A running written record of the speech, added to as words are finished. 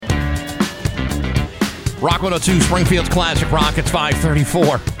Rock 102, Springfield's Classic Rock. It's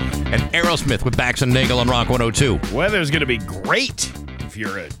 5:34. And Aerosmith with Bax and Nagel on Rock 102. Weather's going to be great if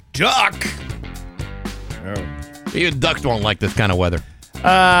you're a duck. Even ducks don't like this kind of weather.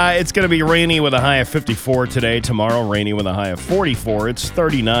 It's going to be rainy with a high of 54 today. Tomorrow, rainy with a high of 44. It's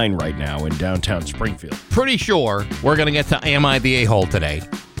 39 right now in downtown Springfield. Pretty sure we're going to get to Am I the A-Hole today.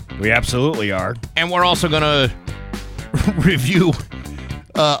 We absolutely are. And we're also going to review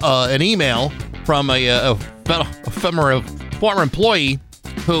an email from a former employee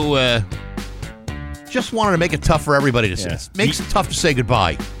who just wanted to make it tough for everybody to say. Makes it tough to say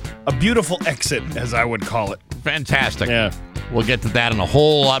goodbye. A beautiful exit, as I would call it. Fantastic. Yeah. We'll get to that and a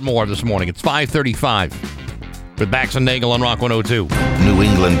whole lot more this morning. It's 5:35 with Bax and Nagel on Rock 102. New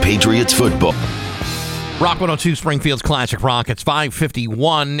England Patriots football. Rock 102, Springfield's Classic Rock. It's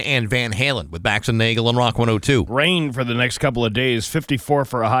 5:51 and Van Halen with Bax and Nagel on Rock 102. Rain for the next couple of days. 54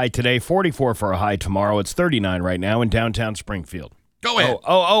 for a high today, 44 for a high tomorrow. It's 39 right now in downtown Springfield. Go ahead.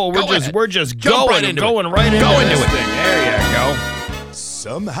 We're just Jump going right into going it. right Go into into this it. thing. There you go.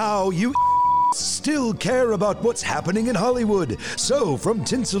 Somehow you still care about what's happening in Hollywood. So, from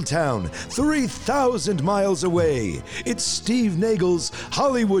Tinseltown, 3,000 miles away, it's Steve Nagel's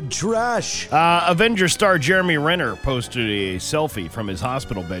Hollywood Trash. Avenger star Jeremy Renner posted a selfie from his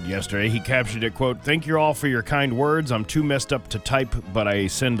hospital bed yesterday. He captioned it, quote, "Thank you all for your kind words. I'm too messed up to type, but I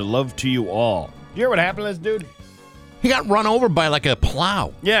send love to you all." You hear what happened to this dude? He got run over by like a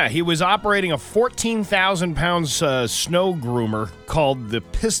plow. Yeah, he was operating a 14,000-pound snow groomer called the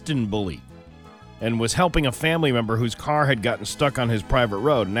Piston Bully and was helping a family member whose car had gotten stuck on his private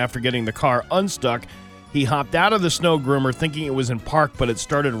road. And after getting the car unstuck, he hopped out of the snow groomer thinking it was in park, but it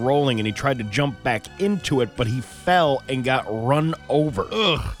started rolling, and he tried to jump back into it, but he fell and got run over.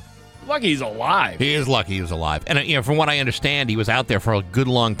 Ugh. Lucky he's alive. He is lucky he was alive. And from what I understand, he was out there for a good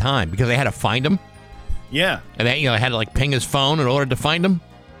long time because they had to find him. Yeah. And they had to ping his phone in order to find him.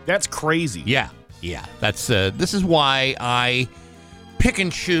 That's crazy. Yeah. That's this is why I pick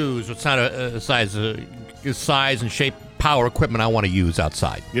and choose what size and shape power equipment I want to use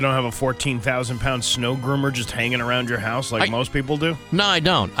outside. You don't have a 14,000-pound snow groomer just hanging around your house like most people do? No, I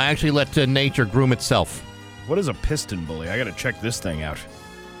don't. I actually let nature groom itself. What is a piston bully? I got to check this thing out.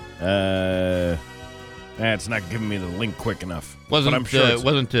 It's not giving me the link quick enough. Wasn't Bill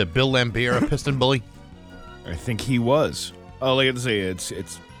Lambier a piston bully? I think he was. Oh, look at this.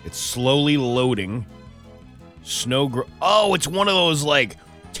 It's slowly loading. Oh, it's one of those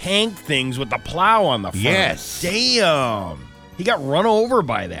tank things with the plow on the front. Yes. Damn. He got run over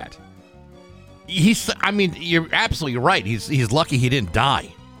by that. You're absolutely right. He's lucky he didn't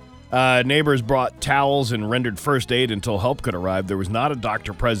die. Neighbors brought towels and rendered first aid until help could arrive. There was not a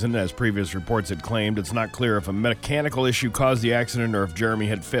doctor present, as previous reports had claimed. It's not clear if a mechanical issue caused the accident or if Jeremy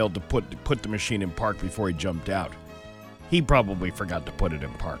had failed to put the machine in park before he jumped out. He probably forgot to put it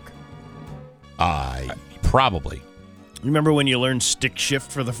in park. Probably. You remember when you learned stick shift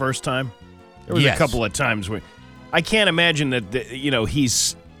for the first time? There was Yes. a couple of times where I can't imagine that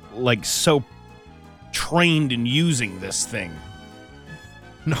he's so trained in using this thing.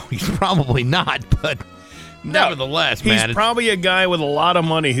 No, he's probably not, but nevertheless, man. He's probably a guy with a lot of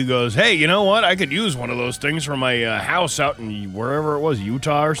money who goes, hey, you know what? I could use one of those things for my house out in wherever it was,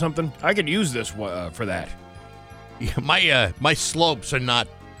 Utah or something. I could use this for that. My slopes are not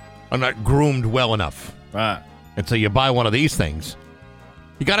groomed well enough. And so you buy one of these things,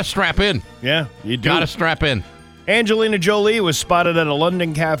 you got to strap in. Yeah, you do. Got to strap in. Angelina Jolie was spotted at a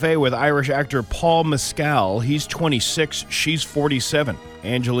London cafe with Irish actor Paul Mescal. He's 26, she's 47.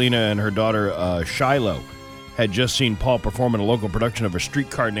 Angelina and her daughter Shiloh had just seen Paul perform in a local production of A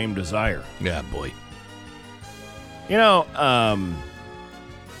Streetcar Named Desire. Yeah, boy. A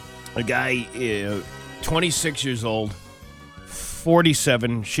guy, 26 years old,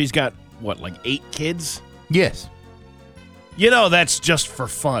 47. She's got, 8 kids? Yes. That's just for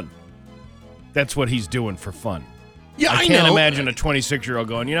fun. That's what he's doing for fun. Yeah, I can't imagine a 26-year-old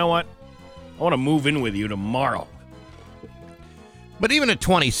going, you know what? I want to move in with you tomorrow. But even at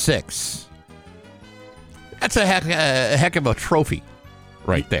 26, that's a heck of a trophy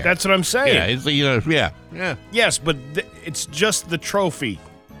right there. That's what I'm saying. Yeah. Yes, but it's just the trophy.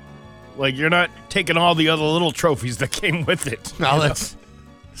 You're not taking all the other little trophies that came with it. Well,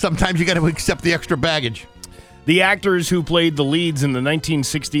 sometimes you got to accept the extra baggage. The actors who played the leads in the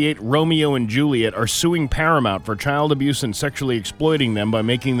 1968 Romeo and Juliet are suing Paramount for child abuse and sexually exploiting them by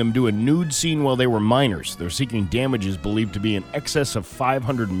making them do a nude scene while they were minors. They're seeking damages believed to be in excess of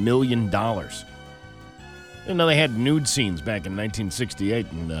 $500 million. They had nude scenes back in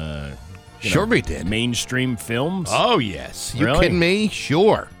 1968 and Sure we did. Mainstream films. Oh, yes. You Really? kidding me?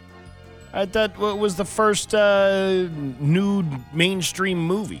 Sure. I thought what was the first nude mainstream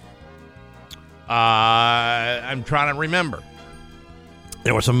movie? I'm trying to remember.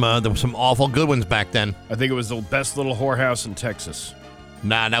 There were some awful good ones back then. I think it was The Best Little Whorehouse in Texas.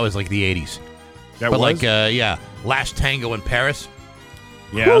 Nah, that was like the 80s. That But was? Last Tango in Paris.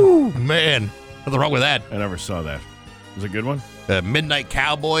 Yeah. Woo, man, nothing wrong with that. I never saw that. Was it a good one? Midnight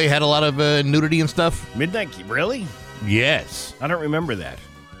Cowboy had a lot of nudity and stuff. Midnight, really? Yes. I don't remember that.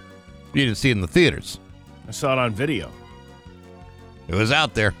 You didn't see it in the theaters. I saw it on video. It was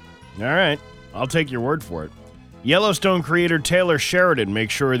out there. All right. I'll take your word for it. Yellowstone creator Taylor Sheridan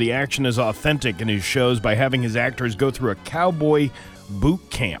makes sure the action is authentic in his shows by having his actors go through a cowboy boot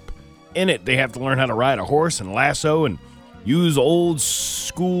camp. In it, they have to learn how to ride a horse and lasso and use old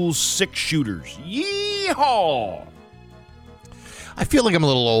school six-shooters. Yeehaw! I feel like I'm a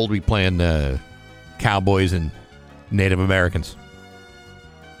little old to be playing cowboys and Native Americans.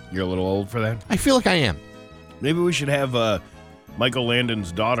 You're a little old for that? I feel like I am. Maybe we should have Michael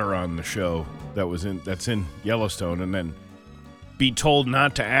Landon's daughter on the show that's in Yellowstone, and then be told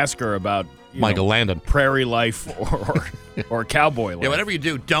not to ask her about Michael Landon. prairie life or cowboy life. Yeah, whatever you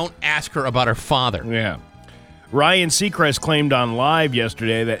do, don't ask her about her father. Yeah. Ryan Seacrest claimed on Live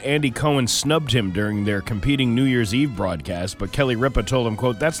yesterday that Andy Cohen snubbed him during their competing New Year's Eve broadcast, but Kelly Ripa told him,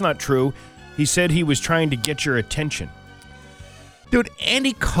 quote, "That's not true. He said he was trying to get your attention." Dude,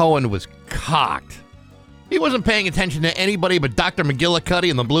 Andy Cohen was cocked. He wasn't paying attention to anybody but Dr. McGillicuddy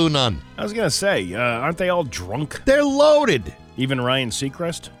and the Blue Nun. I was going to say, aren't they all drunk? They're loaded. Even Ryan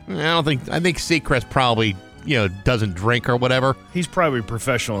Seacrest? I think Seacrest probably, doesn't drink or whatever. He's probably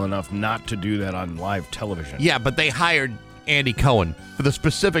professional enough not to do that on live television. Yeah, but they hired Andy Cohen for the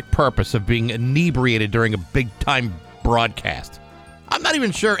specific purpose of being inebriated during a big-time broadcast. I'm not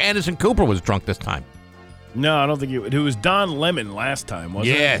even sure Anderson Cooper was drunk this time. No, I don't think it was Don Lemon last time,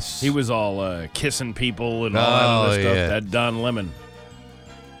 wasn't it? Yes. He was all kissing people and all that other stuff. Yeah. That Don Lemon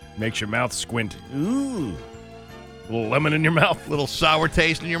makes your mouth squint. Ooh. A little lemon in your mouth. Little sour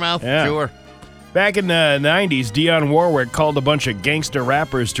taste in your mouth? Yeah. Sure. Back in the 90s, Dionne Warwick called a bunch of gangster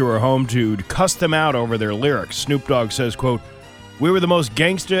rappers to her home to cuss them out over their lyrics. Snoop Dogg says, quote, "We were the most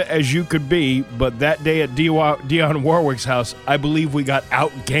gangster as you could be, but that day at Dionne Warwick's house, I believe we got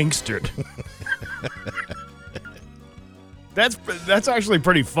out-gangstered." That's actually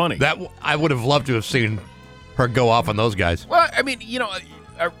pretty funny. That I would have loved to have seen her go off on those guys. Well, I mean,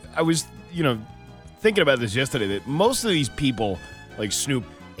 I was, thinking about this yesterday, that most of these people, like Snoop,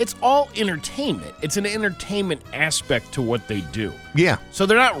 it's all entertainment. It's an entertainment aspect to what they do. Yeah. So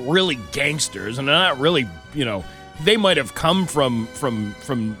they're not really gangsters, and they're not really, they might have come from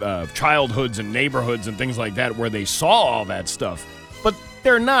childhoods and neighborhoods and things like that where they saw all that stuff. But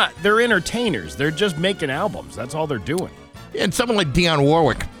they're not. They're entertainers. They're just making albums. That's all they're doing. And someone like Dionne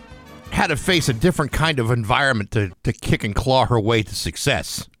Warwick had to face a different kind of environment to kick and claw her way to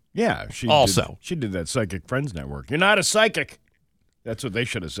success. Yeah. She did that Psychic Friends Network. You're not a psychic. That's what they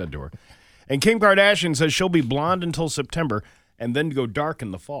should have said to her. And Kim Kardashian says she'll be blonde until September and then go dark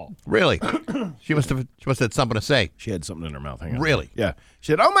in the fall. Really? She must have had something to say. She had something in her mouth. Hang on. Really? Yeah.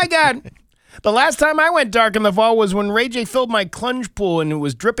 She said, "Oh, my God. The last time I went dark in the fall was when Ray J filled my plunge pool and it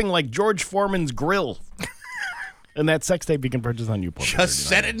was dripping like George Foreman's grill." And that sex tape you can purchase on YouPorn. Just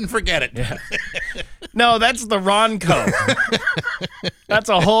set it and forget it. Yeah. No, that's the Ronco. That's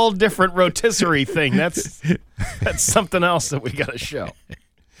a whole different rotisserie thing. That's something else that we got to show.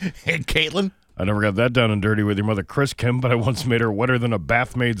 And Caitlin? I never got that down and dirty with your mother, Chris Kim, but I once made her wetter than a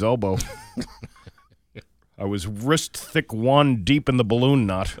bathmaid's elbow. I was wrist-thick wand deep in the balloon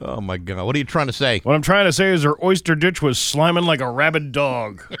knot. Oh, my God. What are you trying to say? What I'm trying to say is her oyster ditch was sliming like a rabid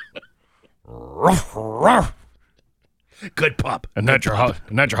dog. Ruff, ruff. Good pup. And that's your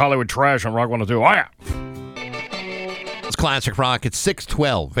Hollywood trash on Rock 102. Oh, yeah. It's Classic Rock. It's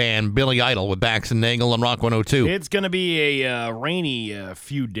 6:12. And Billy Idol with Bax and Nagel on Rock 102. It's going to be a rainy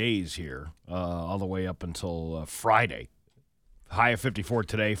few days here, all the way up until Friday. High of 54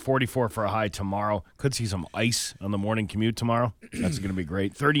 today, 44 for a high tomorrow. Could see some ice on the morning commute tomorrow. That's going to be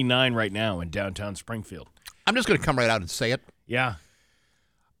great. 39 right now in downtown Springfield. I'm just going to come right out and say it. Yeah.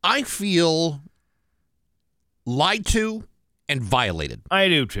 I feel lied to and violated. I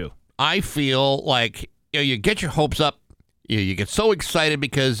do, too. I feel like you get your hopes up. You get so excited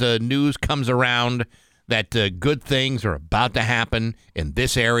because news comes around that good things are about to happen in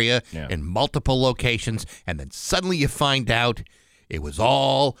this area, in multiple locations, and then suddenly you find out it was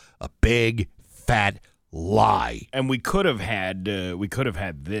all a big, fat lie. And we could have had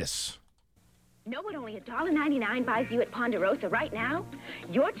this. Know what only $1.99 buys you at Ponderosa right now?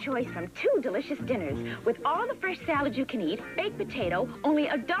 Your choice from 2 delicious dinners with all the fresh salad you can eat, baked potato, only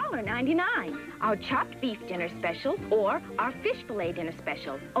 $1.99. Our chopped beef dinner special or our fish fillet dinner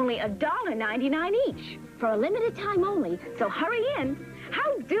special, only $1.99 each. For a limited time only, so hurry in.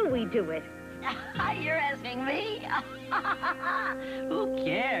 How do we do it? You're asking me? Who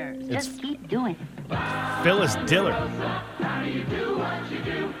cares? It's Just keep doing it. Phyllis Diller. How do you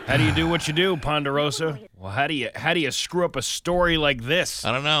do what you do, Ponderosa? Well, how do you screw up a story like this?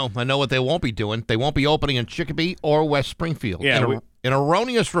 I don't know. I know what they won't be doing. They won't be opening in Chicopee or West Springfield. Yeah, An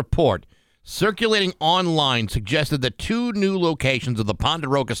erroneous report circulating online suggested that 2 new locations of the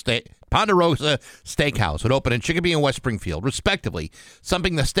Ponderosa Steakhouse would open in Chicopee and West Springfield, respectively,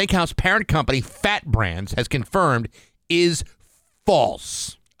 something the steakhouse parent company, Fat Brands, has confirmed is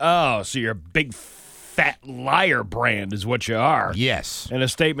false. Oh, so you're a big fat liar brand is what you are. Yes. In a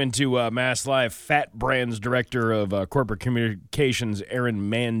statement to Mass Live, Fat Brands Director of Corporate Communications,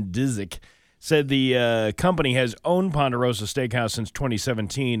 Aaron Mandzik, said the company has owned Ponderosa Steakhouse since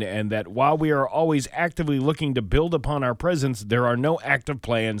 2017 and that while we are always actively looking to build upon our presence, there are no active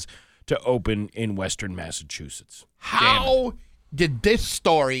plans to open in Western Massachusetts. How did this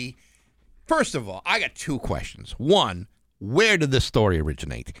story... First of all, I got 2 questions. One, where did this story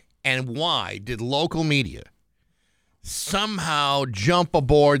originate? And why did local media somehow jump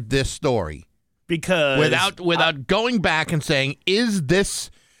aboard this story Because without going back and saying, is this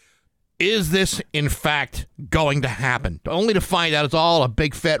in fact going to happen? Only to find out it's all a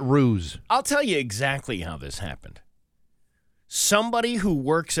big fat ruse. I'll tell you exactly how this happened. Somebody who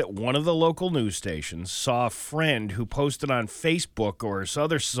works at one of the local news stations saw a friend who posted on Facebook or some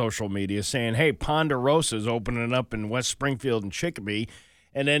other social media saying, hey, Ponderosa's opening up in West Springfield and Chicopee.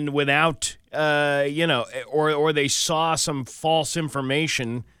 And then without, or they saw some false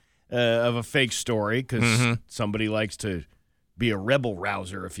information of a fake story because somebody likes to be a rebel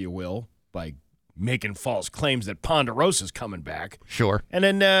rouser, if you will, by making false claims that Ponderosa's coming back. Sure. And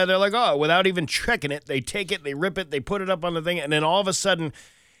then they're like, oh, without even checking it, they take it, they rip it, they put it up on the thing, and then all of a sudden,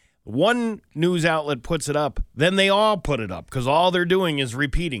 one news outlet puts it up, then they all put it up because all they're doing is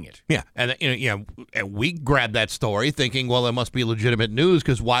repeating it. Yeah, and and we grabbed that story thinking, well, it must be legitimate news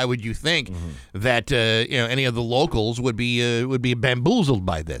because why would you think that any of the locals would be bamboozled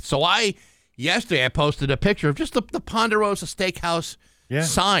by this? So yesterday I posted a picture of just the Ponderosa Steakhouse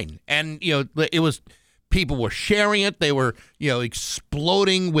sign, and it was. People were sharing it. They were,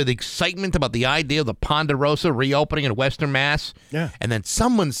 exploding with excitement about the idea of the Ponderosa reopening in Western Mass. Yeah. And then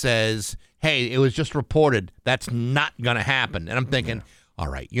someone says, hey, it was just reported. That's not going to happen. And I'm thinking, all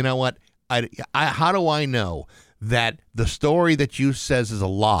right, you know what? How do I know that the story that you says is a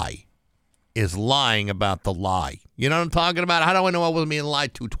lie is lying about the lie? You know what I'm talking about? How do I know I wasn't being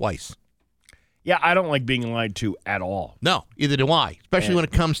lied to twice? Yeah, I don't like being lied to at all. No, either do I, especially when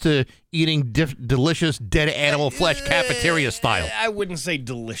it comes to eating delicious dead animal flesh cafeteria style. I wouldn't say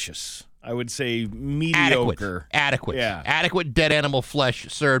delicious. I would say mediocre. Adequate. Yeah. Adequate dead animal flesh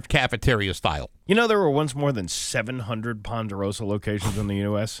served cafeteria style. There were once more than 700 Ponderosa locations in the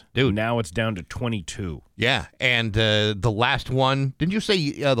U.S. Dude. Now it's down to 22. Yeah, and the last one, didn't you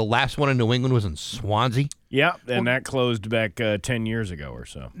say the last one in New England was in Swansea? Yeah, and that closed back 10 years ago or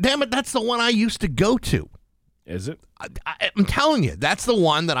so. Damn it, that's the one I used to go to. Is it? I'm telling you, that's the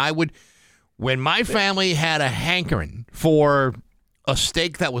one that I would, when my family had a hankering for a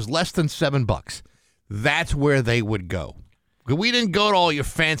steak that was less than $7, that's where they would go. We didn't go to all your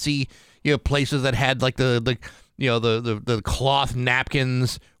fancy, places that had like the cloth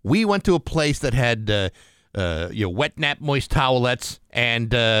napkins. We went to a place that had wet nap moist towelettes and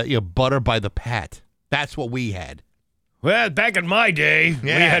butter by the pat. That's what we had. Well, back in my day, we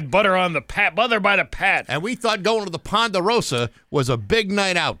had butter on the pat, butter by the pat. And we thought going to the Ponderosa was a big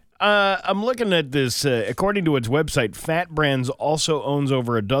night out. I'm looking at this. According to its website, Fat Brands also owns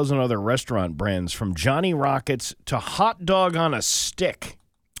over a dozen other restaurant brands, from Johnny Rockets to Hot Dog on a Stick.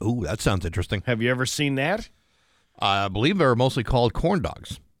 Ooh, that sounds interesting. Have you ever seen that? I believe they're mostly called corn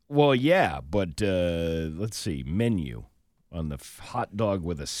dogs. Well, yeah, but let's see. Menu on the hot dog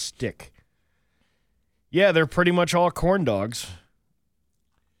with a stick. Yeah, they're pretty much all corn dogs.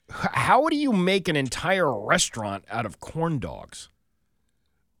 How do you make an entire restaurant out of corn dogs?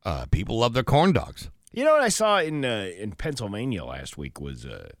 People love their corn dogs. You know what I saw in Pennsylvania last week was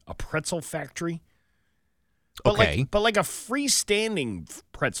a pretzel factory. But okay. like a freestanding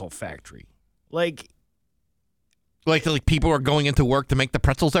pretzel factory. Like, Like people are going into work to make the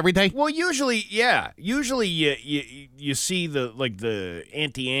pretzels every day? Well, usually, yeah. Usually you see the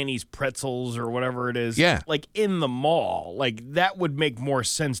Auntie Annie's pretzels or whatever it is. Yeah. Like in the mall. Like that would make more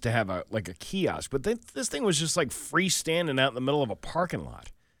sense to have a kiosk. But this thing was just like freestanding out in the middle of a parking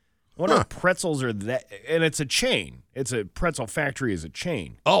lot. I wonder if pretzels are that, and it's a chain. It's a pretzel factory is a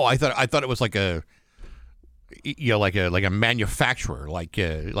chain. Oh, I thought it was like a like a manufacturer,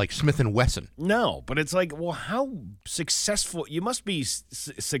 like Smith and Wesson. No, but it's like, well, how successful? You must be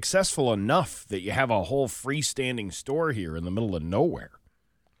successful enough that you have a whole freestanding store here in the middle of nowhere.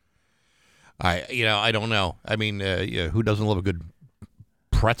 I don't know. I mean, who doesn't love a good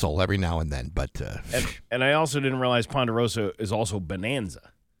pretzel every now and then? But and I also didn't realize Ponderosa is also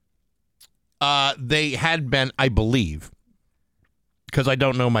Bonanza. They had been, I believe, because I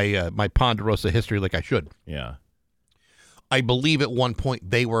don't know my Ponderosa history like I should. Yeah. I believe at one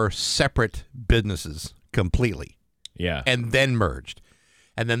point they were separate businesses completely. Yeah. And then merged.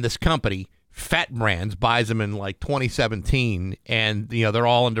 And then this company, Fat Brands, buys them in like 2017, and they're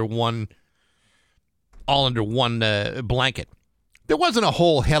all under one blanket. There wasn't a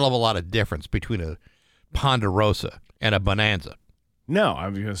whole hell of a lot of difference between a Ponderosa and a Bonanza. No, I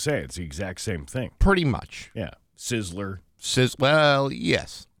was going to say it's the exact same thing. Pretty much. Yeah. Sizzler. Well,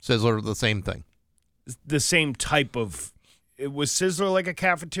 yes. Sizzler, the same thing. The same type of. Was Sizzler like a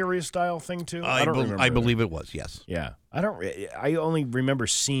cafeteria style thing too? I don't remember. I believe it was. Yes. Yeah. I only remember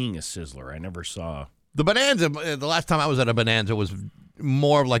seeing a Sizzler. I never saw the Bonanza. The last time I was at a Bonanza was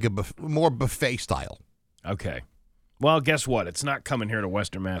more like more buffet style. Okay. Well, guess what? It's not coming here to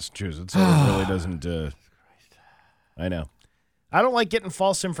Western Massachusetts, so it really doesn't. I know. I don't like getting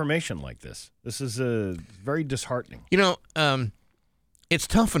false information like this. This is very disheartening. It's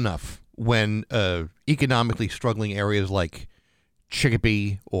tough enough when economically struggling areas like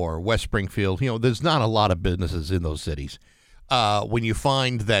Chicopee or West Springfield, there's not a lot of businesses in those cities. When you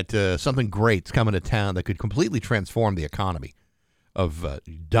find that something great's coming to town that could completely transform the economy of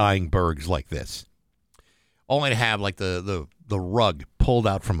dying burgs like this, only to have like the rug pulled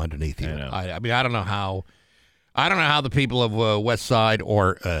out from underneath you. I mean, I don't know how the people of West Side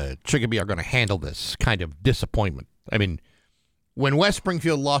or Chicopee are going to handle this kind of disappointment. I mean, when West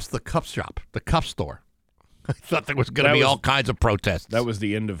Springfield lost the cup shop, the cup store, I thought there was going to be all kinds of protests. That was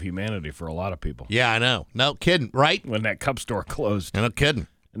the end of humanity for a lot of people. Yeah, I know. No kidding, right? When that cup store closed. No kidding.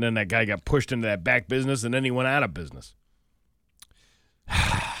 And then that guy got pushed into that back business, and then he went out of business.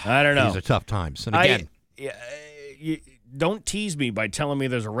 I don't know. These are tough times. And again, don't tease me by telling me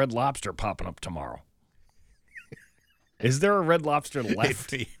there's a Red Lobster popping up tomorrow. Is there a Red Lobster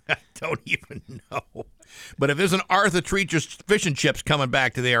left? I don't even know. But if there's an Arthur Treacher's fish and chips coming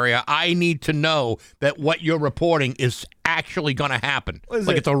back to the area, I need to know that what you're reporting is actually going to happen.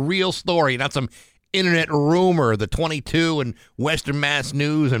 It's a real story, not some internet rumor. The 22 and Western Mass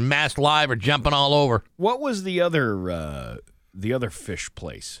News and Mass Live are jumping all over. What was the other fish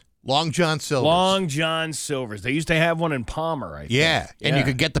place? Long John Silver's. Long John Silver's. They used to have one in Palmer, I think. Yeah, and you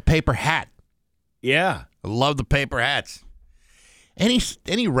could get the paper hat. Yeah. I love the paper hats.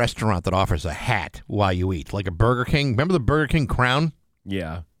 Any restaurant that offers a hat while you eat, like a Burger King. Remember the Burger King crown?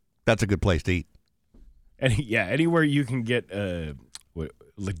 Yeah. That's a good place to eat. Anywhere you can get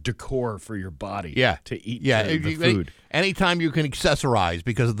decor for your body to eat the food. Anytime you can accessorize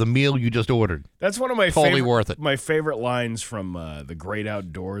because of the meal you just ordered. That's one of my totally worth it. My favorite lines from The Great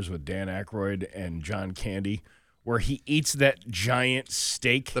Outdoors with Dan Aykroyd and John Candy, where he eats that giant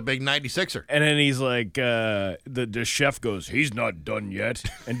steak. The big 96er. And then he's like, the chef goes, he's not done yet.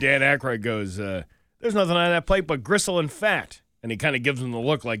 And Dan Aykroyd goes, there's nothing on that plate but gristle and fat. And he kind of gives him the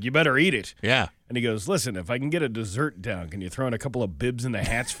look like, you better eat it. Yeah. And he goes, listen, if I can get a dessert down, can you throw in a couple of bibs in the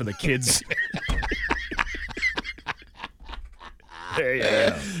hats for the kids? There you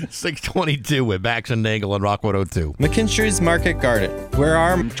go. 622 with Bax and Nagel on Rock 102. McKinstry's Market Garden, where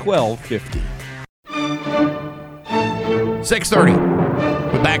our 1250.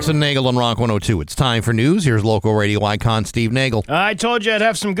 6:30 with Bax and Nagel on Rock 102. It's time for news. Here's local radio icon Steve Nagel. I told you I'd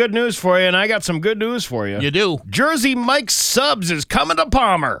have some good news for you, and I got some good news for you. You do? Jersey Mike's Subs is coming to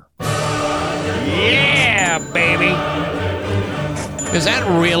Palmer. Yeah, baby. Is that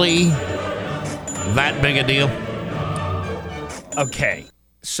really that big a deal? Okay,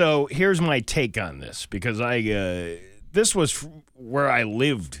 so here's my take on this, because this was where I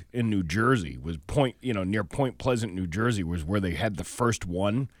lived in New Jersey, was near Point Pleasant, New Jersey, was where they had the first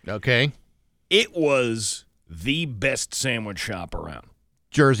one. Okay. It was the best sandwich shop around.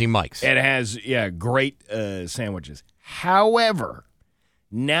 Jersey Mike's. It has, great sandwiches. However,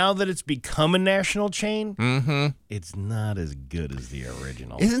 Now that it's become a national chain, it's not as good as the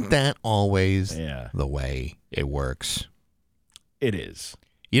original. Isn't that always Yeah. the way it works? It is.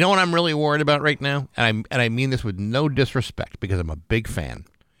 You know what I'm really worried about right now? And I mean this with no disrespect because I'm a big fan.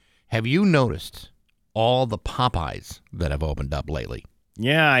 Have you noticed all the Popeyes that have opened up lately?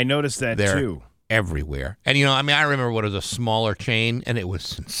 Yeah, I noticed that They're too. everywhere. And, you know, I mean, I remember what was a smaller chain, and it was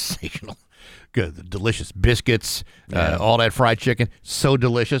sensational. Good, the delicious biscuits, all that fried chicken, so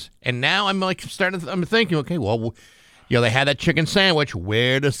delicious. And now I'm thinking, okay, well, you know, they had that chicken sandwich.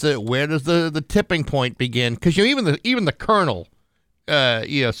 Where does the tipping point begin? Because even the Colonel,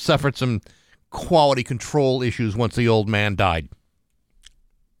 suffered some quality control issues once the old man died.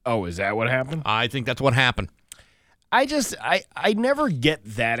 Oh, is that what happened? I think that's what happened. I never get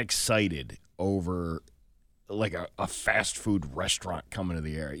that excited over like a fast food restaurant coming to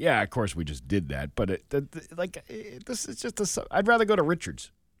the area. Yeah, of course we just did that, but this is just I'd rather go to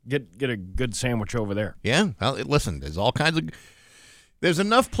Richard's. Get a good sandwich over there. Yeah, well, listen, there's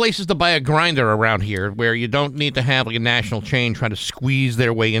enough places to buy a grinder around here where you don't need to have like a national chain trying to squeeze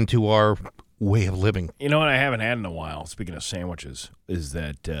their way into our way of living. You know what I haven't had in a while, speaking of sandwiches, is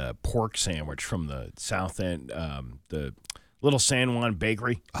that pork sandwich from the South End, the Little San Juan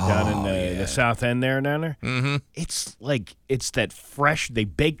Bakery down in the South End down there. Mm-hmm. It's that fresh, they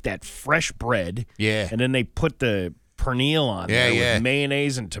bake that fresh bread. Yeah. And then they put the pernil on there with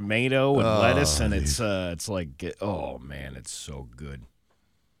mayonnaise and tomato and lettuce, and it's like, oh man, it's so good.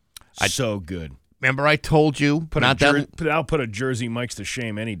 So good. Remember I told you? I'll put a Jersey Mike's to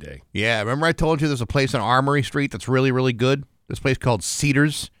shame any day. Yeah, remember I told you there's a place on Armory Street that's really, really good? This place called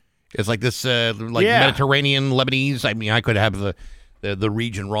Cedars. It's like this Mediterranean Lebanese. I mean, I could have the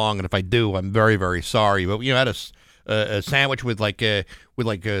region wrong, and if I do, I'm very, very sorry. But you had a sandwich with like chicken,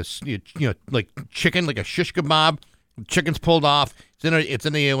 like a shish kebab. Chicken's pulled off. It's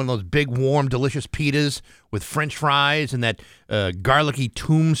in one of those big, warm, delicious pitas with French fries and that garlicky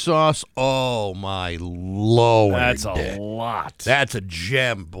toom sauce. Oh my Lord! That's a lot. That's a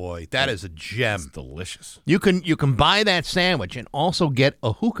gem, boy. That is a gem. It's delicious. You can buy that sandwich and also get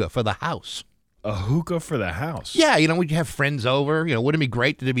a hookah for the house. A hookah for the house? Yeah, you know, we'd have friends over. You know, wouldn't it be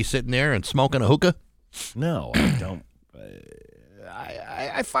great to be sitting there and smoking a hookah? No, I don't.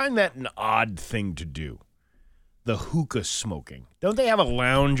 I find that an odd thing to do. The hookah smoking. Don't they have a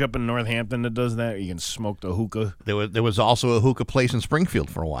lounge up in Northampton that does that? You can smoke the hookah. There was also a hookah place in Springfield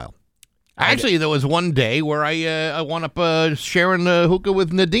for a while. Actually, there was one day where I wound up sharing a hookah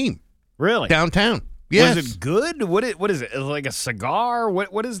with Nadim. Really? Downtown. Yes. Was it good? What is it? Is it like a cigar?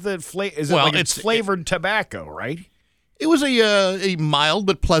 What is the flavor? Is it like it's flavored tobacco, right? It was a mild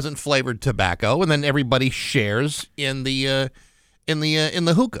but pleasant flavored tobacco, and then everybody shares in the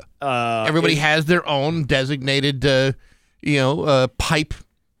hookah. Everybody has their own designated, pipe.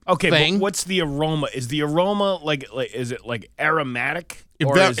 Okay, thing. but what's the aroma? Is the aroma like is it like aromatic?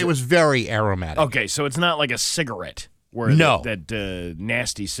 It was very aromatic. Okay, so it's not like a cigarette. That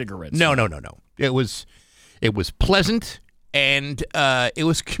nasty cigarette. No. It was pleasant and it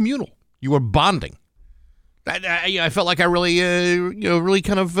was communal. You were bonding. I felt like I really, really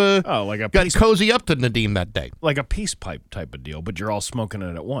kind of got cozy up to Nadim that day. Like a peace pipe type of deal, but you're all smoking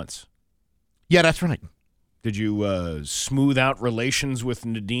it at once. Yeah, that's right. Did you smooth out relations with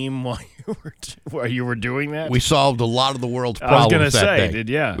Nadim while you were doing that? We solved a lot of the world's problems. I was going to say, did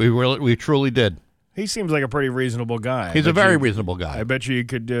yeah. We truly did. He seems like a pretty reasonable guy. He's a very reasonable guy. I bet you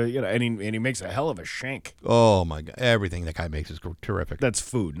could, and he makes a hell of a shank. Oh my God! Everything that guy makes is terrific. That's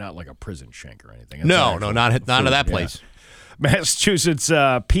food, not like a prison shank or anything. No, not at that place. Yeah. Massachusetts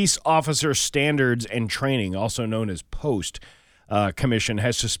Peace Officer Standards and Training, also known as POST, Commission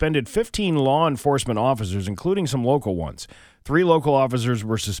has suspended 15 law enforcement officers, including some local ones. 3 local officers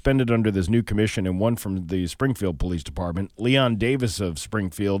were suspended under this new commission, and one from the Springfield Police Department. Leon Davis of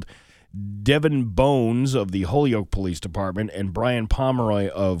Springfield, Devin Bones of the Holyoke Police Department, and Brian Pomeroy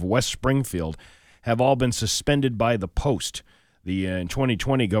of West Springfield have all been suspended by the Post. In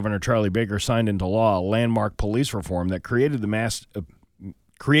 2020, Governor Charlie Baker signed into law a landmark police reform that created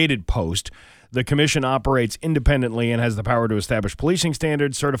created Post. The commission operates independently and has the power to establish policing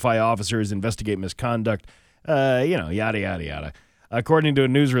standards, certify officers, investigate misconduct, yada, yada, yada. According to a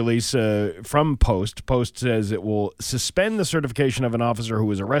news release from Post says it will suspend the certification of an officer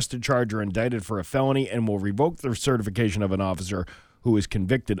who is arrested, charged, or indicted for a felony and will revoke the certification of an officer who is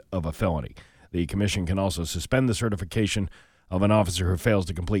convicted of a felony. The commission can also suspend the certification of an officer who fails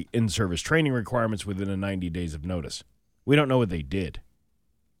to complete in-service training requirements within 90 days of notice. We don't know what they did.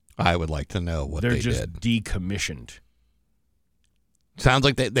 I would like to know what they did. They're just decommissioned. Sounds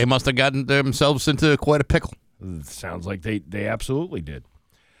like they must have gotten themselves into quite a pickle. Sounds like they absolutely did.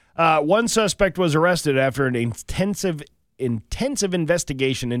 One suspect was arrested after an intensive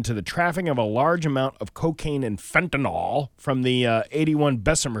investigation into the trafficking of a large amount of cocaine and fentanyl from the 81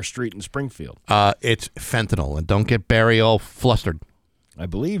 Bessemer Street in Springfield. It's fentanyl, and don't get Barry all flustered. I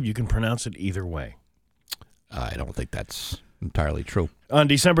believe you can pronounce it either way. I don't think that's entirely true. On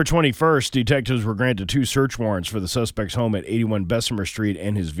December 21st, detectives were granted 2 search warrants for the suspect's home at 81 Bessemer Street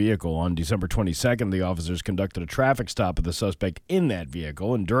and his vehicle. On December 22nd, the officers conducted a traffic stop of the suspect in that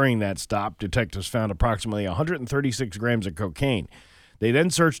vehicle, and during that stop, detectives found approximately 136 grams of cocaine. They then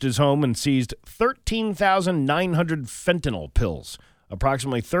searched his home and seized 13,900 fentanyl pills,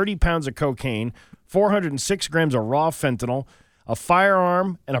 approximately 30 pounds of cocaine, 406 grams of raw fentanyl, a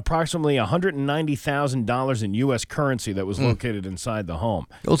firearm, and approximately $190,000 in U.S. currency that was located inside the home.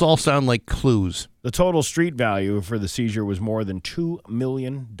 Those all sound like clues. The total street value for the seizure was more than $2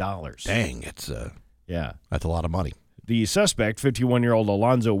 million. Dang, that's a lot of money. The suspect, 51-year-old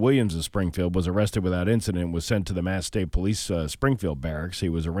Alonzo Williams of Springfield, was arrested without incident and was sent to the Mass State Police Springfield Barracks. He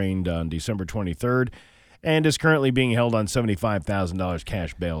was arraigned on December 23rd and is currently being held on $75,000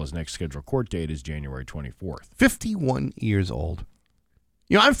 cash bail. His next scheduled court date is January 24th. 51 years old.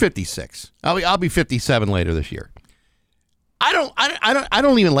 You know, I'm 56. I'll be 57 later this year. I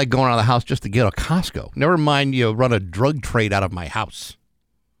don't even like going out of the house just to get a Costco. Never mind, run a drug trade out of my house.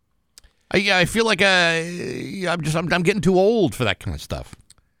 I feel like I'm getting too old for that kind of stuff.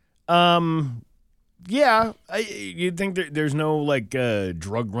 Yeah. You'd think there's no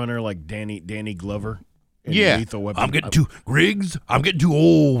drug runner like Danny Glover. Lethal Weapon. I'm getting too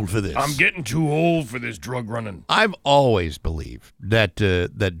old for this. I'm getting too old for this drug running. I've always believed that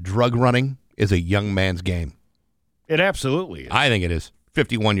drug running is a young man's game. It absolutely is. I think it is.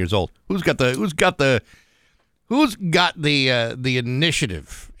 51 years old. Who's got the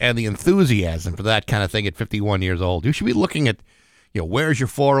initiative and the enthusiasm for that kind of thing at 51 years old? You should be looking at, where's your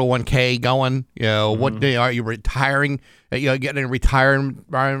 401k going? What day are you retiring? Getting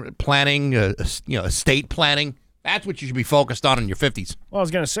retirement planning, estate planning. That's what you should be focused on in your 50s. Well, I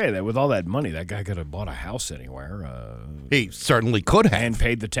was going to say that with all that money, that guy could have bought a house anywhere. He certainly could have. And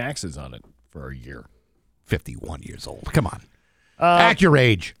paid the taxes on it for a year. 51 years old. Come on. Act your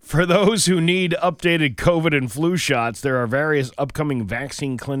age. For those who need updated COVID and flu shots, there are various upcoming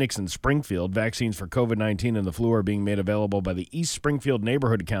vaccine clinics in Springfield. Vaccines for COVID-19 and the flu are being made available by the East Springfield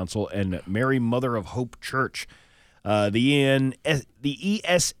Neighborhood Council and Mary Mother of Hope Church. The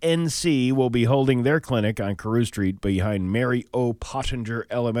ESNC will be holding their clinic on Carew Street behind Mary O. Pottinger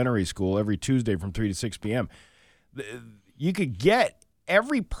Elementary School every Tuesday from 3 to 6 p.m. You could get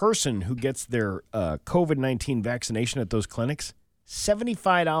every person who gets their COVID-19 vaccination at those clinics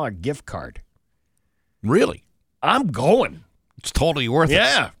 $75 gift card. Really? I'm going. It's totally worth it.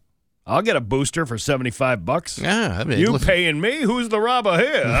 Yeah. I'll get a booster for $75. Yeah. I mean, you paying me? Who's the robber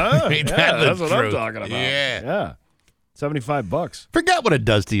here, huh? That's what I'm truth? talking about. Yeah. $75. Forget what it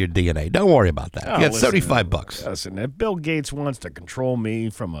does to your DNA. Don't worry about that. Oh, You got $75. Listen, if Bill Gates wants to control me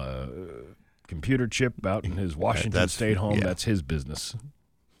from a computer chip out in his Washington State home, that's his business.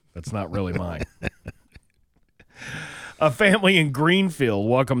 That's not really mine. A family in Greenfield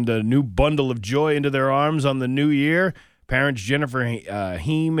welcomed a new bundle of joy into their arms on the new year. Parents Jennifer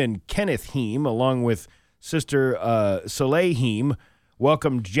Heem and Kenneth Heem, along with sister Soleil Heem,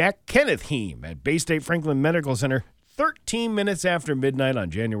 welcomed Jack Kenneth Heem at Bay State Franklin Medical Center 13 minutes after midnight on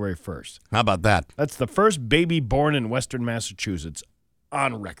January 1st. How about that? That's the first baby born in Western Massachusetts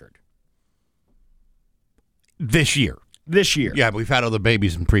on record. This year. Yeah, but we've had other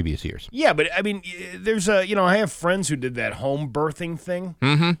babies in previous years. Yeah, but I mean, there's I have friends who did that home birthing thing.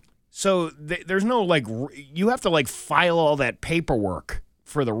 Mm-hmm. So there's no you have to file all that paperwork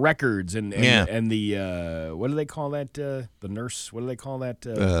for the records and the what do they call that? The nurse? What do they call that?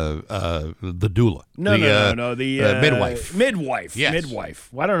 The doula. No. The midwife. Midwife. Yes.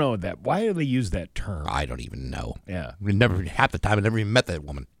 Midwife. Well, I don't know that. Why do they use that term? I don't even know. Yeah. Half the time I never even met that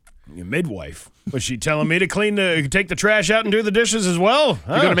woman. Your midwife. Was she telling me to take the trash out and do the dishes as well?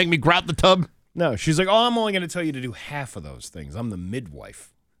 Huh? You're going to make me grout the tub? No. She's like, I'm only going to tell you to do half of those things. I'm the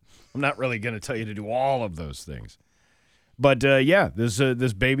midwife. I'm not really going to tell you to do all of those things. But,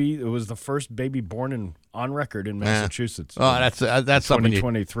 this baby, it was the first baby born on record in Massachusetts. Oh, that's something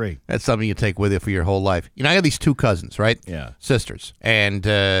 2023. That's something you take with you for your whole life. I have these 2 cousins, right? Yeah. Sisters. And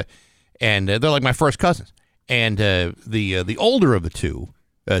they're like my first cousins. And the older of the 2,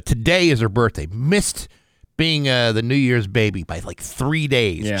 today is her birthday. Missed being the New Year's baby by 3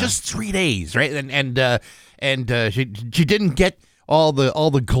 days. Yeah. Just 3 days, right? And she didn't get all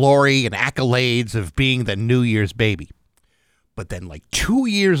the glory and accolades of being the New Year's baby. But then 2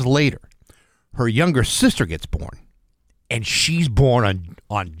 years later, her younger sister gets born. and she's born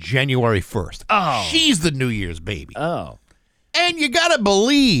on January 1st. Oh. She's the New Year's baby. Oh. And you got to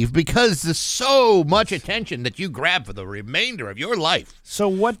believe, because there's so much attention that you grab for the remainder of your life, So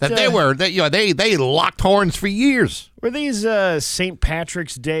what? that they locked horns for years. Were these St.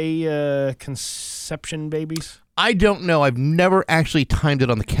 Patrick's Day conception babies? I don't know. I've never actually timed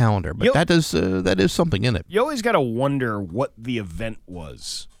it on the calendar, but that is something in it. You always got to wonder what the event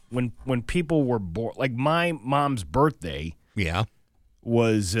was when people were born. Like my mom's birthday. Yeah.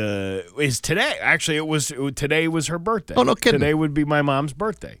 Is today. Actually, today was her birthday. Oh, no kidding. Today would be my mom's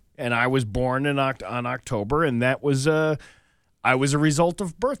birthday, and I was born on October, and that was I was a result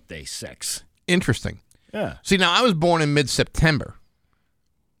of birthday sex. Interesting. Yeah. See, now I was born in mid-September.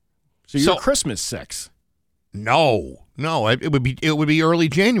 So you're Christmas sex. No, it would be early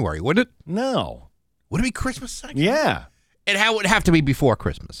January, wouldn't it? No. Would it be Christmas sex? Yeah. It would have to be before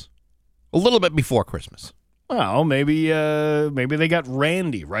Christmas, a little bit before Christmas. Well, maybe they got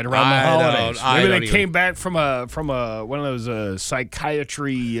randy right around the holidays. Maybe they came back from one of those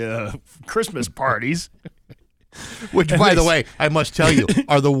psychiatry Christmas parties. Which, by the way, I must tell you,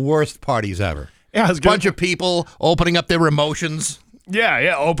 are the worst parties ever. Yeah, it's bunch of people opening up their emotions.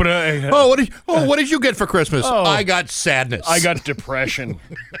 Yeah. Open it. What did you get for Christmas? Oh, I got sadness. I got depression.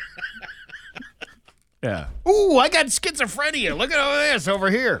 Yeah. Ooh, I got schizophrenia. Look at this over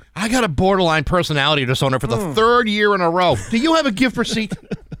here. I got a borderline personality disorder for the third year in a row. Do you have a gift receipt?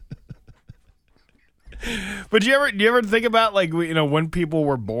 But do you ever think about, like, when people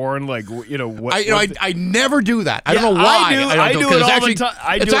were born, like, what? I never do that. I don't know why. I do it all the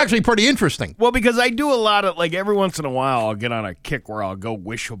time. It's actually pretty interesting. Well, because I do a lot of, like, every once in a while I'll get on a kick where I'll go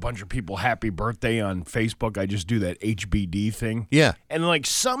wish a bunch of people happy birthday on Facebook. I just do that HBD thing. Yeah. And, like,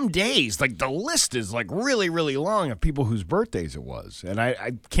 some days, like, the list is, like, really, really long of people whose birthdays it was. And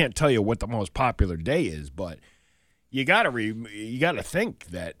I can't tell you what the most popular day is, but you gotta think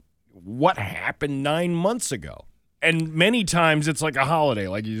that what happened 9 months ago. And many times it's like a holiday,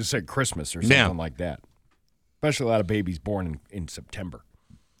 like you just said, Christmas or something like that. Especially a lot of babies born in September.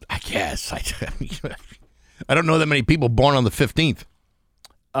 I guess. I don't know that many people born on the 15th.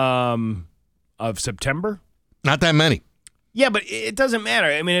 Of September? Not that many. Yeah, but it doesn't matter.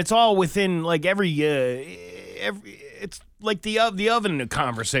 I mean, it's all within, like, every it's like the oven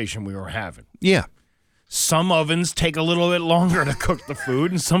conversation we were having. Yeah. Some ovens take a little bit longer to cook the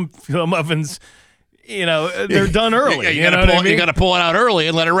food, and some ovens, they're done early. You got to pull it out early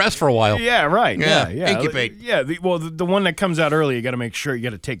and let it rest for a while. Yeah, right. Yeah. Incubate. Yeah. The one that comes out early, you got to make sure, you got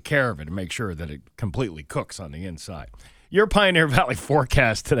to take care of it and make sure that it completely cooks on the inside. Your Pioneer Valley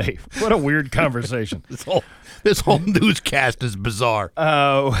forecast today. What a weird conversation. This whole newscast is bizarre.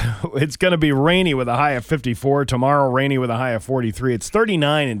 It's going to be rainy with a high of 54. Tomorrow, rainy with a high of 43. It's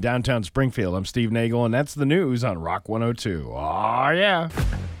 39 in downtown Springfield. I'm Steve Nagel, and that's the news on Rock 102. Oh, yeah.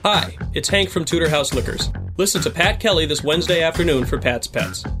 Hi, it's Hank from Tudor House Liquors. Listen to Pat Kelly this Wednesday afternoon for Pat's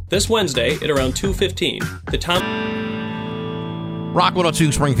Pets. This Wednesday at around 2:15. The Rock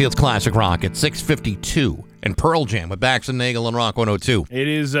 102, Springfield's Classic Rock at 6:52. And Pearl Jam with Bax and Nagel and Rock 102. It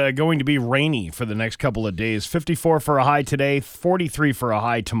is going to be rainy for the next couple of days. 54 for a high today, 43 for a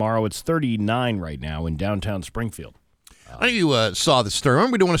high tomorrow. It's 39 right now in downtown Springfield. I know you saw the story.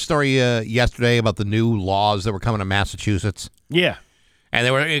 Remember we doing a story yesterday about the new laws that were coming to Massachusetts? Yeah. And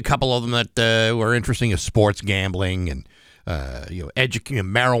there were a couple of them that were interesting as sports gambling and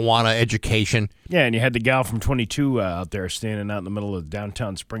marijuana education. Yeah, and you had the gal from 22 out there standing out in the middle of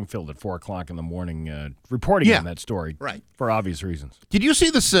downtown Springfield at 4 o'clock in the morning reporting on that story. Right. For obvious reasons. Did you see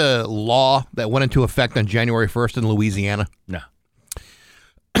this law that went into effect on January 1st in Louisiana? No.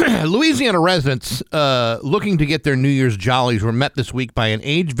 Louisiana residents looking to get their New Year's jollies were met this week by an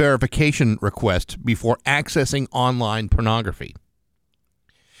age verification request before accessing online pornography.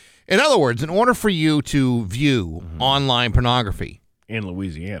 In other words, in order for you to view online pornography in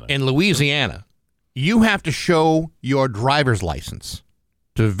Louisiana, you have to show your driver's license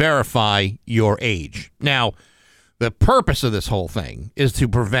to verify your age. Now, the purpose of this whole thing is to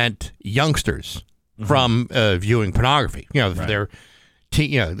prevent youngsters from viewing pornography. If they're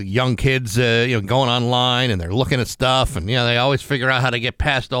the young kids going online and they're looking at stuff, and they always figure out how to get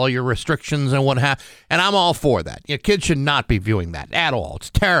past all your restrictions and what have. And I'm all for that. Kids should not be viewing that at all. It's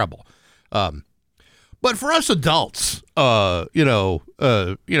terrible. But for us adults, who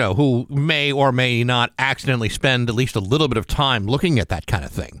may or may not accidentally spend at least a little bit of time looking at that kind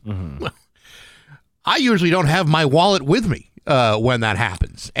of thing, I usually don't have my wallet with me when that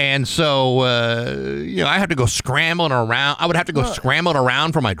happens. And so, I have to go scrambling around. I would have to go scrambling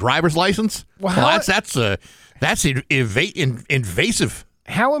around for my driver's license. Well, that's invasive.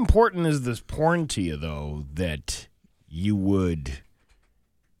 How important is this porn to you, though, that you would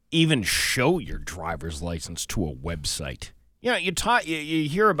even show your driver's license to a website. You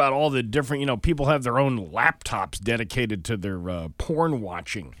hear about all the different, people have their own laptops dedicated to their porn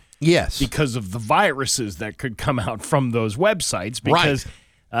watching. Yes. Because of the viruses that could come out from those websites. Because,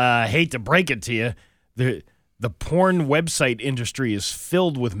 I hate to break it to you, the porn website industry is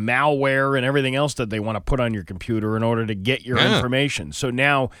filled with malware and everything else that they want to put on your computer in order to get your information. So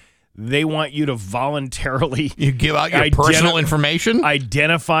now they want you to voluntarily... You give out your personal information?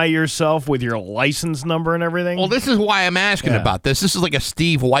 Identify yourself with your license number and everything? Well, this is why I'm asking about this. This is like a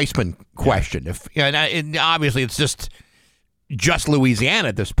Steve Weissman question. And obviously, it's just Louisiana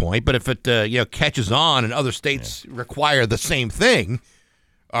at this point. But if it catches on and other states require the same thing,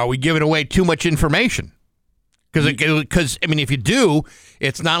 are we giving away too much information? Because if you do,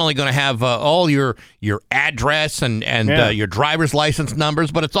 it's not only going to have all your address and your driver's license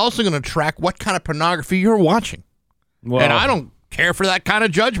numbers, but it's also going to track what kind of pornography you're watching. Well, and I don't care for that kind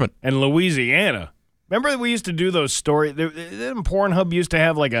of judgment. And Louisiana, remember we used to do those stories? Pornhub used to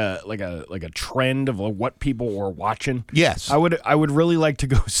have like a trend of what people were watching. Yes, I would really like to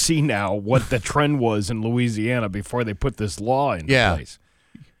go see now what the trend was in Louisiana before they put this law into place.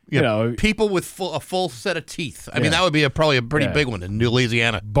 People with a full set of teeth. I mean, that would be probably a pretty big one in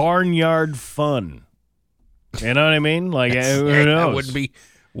Louisiana. Barnyard fun. You know what I mean? Like, who knows? I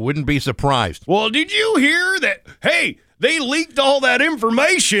wouldn't be surprised. Well, did you hear that? Hey, they leaked all that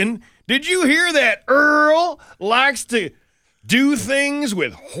information. Did you hear that Earl likes to do things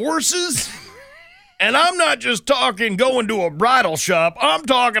with horses? And I'm not just talking going to a bridal shop. I'm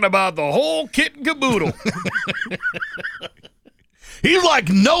talking about the whole kit and caboodle. He's like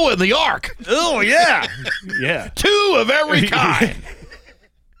Noah in the Ark. Oh, yeah. Yeah. Two of every kind.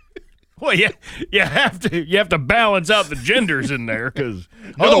 Well, you have to balance out the genders in there, because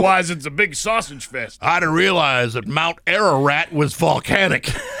otherwise it's a big sausage fest. I didn't realize that Mount Ararat was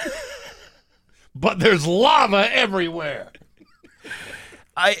volcanic. But there's lava everywhere.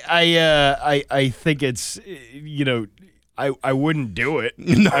 I think it's, I wouldn't do it.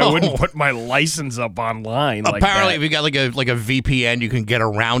 No. I wouldn't put my license up online. Apparently, if you got like a VPN, you can get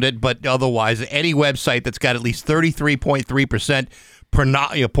around it. But otherwise, any website that's got at least 33.3%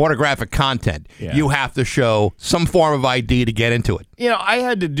 pornographic content, you have to show some form of ID to get into it. I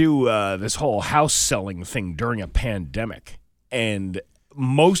had to do this whole house selling thing during a pandemic, and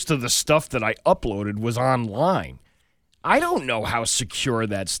most of the stuff that I uploaded was online. I don't know how secure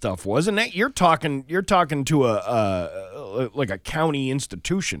that stuff was, and that you're talking to a county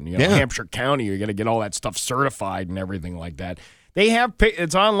institution, Hampshire County. You're gonna get all that stuff certified and everything like that. They have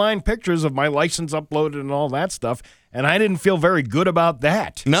it's online pictures of my license uploaded and all that stuff, and I didn't feel very good about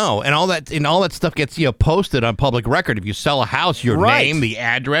that. No, and all that stuff gets posted on public record. If you sell a house, your name, the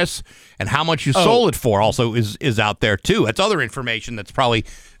address, and how much you sold it for also is out there too. That's other information that's probably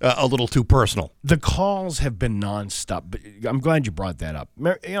a little too personal. The calls have been nonstop. But I'm glad you brought that up.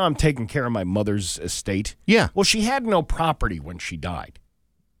 I'm taking care of my mother's estate. Yeah. Well, she had no property when she died,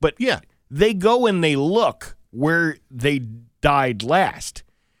 but they go and they look where they died last,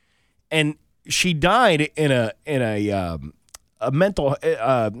 and she died in a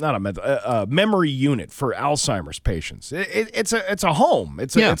memory unit for Alzheimer's patients. It's a home.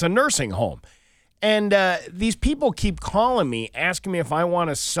 It's a nursing home, and these people keep calling me, asking me if I want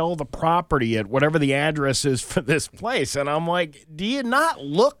to sell the property at whatever the address is for this place, and I'm like, do you not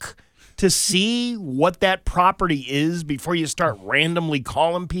look to see what that property is before you start randomly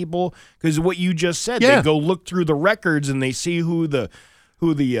calling people? Because what you just said, they go look through the records and they see who the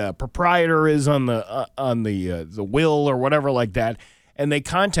proprietor is on the will or whatever like that, and they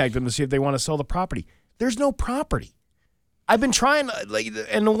contact them to see if they want to sell the property. There's no property. I've been trying,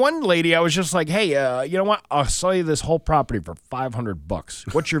 and the one lady, I was just like, hey, you know what? I'll sell you this whole property for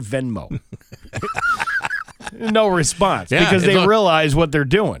 $500. What's your Venmo? No response, because they realize what they're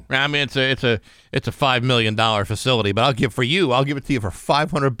doing. I mean, it's a $5 million facility, but I'll give it to you for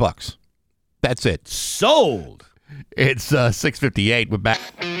 $500. That's it. Sold. It's 6:58. We're back.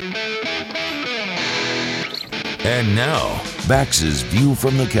 And now, Bax's View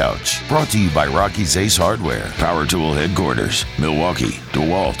from the Couch, brought to you by Rocky's Ace Hardware, Power Tool Headquarters, Milwaukee,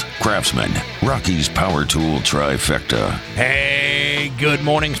 DeWalt, Craftsman, Rocky's Power Tool Trifecta. Hey, good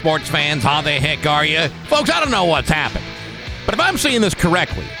morning, sports fans. How the heck are you? Folks, I don't know what's happened, but if I'm seeing this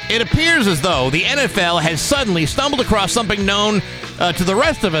correctly, it appears as though the NFL has suddenly stumbled across something known to the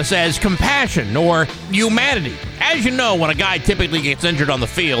rest of us as compassion or humanity. As you know, when a guy typically gets injured on the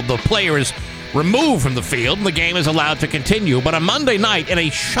field, the player is removed from the field, and the game is allowed to continue. But on Monday night, in a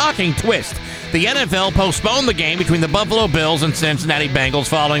shocking twist, the NFL postponed the game between the Buffalo Bills and Cincinnati Bengals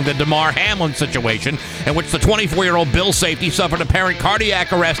following the Damar Hamlin situation, in which the 24-year-old Bills safety suffered apparent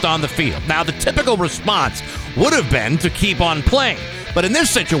cardiac arrest on the field. Now, the typical response would have been to keep on playing. But in this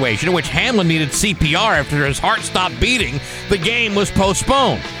situation, in which Hamlin needed CPR after his heart stopped beating, the game was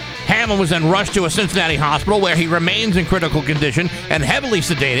postponed. Hamlin was then rushed to a Cincinnati hospital where he remains in critical condition and heavily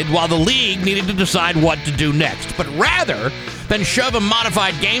sedated while the league needed to decide what to do next. But rather than shove a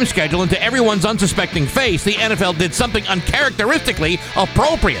modified game schedule into everyone's unsuspecting face, the NFL did something uncharacteristically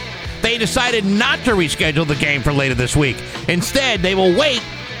appropriate. They decided not to reschedule the game for later this week. Instead, they will wait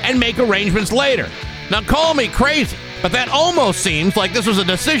and make arrangements later. Now, call me crazy, but that almost seems like this was a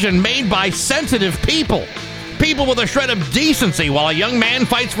decision made by sensitive people. People with a shred of decency while a young man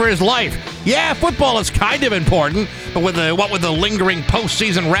fights for his life. Yeah, football is kind of important, but with the lingering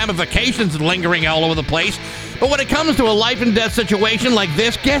postseason ramifications lingering all over the place. But when it comes to a life and death situation like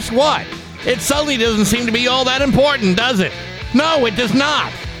this, guess what? It suddenly doesn't seem to be all that important, does it? No, it does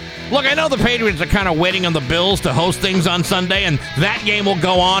not. Look, I know the Patriots are kind of waiting on the Bills to host things on Sunday, and that game will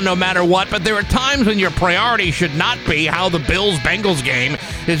go on no matter what, but there are times when your priority should not be how the Bills-Bengals game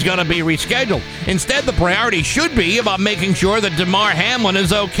is going to be rescheduled. Instead, the priority should be about making sure that Damar Hamlin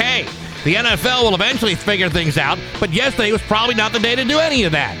is okay. The NFL will eventually figure things out, but yesterday was probably not the day to do any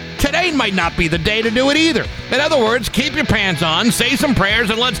of that. Today might not be the day to do it either. In other words, keep your pants on, say some prayers,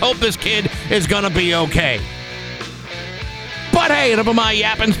 and let's hope this kid is going to be okay. But hey, enough of my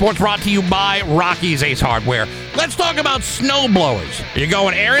yapping. Sports brought to you by Rocky's Ace Hardware. Let's talk about snow blowers. Are you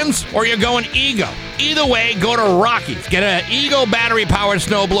going Ariens or are you going Ego? Either way, go to Rocky's. Get an Ego battery-powered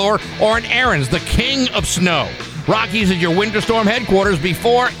snowblower or an Ariens, the king of snow. Rocky's is your winter storm headquarters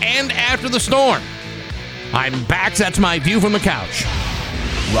before and after the storm. I'm back. That's my view from the couch.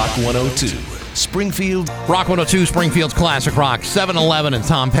 Rock 102, Springfield. Rock 102, Springfield's Classic Rock. 7-Eleven and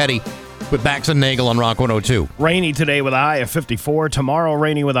Tom Petty with Bax and Nagel on Rock 102. Rainy today with a high of 54. Tomorrow,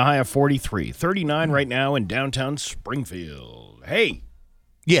 rainy with a high of 43. 39 right now in downtown Springfield. Hey.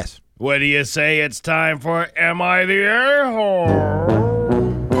 Yes. What do you say it's time for Am I the A-hole?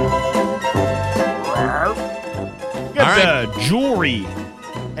 Got jewelry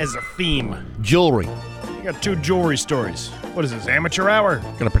as a theme. Jewelry. You got two jewelry stories. What is this, amateur hour?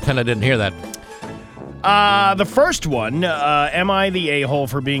 Gonna pretend I didn't hear that. The first one, am I the a-hole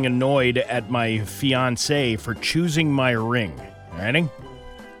for being annoyed at my fiancé for choosing my ring? Ready?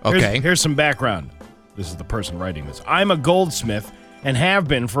 Okay. Here's some background. This is the person writing this. I'm a goldsmith and have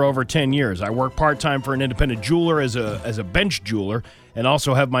been for over 10 years. I work part-time for an independent jeweler as a bench jeweler and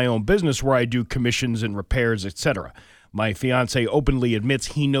also have my own business where I do commissions and repairs, etc. My fiancé openly admits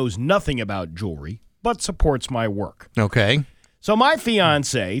he knows nothing about jewelry, but supports my work. Okay. So my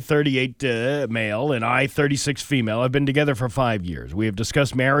fiancé, 38 male, and I, 36 female, have been together for 5 years. We have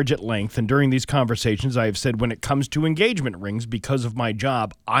discussed marriage at length, and during these conversations, I have said when it comes to engagement rings, because of my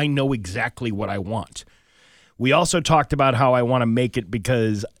job, I know exactly what I want. We also talked about how I want to make it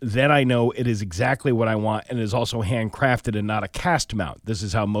because then I know it is exactly what I want and is also handcrafted and not a cast mount. This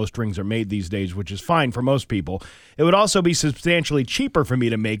is how most rings are made these days, which is fine for most people. It would also be substantially cheaper for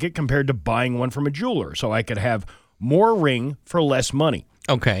me to make it compared to buying one from a jeweler, so I could have more ring for less money.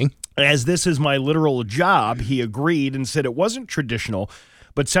 Okay. As this is my literal job, he agreed and said it wasn't traditional,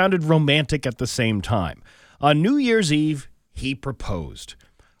 but sounded romantic at the same time. On New Year's Eve, he proposed.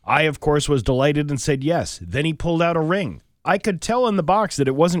 I, of course, was delighted and said yes. Then he pulled out a ring. I could tell in the box that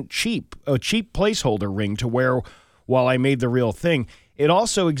it wasn't cheap, a cheap placeholder ring to wear while I made the real thing. It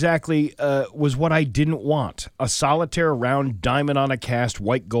also exactly was what I didn't want, a solitaire round diamond on a cast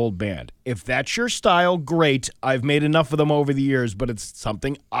white gold band. If that's your style, great. I've made enough of them over the years, but it's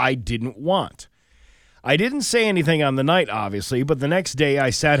something I didn't want. I didn't say anything on the night, obviously, but the next day I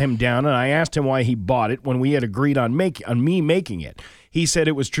sat him down and I asked him why he bought it when we had agreed on me making it. He said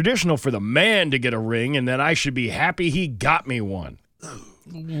it was traditional for the man to get a ring and that I should be happy he got me one.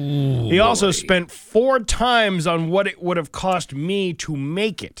 He also spent 4 times on what it would have cost me to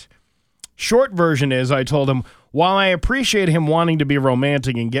make it. Short version is, I told him, while I appreciate him wanting to be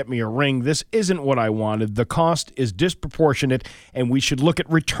romantic and get me a ring, this isn't what I wanted. The cost is disproportionate, and we should look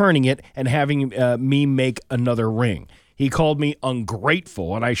at returning it and having me make another ring. He called me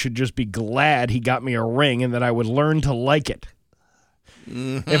ungrateful, and I should just be glad he got me a ring and that I would learn to like it.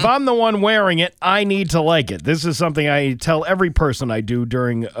 Mm-hmm. If I'm the one wearing it, I need to like it. This is something I tell every person I do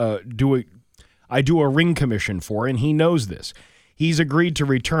during I do a ring commission for, and he knows this. He's agreed to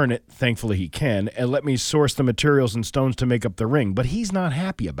return it, thankfully he can, and let me source the materials and stones to make up the ring, but he's not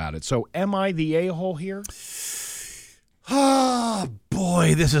happy about it. So am I the a-hole here? Ah, boy,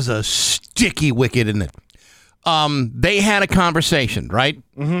 boy, this is a sticky wicket, isn't it? They had a conversation, right?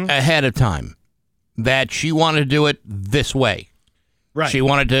 Ahead of time that she wanted to do it this way. Right. She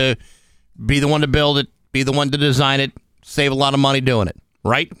wanted to be the one to build it, be the one to design it, save a lot of money doing it,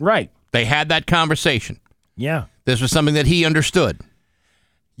 right? Right. They had that conversation. Yeah. This was something that he understood.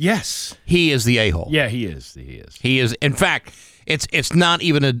 Yes. He is the a-hole. Yeah, he is. He is. In fact, it's not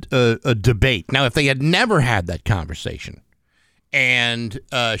even a debate. Now, if they had never had that conversation and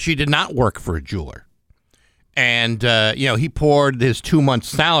she did not work for a jeweler and, he poured his 2 months'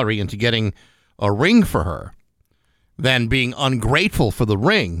 salary into getting a ring for her, then being ungrateful for the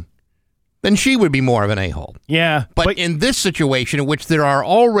ring, then she would be more of an a-hole. Yeah. But in this situation in which there are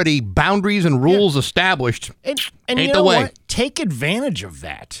already boundaries and rules established, and ain't you the know way. what? Take advantage of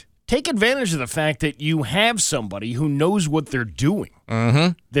that. Take advantage of the fact that you have somebody who knows what they're doing.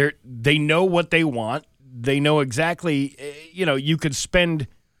 Mm-hmm. They know what they want. They know exactly. You could spend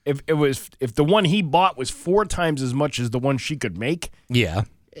if the one he bought was 4 times as much as the one she could make. Yeah,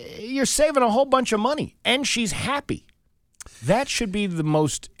 you're saving a whole bunch of money, and she's happy. That should be the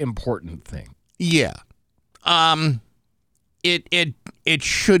most important thing. Yeah. It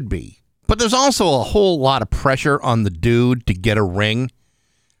should be. But there's also a whole lot of pressure on the dude to get a ring.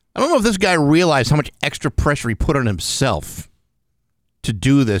 I don't know if this guy realized how much extra pressure he put on himself to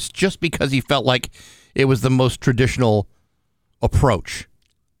do this just because he felt like it was the most traditional approach.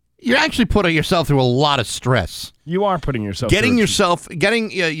 You're actually putting yourself through a lot of stress. You are putting yourself getting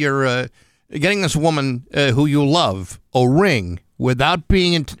through getting this woman who you love a ring without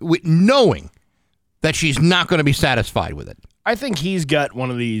knowing that she's not going to be satisfied with it. I think he's got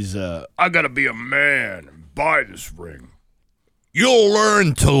one of these, I got to be a man and buy this ring. You'll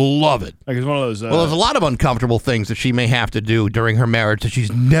learn to love it. Like it's one of those. Well, there's a lot of uncomfortable things that she may have to do during her marriage that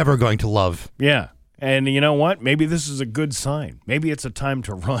she's never going to love. Yeah. And you know what? Maybe this is a good sign. Maybe it's a time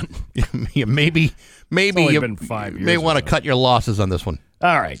to run. maybe only you been 5 years may want to cut your losses on this one.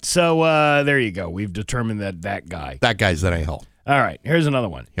 All right. So there you go. We've determined that guy's an a-hole. All right. Here's another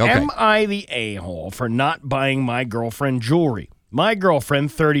one. Okay. Am I the a-hole for not buying my girlfriend jewelry? My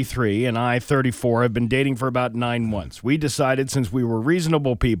girlfriend, 33, and I, 34, have been dating for about 9 months. We decided, since we were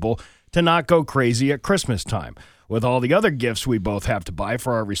reasonable people, to not go crazy at Christmas time. With all the other gifts we both have to buy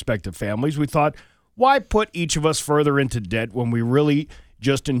for our respective families, we thought, why put each of us further into debt when we really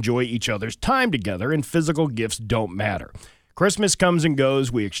just enjoy each other's time together and physical gifts don't matter? Christmas comes and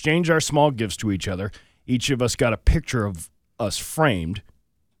goes. We exchange our small gifts to each other. Each of us got a picture of us framed.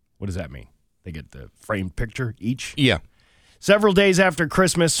 What does that mean? They get the framed picture each? Yeah. Several days after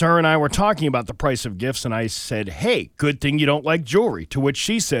Christmas, her and I were talking about the price of gifts, and I said, hey, good thing you don't like jewelry. To which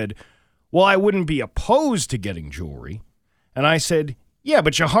she said, well, I wouldn't be opposed to getting jewelry. And I said, yeah,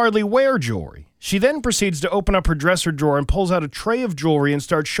 but you hardly wear jewelry. She then proceeds to open up her dresser drawer and pulls out a tray of jewelry and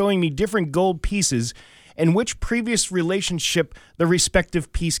starts showing me different gold pieces and which previous relationship the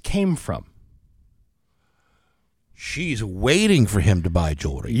respective piece came from. She's waiting for him to buy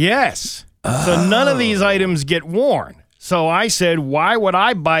jewelry. Yes. So none of these items get worn. So I said, why would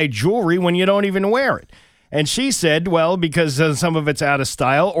I buy jewelry when you don't even wear it? And she said, well, because some of it's out of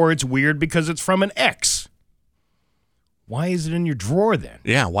style or it's weird because it's from an ex. Why is it in your drawer then?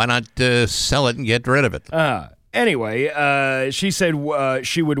 Yeah, why not sell it and get rid of it? Anyway, she said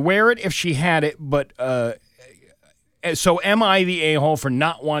she would wear it if she had it, but so am I the a-hole for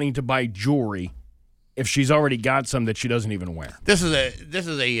not wanting to buy jewelry if she's already got some that she doesn't even wear? This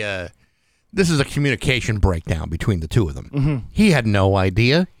is a communication breakdown between the two of them. Mm-hmm. He had no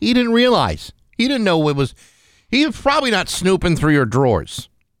idea. He didn't realize. He didn't know it was. He was probably not snooping through your drawers,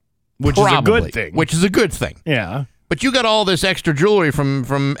 which is a good thing. Which is a good thing. Yeah. But you got all this extra jewelry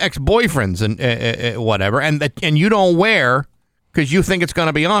from ex-boyfriends and whatever, and you don't wear because you think it's going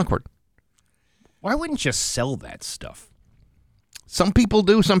to be awkward. Why wouldn't you sell that stuff? Some people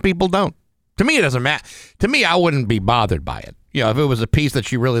do, some people don't. To me, it doesn't matter. To me, I wouldn't be bothered by it. You know, if it was a piece that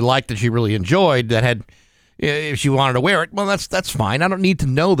she really liked, that she really enjoyed, that had, if she wanted to wear it, well, that's fine. I don't need to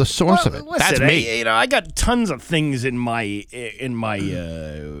know the source of it. Listen, that's me. I got tons of things in my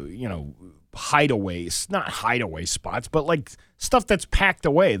hideaways, not hideaway spots, but like stuff that's packed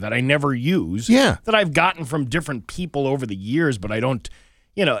away that I never use. Yeah. That I've gotten from different people over the years, but I don't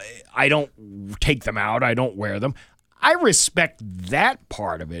take them out. I don't wear them. I respect that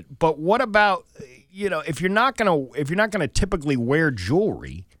part of it, but what about, if you're not gonna typically wear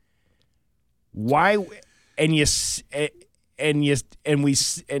jewelry, why? And you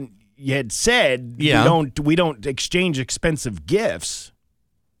had said we don't exchange expensive gifts.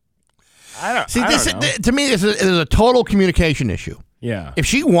 I don't know. To me, this is a total communication issue. Yeah. If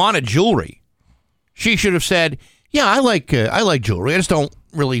she wanted jewelry, she should have said, Yeah, I like jewelry. I just don't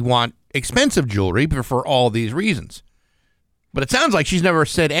really want expensive jewelry for all these reasons. But it sounds like she's never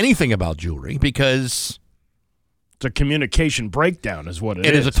said anything about jewelry because it's a communication breakdown is what it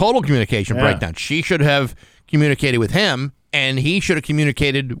is. It is a total communication breakdown. She should have communicated with him, and he should have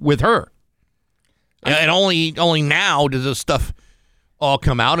communicated with her. And only now does this stuff all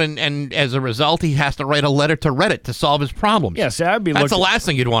come out, and as a result, he has to write a letter to Reddit to solve his problems. Yeah, see, I'd be. That's the last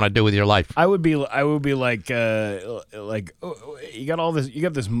thing you'd want to do with your life. I would be like, oh, you got all this.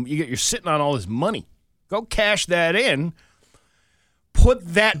 You're sitting on all this money. Go cash that in.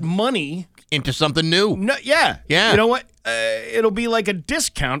 Put that money into something new. No, yeah. Yeah. You know what? It'll be like a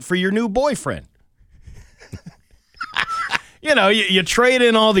discount for your new boyfriend. You know, you trade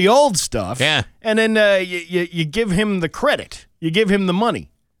in all the old stuff. Yeah. And then you give him the credit. You give him the money.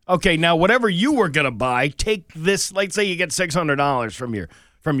 Okay, now whatever you were going to buy, take this. Let's say you get $600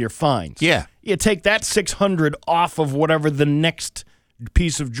 from your fines. Yeah. You take that $600 off of whatever the next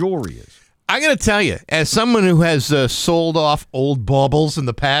piece of jewelry is. I got to tell you, as someone who has sold off old baubles in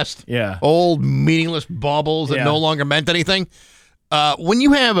the past, old meaningless baubles that no longer meant anything, when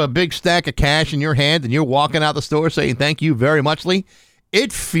you have a big stack of cash in your hand and you're walking out the store saying thank you very much, Lee,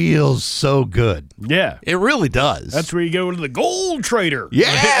 it feels so good. Yeah. It really does. That's where you go to the gold trader.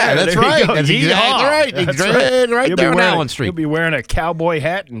 Yeah, that's right. That's exactly right. Exactly right there on Allen Street. You'll be wearing a cowboy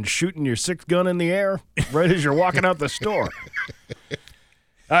hat and shooting your 6 gun in the air right as you're walking out the store.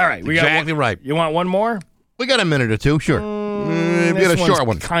 All right. Exactly right. You want one more? We got a minute or two, sure. We got a short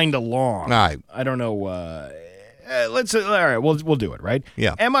one. Kind of long. All right. I don't know. All right, we'll do it, right?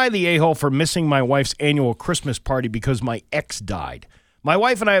 Yeah. Am I the a-hole for missing my wife's annual Christmas party because my ex died? My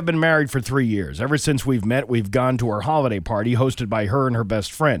wife and I have been married for 3 years. Ever since we've met, we've gone to her holiday party hosted by her and her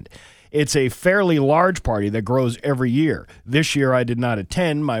best friend. It's a fairly large party that grows every year. This year I did not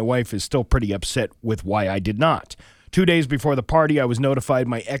attend. My wife is still pretty upset with why I did not. 2 days before the party, I was notified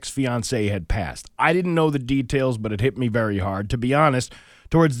my ex-fiancé had passed. I didn't know the details, but it hit me very hard. To be honest,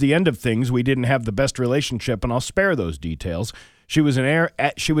 towards the end of things, we didn't have the best relationship, and I'll spare those details. She was an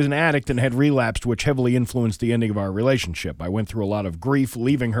addict and had relapsed, which heavily influenced the ending of our relationship. I went through a lot of grief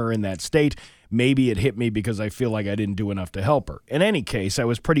leaving her in that state. Maybe it hit me because I feel like I didn't do enough to help her. In any case, I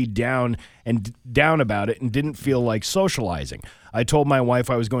was pretty down about it and didn't feel like socializing. I told my wife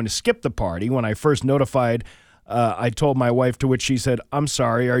I was going to skip the party. When I first notified, I told my wife, to which she said, "I'm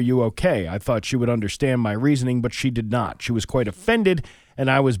sorry, are you okay?" I thought she would understand my reasoning, but she did not. She was quite offended,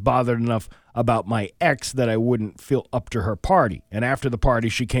 and I was bothered enough about my ex that I wouldn't feel up to her party. And after the party,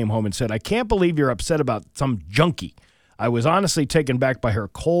 she came home and said, "I can't believe you're upset about some junkie." I was honestly taken back by her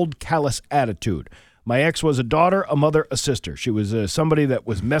cold, callous attitude. My ex was a daughter, a mother, a sister. She was somebody that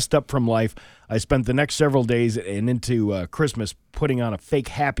was messed up from life. I spent the next several days and into Christmas putting on a fake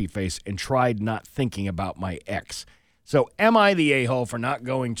happy face and tried not thinking about my ex. So am I the a-hole for not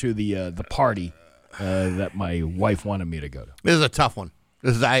going to the party that my wife wanted me to go to? This is a tough one.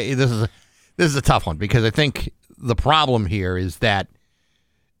 This is a tough one because I think the problem here is that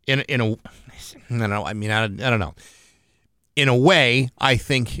I don't know. In a way, I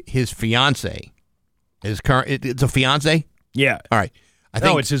think his fiance, it's a fiance? Yeah. All right.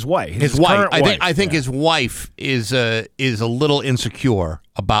 It's his wife. His wife. I think his wife is a little insecure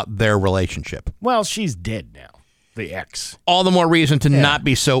about their relationship. Well, she's dead now. The ex. All the more reason to not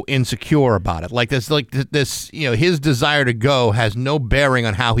be so insecure about it. Like this, his desire to go has no bearing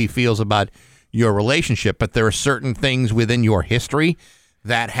on how he feels about your relationship, but there are certain things within your history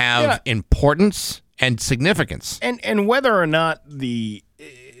that have importance and significance. And whether or not the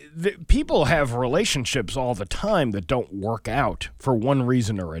people have relationships all the time that don't work out for one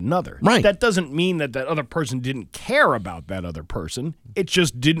reason or another. Right. That doesn't mean that other person didn't care about that other person. It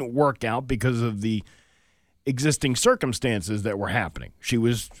just didn't work out because of the existing circumstances that were happening. She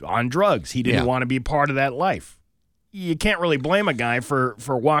was on drugs. He didn't want to be part of that life. You can't really blame a guy for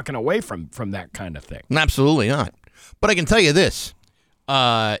walking away from that kind of thing. Absolutely not. But I can tell you this.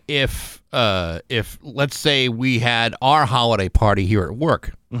 If let's say we had our holiday party here at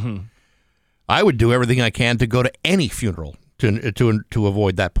work, I would do everything I can to go to any funeral to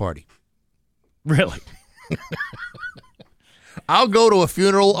avoid that party. Really? I'll go to a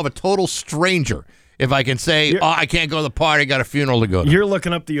funeral of a total stranger if I can say, I can't go to the party, I got a funeral to go to. You're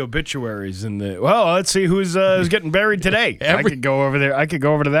looking up the obituaries let's see who's getting buried today. I could go over there. I could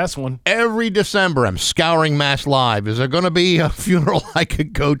go over to this one. Every December, I'm scouring Mass Live. Is there going to be a funeral I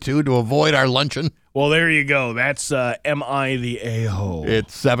could go to avoid our luncheon? Well, there you go. That's Am I the A-hole?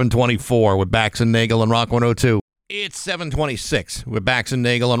 It's 7:24 with Bax and Nagel and Rock 102. It's 7:26 with Bax and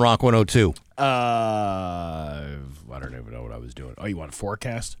Nagel and Rock 102. I don't even know what I was doing. Oh, you want a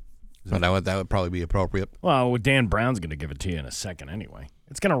forecast? So that would probably be appropriate. Well, Dan Brown's going to give it to you in a second anyway.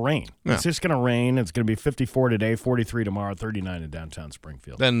 It's going to rain. Yeah. It's just going to rain. It's going to be 54 today, 43 tomorrow, 39 in downtown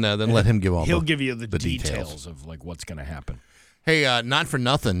Springfield. Then let him give all He'll the give you the details details of like what's going to happen. Hey, not for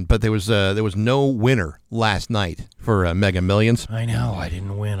nothing, but there was no winner last night for Mega Millions. I know. I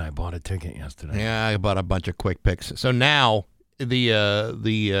didn't win. I bought a ticket yesterday. Yeah, I bought a bunch of quick picks. So now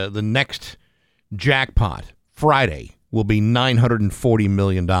the next jackpot Friday will be $940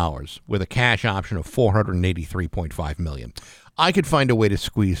 million with a cash option of $483.5 million. I could find a way to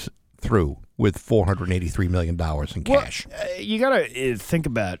squeeze through with $483 million in cash. You got to think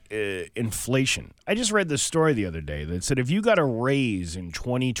about inflation. I just read this story the other day that said if you got a raise in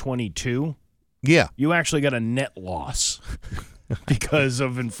 2022, you actually got a net loss because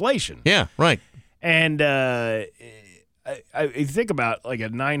of inflation. Yeah, right. And I think about like a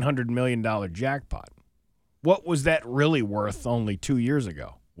 $900 million jackpot. What was that really worth only 2 years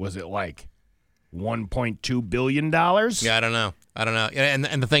ago? Was it like $1.2 billion? Yeah, I don't know.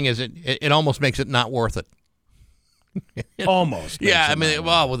 And the thing is, it almost makes it not worth it. Almost. Yeah, I mean,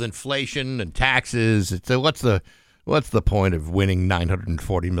 with inflation and taxes, what's the point of winning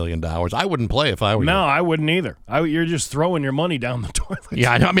 $940 million? I wouldn't play if I were you. No, I wouldn't either. You're just throwing your money down the toilet.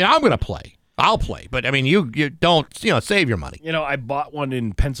 Yeah, I mean, I'm going to play. I'll play, but I mean, you don't, save your money. I bought one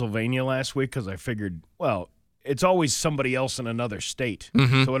in Pennsylvania last week because I figured, well, it's always somebody else in another state.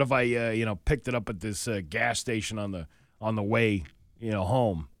 Mm-hmm. So what if I, picked it up at this gas station on the way,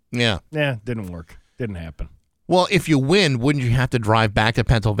 home? Yeah. Yeah, didn't work. Didn't happen. Well, if you win, wouldn't you have to drive back to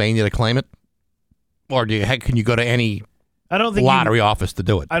Pennsylvania to claim it? Or can you go to any lottery office to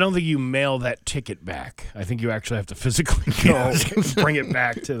do it? I don't think you mail that ticket back. I think you actually have to physically go bring it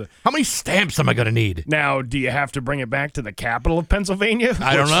back to the... How many stamps am I going to need? Now, do you have to bring it back to the capital of Pennsylvania?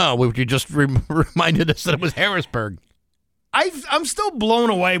 I don't know. You just reminded us that it was Harrisburg. I'm still blown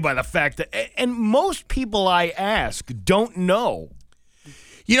away by the fact that... And most people I ask don't know.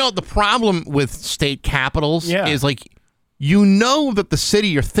 The problem with state capitals is that the city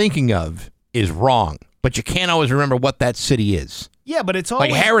you're thinking of is wrong, but you can't always remember what that city is. Yeah, but it's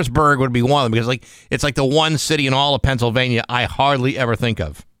always... Like Harrisburg would be one of them because it's like the one city in all of Pennsylvania I hardly ever think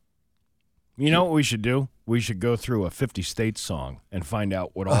of. You know what we should do? We should go through a 50-state song and find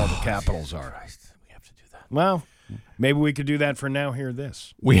out what all the capitals are. Christ. We have to do that. Well, maybe we could do that for now. Hear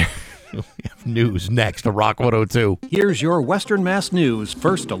this. We have news next to Rock 102. Here's your Western Mass News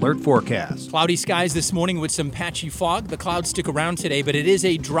First Alert Forecast. Cloudy skies this morning with some patchy fog. The clouds stick around today, but it is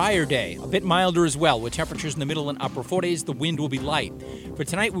a drier day. A bit milder as well, with temperatures in the middle and upper 40s. The wind will be light. For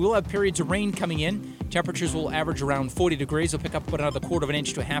tonight, we will have periods of rain coming in. Temperatures will average around 40 degrees. We'll pick up about another quarter of an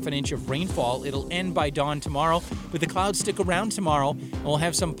inch to a half an inch of rainfall. It'll end by dawn tomorrow, but the clouds stick around tomorrow, and we'll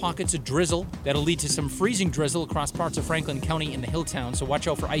have some pockets of drizzle. That'll lead to some freezing drizzle across parts of Franklin County and the Hilltown, so watch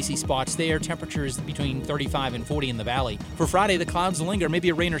out for icy spots there. Temperatures between 35 and 40 in the valley. For Friday, the clouds linger, maybe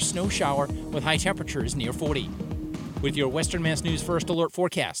a rain or snow shower with high temperatures near 40. With your Western Mass News First Alert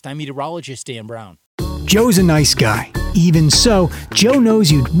Forecast, I'm meteorologist Dan Brown. Joe's a nice guy. Even so, Joe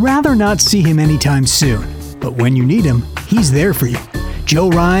knows you'd rather not see him anytime soon. But when you need him, he's there for you. Joe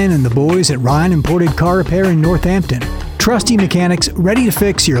Ryan and the boys at Ryan Imported Car Repair in Northampton. Trusty mechanics ready to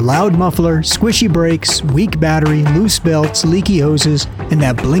fix your loud muffler, squishy brakes, weak battery, loose belts, leaky hoses, and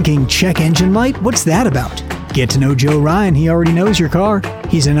that blinking check engine light. What's that about? Get to know Joe Ryan. He already knows your car.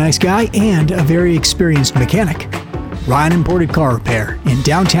 He's a nice guy and a very experienced mechanic. Ryan Imported Car Repair in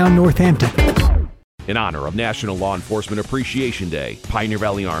downtown Northampton. In honor of National Law Enforcement Appreciation Day, Pioneer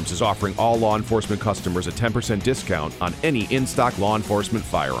Valley Arms is offering all law enforcement customers a 10% discount on any in-stock law enforcement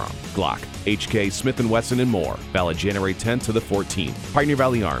firearm. Glock, HK, Smith & Wesson, and more. Valid January 10th to the 14th. Pioneer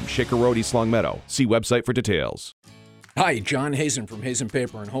Valley Arms, Shaker Road, East Long Meadow. See website for details. Hi, John Hazen from Hazen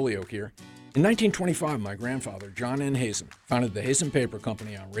Paper in Holyoke here. In 1925, my grandfather, John N. Hazen, founded the Hazen Paper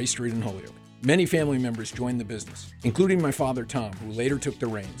Company on Ray Street in Holyoke. Many family members joined the business, including my father, Tom, who later took the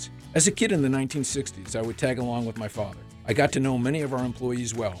reins. As a kid in the 1960s, I would tag along with my father. I got to know many of our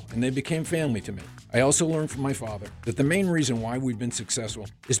employees well, and they became family to me. I also learned from my father that the main reason why we've been successful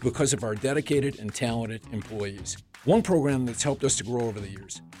is because of our dedicated and talented employees. One program that's helped us to grow over the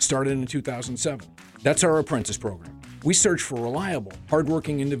years started in 2007. That's our apprentice program. We search for reliable,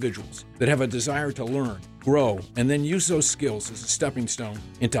 hardworking individuals that have a desire to learn, grow, and then use those skills as a stepping stone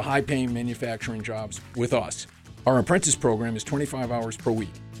into high-paying manufacturing jobs with us. Our apprentice program is 25 hours per week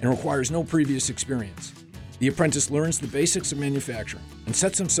and requires no previous experience. The apprentice learns the basics of manufacturing and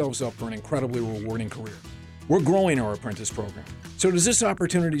sets themselves up for an incredibly rewarding career. We're growing our apprentice program. So does this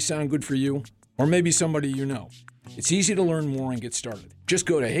opportunity sound good for you? Or maybe somebody you know? It's easy to learn more and get started. Just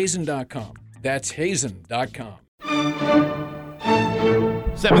go to hazen.com. That's hazen.com.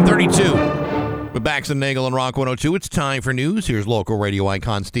 7:32 with Bax and Nagel and Rock 102. It's time for news. Here's local radio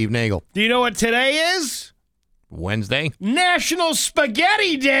icon Steve Nagel. Do you know what today is? Wednesday. National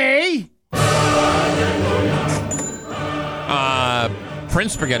Spaghetti Day.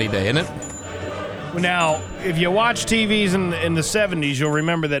 Prince Spaghetti Day, isn't it? Now, if you watch TVs in the 70s, you'll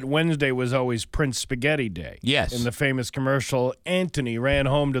remember that Wednesday was always Prince Spaghetti Day. Yes. In the famous commercial, Anthony ran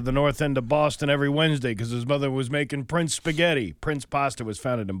home to the north end of Boston every Wednesday because his mother was making Prince Spaghetti. Prince Pasta was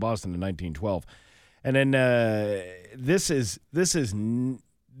founded in Boston in 1912. And then this is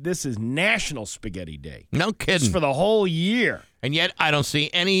National Spaghetti Day. No kidding. It's for the whole year. And yet I don't see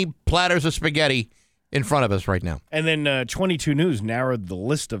any platters of spaghetti in front of us right now. And then 22 News narrowed the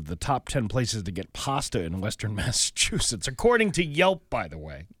list of the top 10 places to get pasta in Western Massachusetts, according to Yelp, by the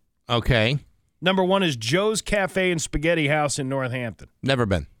way. Okay. Number 1 is Joe's Cafe and Spaghetti House in Northampton. Never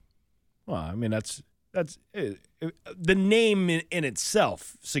been. Well, I mean, that's the name in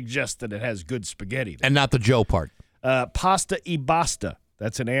itself suggests that it has good spaghetti. And not the Joe part. Pasta e Basta,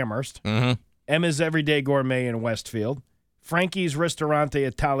 that's in Amherst. Mm-hmm. Emma's Everyday Gourmet in Westfield. Frankie's Ristorante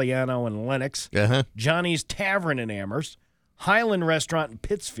Italiano in Lenox. Uh-huh. Johnny's Tavern in Amherst. Highland Restaurant in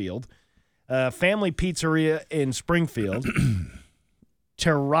Pittsfield. Family Pizzeria in Springfield.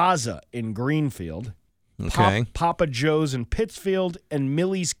 Terrazza in Greenfield. Okay. Papa Joe's in Pittsfield. And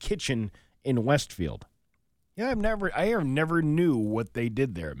Millie's Kitchen in Westfield. Yeah, I never knew what they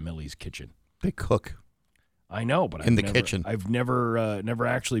did there at Millie's Kitchen. They cook. I know, but kitchen. I've never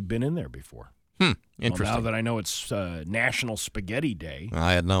actually been in there before. Interesting. Well, now that I know it's National Spaghetti Day.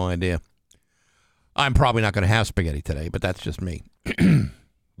 I had no idea. I'm probably not going to have spaghetti today, but that's just me.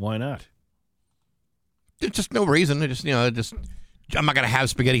 Why not? There's just no reason. I'm not going to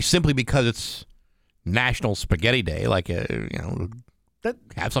have spaghetti simply because it's National Spaghetti Day.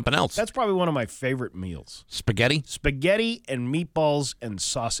 Have something else. That's probably one of my favorite meals. Spaghetti? Spaghetti and meatballs and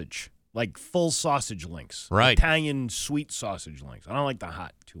sausage. Like full sausage links. Right. Italian sweet sausage links. I don't like the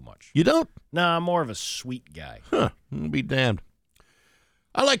hot too much. You don't? No, I'm more of a sweet guy. Huh. I'll be damned.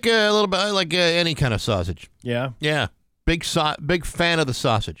 I like a little bit. I like any kind of sausage. Yeah? Yeah. Big fan of the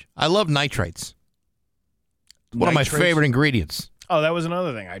sausage. I love nitrates. It's one of my favorite ingredients. Oh, that was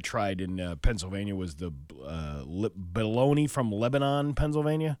another thing I tried in Pennsylvania was the bologna from Lebanon,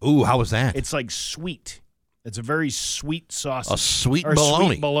 Pennsylvania. Ooh, how was that? It's like sweet. It's a very sweet sausage. A sweet bologna.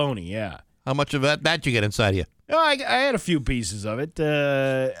 Sweet bologna, yeah. How much of that you get inside of you? Oh, I had a few pieces of it.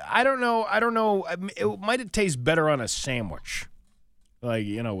 I don't know. It might taste better on a sandwich,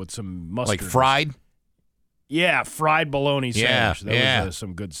 with some mustard. Like fried. Yeah, fried bologna sandwich. That was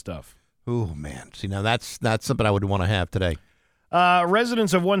some good stuff. Oh man, see now that's something I would want to have today.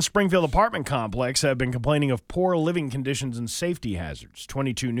 Residents of one Springfield apartment complex have been complaining of poor living conditions and safety hazards.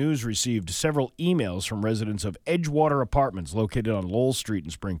 22 News received several emails from residents of Edgewater Apartments located on Lowell Street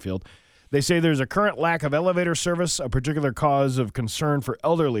in Springfield. They say there's a current lack of elevator service, a particular cause of concern for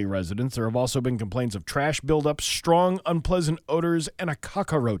elderly residents. There have also been complaints of trash buildup, strong, unpleasant odors, and a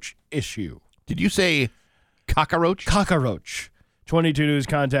cockroach issue. Did you say cockroach? Cockroach. 22 News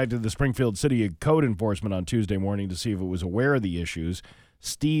contacted the Springfield City Code Enforcement on Tuesday morning to see if it was aware of the issues.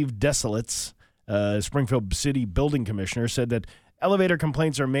 Steve Desilets, Springfield City Building Commissioner, said that elevator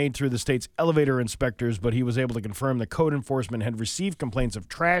complaints are made through the state's elevator inspectors, but he was able to confirm that code enforcement had received complaints of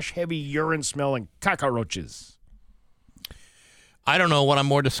trash, heavy urine smell, and cockroaches. I don't know what I'm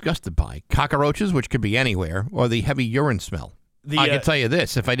more disgusted by. Cockroaches, which could be anywhere, or the heavy urine smell. I can tell you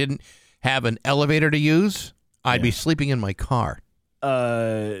this. If I didn't have an elevator to use, I'd be sleeping in my car.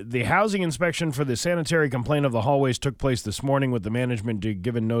 The housing inspection for the sanitary complaint of the hallways took place this morning with the management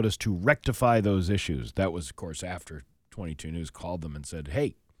given notice to rectify those issues. That was, of course, after 22 News called them and said,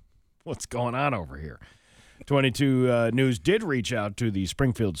 hey, what's going on over here? 22 News did reach out to the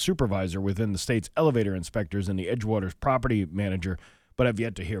Springfield supervisor within the state's elevator inspectors and the Edgewater's property manager, but have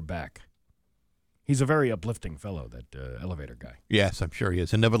yet to hear back. He's a very uplifting fellow, that elevator guy. Yes, I'm sure he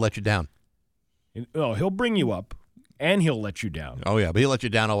is. He'll never let you down. He'll bring you up. And he'll let you down. Oh, yeah, but he'll let you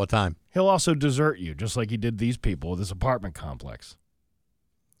down all the time. He'll also desert you, just like he did these people with this apartment complex.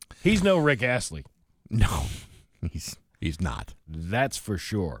 He's no Rick Astley. No, he's not. That's for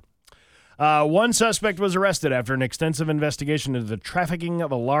sure. One suspect was arrested after an extensive investigation into the trafficking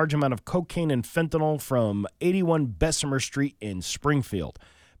of a large amount of cocaine and fentanyl from 81 Bessemer Street in Springfield.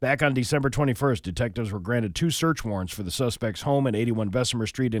 Back on December 21st, detectives were granted 2 search warrants for the suspect's home at 81 Bessemer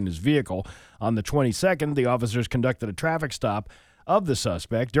Street and his vehicle. On the 22nd, the officers conducted a traffic stop of the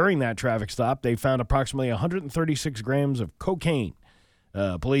suspect. During that traffic stop, they found approximately 136 grams of cocaine.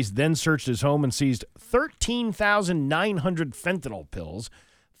 Police then searched his home and seized 13,900 fentanyl pills,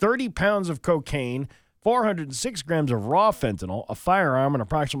 30 pounds of cocaine, 406 grams of raw fentanyl, a firearm, and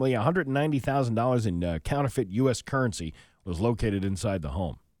approximately $190,000 in counterfeit U.S. currency was located inside the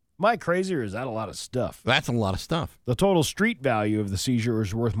home. Am I crazy, or is that a lot of stuff? That's a lot of stuff. The total street value of the seizure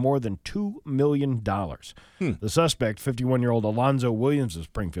is worth more than $2 million. The suspect, 51-year-old Alonzo Williams of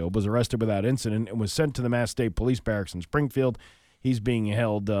Springfield, was arrested without incident and was sent to the Mass State Police Barracks in Springfield. He's being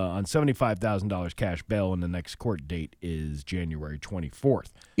held on $75,000 cash bail, and the next court date is January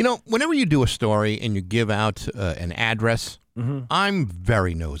 24th. You know, whenever you do a story and you give out an address, I'm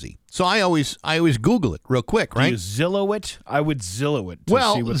very nosy. So I always Google it real quick, right? Do you Zillow it? I would Zillow it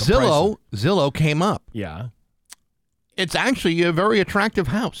to see what the Zillow came up. Yeah. It's actually a very attractive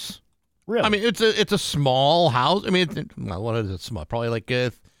house. Really? I mean, it's a small house. I mean, what is it? Small? Probably like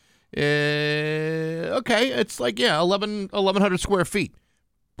it's like 1,100 square feet.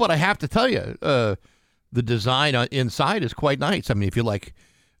 But I have to tell you, the design inside is quite nice. I mean, if you like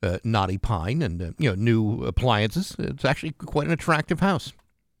knotty pine and new appliances, it's actually quite an attractive house.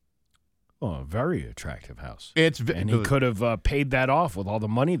 Oh, a very attractive house. And he could have paid that off with all the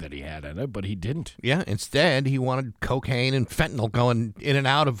money that he had in it, but he didn't. Yeah, instead he wanted cocaine and fentanyl going in and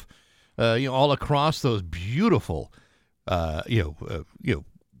out of, all across those beautiful,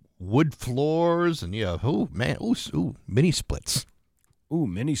 wood floors and mini splits. Ooh,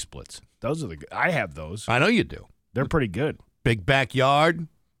 mini splits. Those are I have those. I know you do. They're pretty good. Big backyard,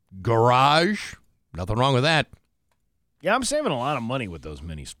 garage, nothing wrong with that. Yeah, I'm saving a lot of money with those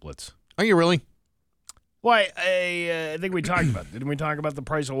mini splits. Are you really? Well, I think we talked about it. Didn't we talk about the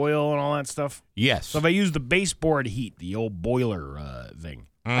price of oil and all that stuff? Yes. So if I use the baseboard heat, the old boiler thing,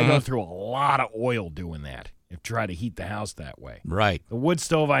 I go through a lot of oil doing that. If try to heat the house that way. Right. The wood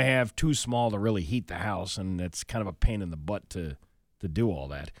stove I have, too small to really heat the house, and it's kind of a pain in the butt to do all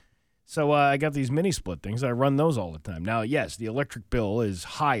that. So I got these mini split things. I run those all the time. Now, yes, the electric bill is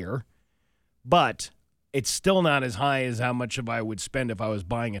higher, but it's still not as high as how much I would spend if I was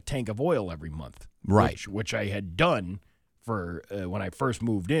buying a tank of oil every month. Right. Which I had done for when I first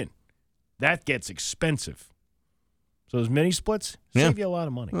moved in. That gets expensive. So those mini splits save you a lot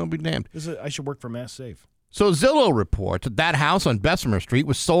of money. I'll be damned. I should work for Mass Save. So Zillow reports that house on Bessemer Street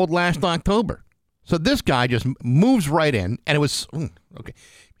was sold last October. So this guy just moves right in, and it was okay.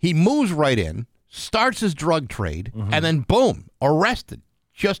 He moves right in, starts his drug trade, and then boom, arrested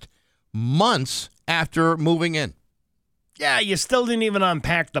just months after moving in. Yeah, you still didn't even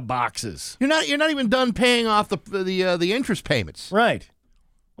unpack the boxes. You're not even done paying off the interest payments. Right.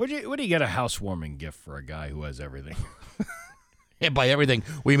 What do you get a housewarming gift for a guy who has everything? And by everything,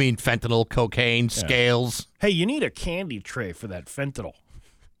 we mean fentanyl, cocaine, scales. Hey, you need a candy tray for that fentanyl.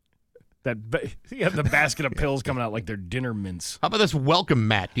 You have the basket of pills coming out like they're dinner mints. How about this welcome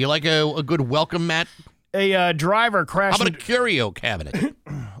mat? Do you like a good welcome mat? A driver crashed. How about a curio cabinet?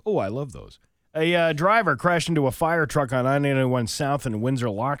 Oh, I love those. A driver crashed into a fire truck on I-91 South in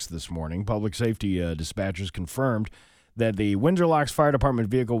Windsor Locks this morning. Public safety dispatchers confirmed that the Windsor Locks Fire Department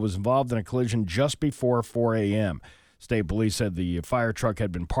vehicle was involved in a collision just before 4 a.m. State police said the fire truck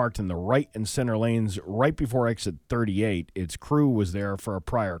had been parked in the right and center lanes right before exit 38. Its crew was there for a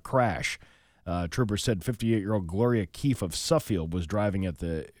prior crash. Troopers said 58-year-old Gloria Keefe of Suffield was driving in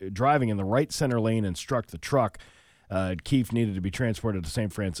the right center lane and struck the truck. Keefe needed to be transported to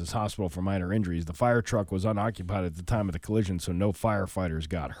St. Francis Hospital for minor injuries. The fire truck was unoccupied at the time of the collision, so no firefighters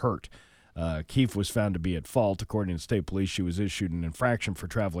got hurt. Keefe was found to be at fault. According to state police, she was issued an infraction for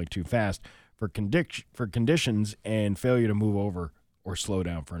traveling too fast for conditions and failure to move over or slow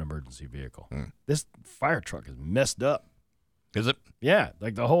down for an emergency vehicle. This fire truck is messed up. Is it? Yeah,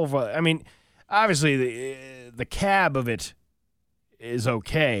 like the whole. I mean, obviously the cab of it is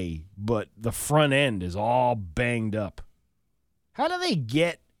okay, but the front end is all banged up. How do they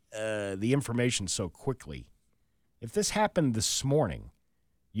get the information so quickly? If this happened this morning,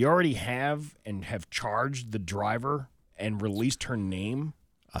 you already have charged the driver and released her name?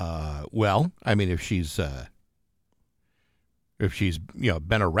 Well, I mean, if she's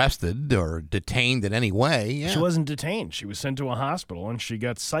been arrested or detained in any way, yeah. She wasn't detained. She was sent to a hospital and she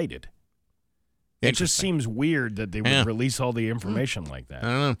got cited. It just seems weird that they would release all the information like that. I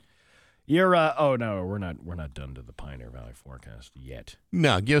don't know. You're oh no, we're not done to the Pioneer Valley forecast yet.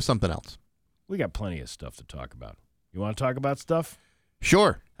 No, give us something else. We got plenty of stuff to talk about. You want to talk about stuff?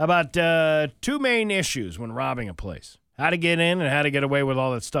 Sure. How about two main issues when robbing a place? How to get in and how to get away with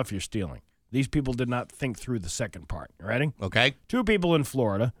all that stuff you're stealing. These people did not think through the second part. You ready? Okay. Two people in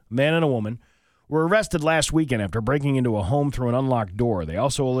Florida, a man and a woman, were arrested last weekend after breaking into a home through an unlocked door. They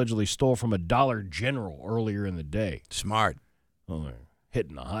also allegedly stole from a Dollar General earlier in the day. Smart. Oh,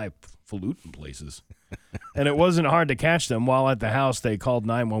 hitting the highfalutin places. And it wasn't hard to catch them. While at the house, they called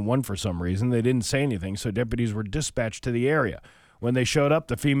 911 for some reason. They didn't say anything, so deputies were dispatched to the area. When they showed up,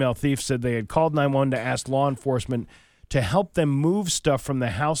 the female thief said they had called 911 to ask law enforcement to help them move stuff from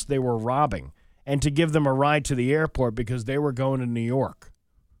the house they were robbing and to give them a ride to the airport because they were going to New York.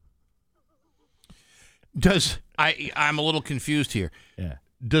 I'm a little confused here. Yeah.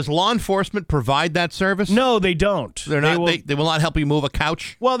 Does law enforcement provide that service? No, they don't. They will not help you move a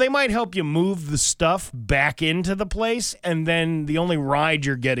couch? Well, they might help you move the stuff back into the place, and then the only ride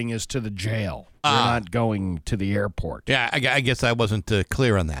you're getting is to the jail. You're not going to the airport. Yeah, I guess I wasn't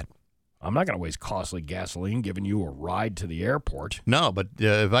clear on that. I'm not going to waste costly gasoline giving you a ride to the airport. No, but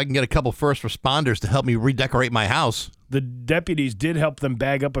if I can get a couple first responders to help me redecorate my house. The deputies did help them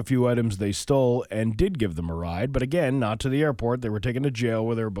bag up a few items they stole and did give them a ride, but again, not to the airport. They were taken to jail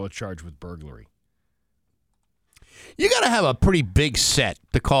where they were both charged with burglary. You got to have a pretty big set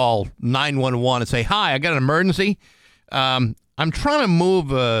to call 911 and say, "Hi, I got an emergency. I'm trying to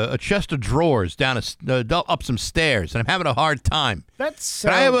move a chest of drawers down up some stairs, and I'm having a hard time. Can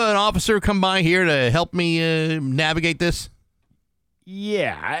I have an officer come by here to help me navigate this?"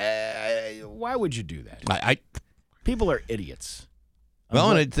 Yeah. Why would you do that? People are idiots.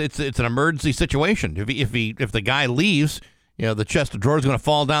 Well, and it's an emergency situation. If the guy leaves, the chest of drawers is going to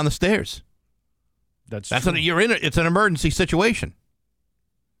fall down the stairs. That's true. It's an emergency situation.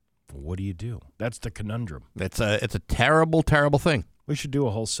 What do you do? That's the conundrum. It's a terrible, terrible thing. We should do a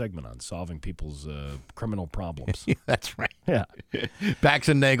whole segment on solving people's criminal problems. That's right. Yeah. Bax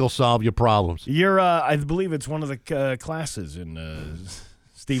and Nagel solve your problems. I believe it's one of the classes in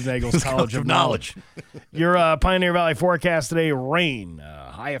Steve Nagel's College of Knowledge. Your Pioneer Valley forecast today, rain,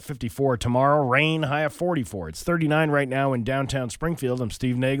 high of 54. Tomorrow, rain, high of 44. It's 39 right now in downtown Springfield. I'm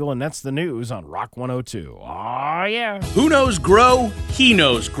Steve Nagel, and that's the news on Rock 102. Oh, yeah. Who knows grow? He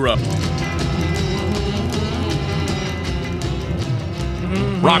knows grow.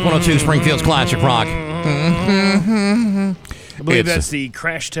 Rock 102, Springfield's classic rock. I believe that's the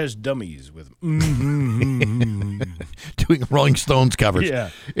Crash Test Dummies with doing Rolling Stones covers.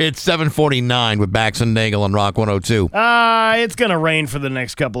 Yeah. It's 7:49 with Bax and Nagel on Rock 102. It's going to rain for the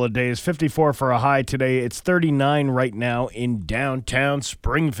next couple of days. 54 for a high today. It's 39 right now in downtown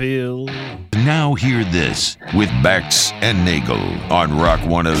Springfield. Now hear this with Bax and Nagel on Rock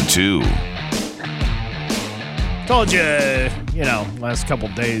 102. Told you, last couple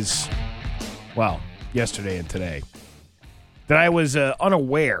days, yesterday and today, that I was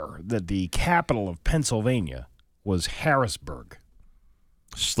unaware that the capital of Pennsylvania was Harrisburg.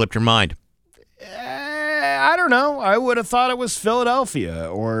 Slipped your mind. I don't know. I would have thought it was Philadelphia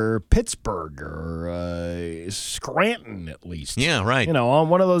or Pittsburgh or Scranton at least. Yeah, right. On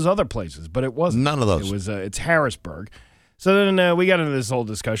one of those other places, but it wasn't. None of those. It was. It's Harrisburg. So then we got into this whole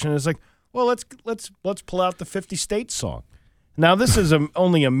discussion. It's like, well, let's pull out the 50 States song. Now, this is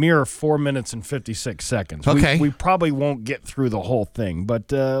only a mere 4 minutes and 56 seconds. Okay. We probably won't get through the whole thing,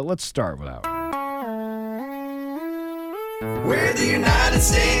 but let's start with that. We're the United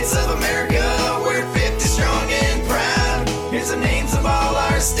States of America. We're 50 strong and proud. Here's the names of all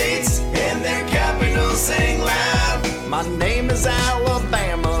our states and their capitals saying loud. My name is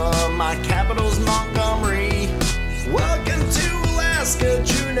Alabama. My capital's Montgomery. Welcome to Alaska.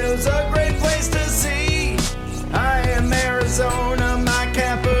 Juneau's a great place to see. I am Arizona, my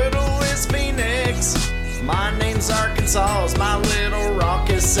capital is Phoenix. My name's Arkansas, my little rock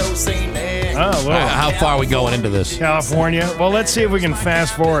is so scenic. Oh, well. How far are we going into this? California. Well, let's see if we can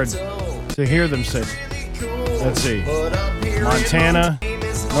fast forward to hear them say. Let's see. Montana,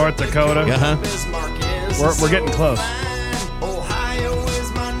 North Dakota. We're getting close. Ohio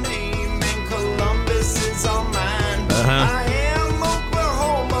is my name and Columbus is all mine. I am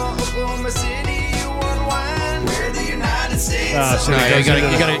Oklahoma City, you unwind. We're the United States. You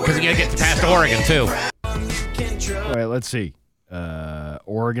gotta get past Oregon too. All right, let's see.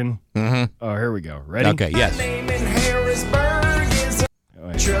 Oregon. Mm-hmm. Oh, here we go. Ready? Okay, yes. My name in Harrisburg is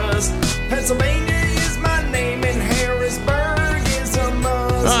a trust. Pennsylvania is my name and Harrisburg is a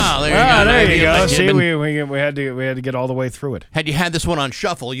must. Oh, there you go. See, we had to get all the way through it. Had you had this one on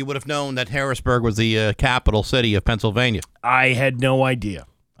shuffle, you would have known that Harrisburg was the capital city of Pennsylvania. I had no idea.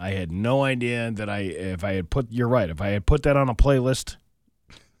 That you're right. If I had put that on a playlist,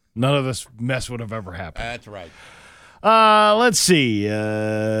 none of this mess would have ever happened. That's right. Let's see.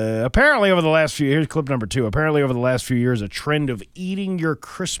 Apparently over the last few years, clip number 2, apparently over the last few years, a trend of eating your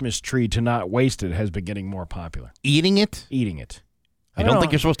Christmas tree to not waste it has been getting more popular. Eating it? Eating it. I don't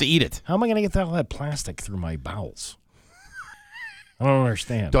think you're supposed to eat it. How am I going to get all that plastic through my bowels? I don't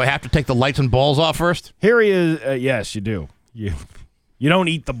understand. Do I have to take the lights and balls off first? Here he is. Yes, you do. You You don't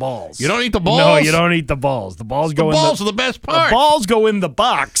eat the balls. You don't eat the balls? No, you don't eat the balls. The balls go in balls are the best part. The balls go in the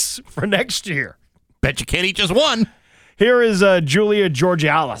box for next year. Bet you can't eat just one. Here is Julia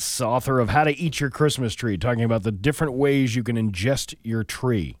Georgialis, author of How to Eat Your Christmas Tree, talking about the different ways you can ingest your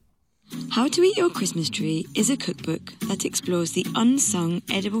tree. How to Eat Your Christmas Tree is a cookbook that explores the unsung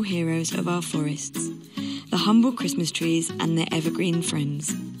edible heroes of our forests, the humble Christmas trees and their evergreen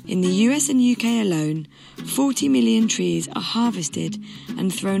friends. In the US and UK alone, 40 million trees are harvested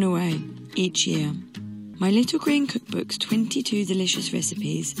and thrown away each year. My Little Green Cookbook's 22 delicious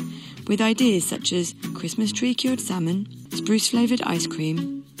recipes, with ideas such as Christmas tree cured salmon, spruce flavoured ice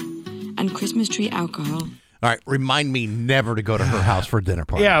cream, and Christmas tree alcohol. All right, remind me never to go to her house for a dinner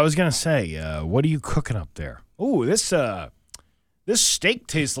party. Yeah, I was going to say, what are you cooking up there? Ooh, this steak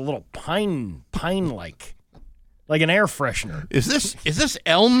tastes a little pine-like. Like an air freshener. Is this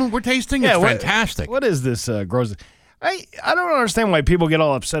elm we're tasting? Yeah, it's fantastic. What is this gross? I don't understand why people get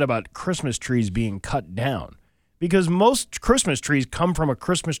all upset about Christmas trees being cut down. Because most Christmas trees come from a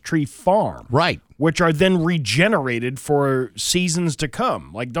Christmas tree farm. Right. Which are then regenerated for seasons to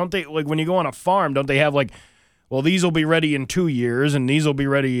come. Like, don't they, like when you go on a farm, don't they have like, well, these will be ready in 2 years and these will be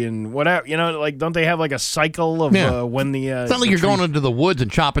ready in whatever, like, don't they have like a cycle of when the it's not like you're going into the woods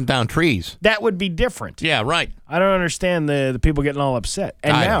and chopping down trees. That would be different. Yeah, right. I don't understand the people getting all upset.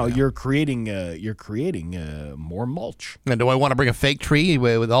 And now you're creating more mulch. And do I want to bring a fake tree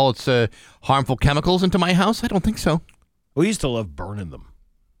with all its harmful chemicals into my house? I don't think so. We used to love burning them.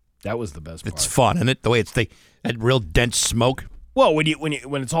 That was the best part. It's fun, isn't it? The way that real dense smoke. Well, when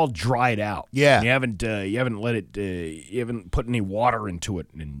it's all dried out, yeah, and you haven't let it, you haven't put any water into it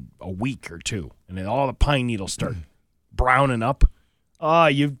in a week or two, and then all the pine needles start browning up.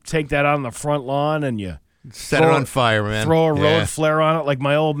 You take that out on the front lawn and you set it on fire, man. Throw a road flare on it like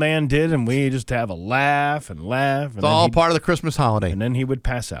my old man did, and we just have a laugh and laugh. It's all part of the Christmas holiday, and then he would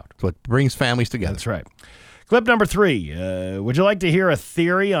pass out. It's what brings families together. That's right. Clip number 3. Would you like to hear a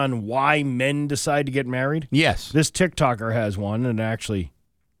theory on why men decide to get married? Yes. This TikToker has one, and it actually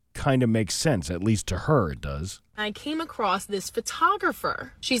kind of makes sense. At least to her, it does. I came across this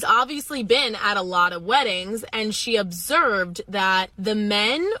photographer. She's obviously been at a lot of weddings, and she observed that the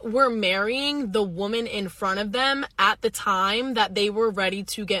men were marrying the woman in front of them at the time that they were ready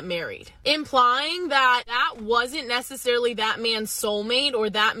to get married, implying that that wasn't necessarily that man's soulmate or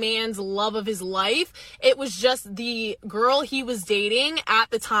that man's love of his life. It was just the girl he was dating at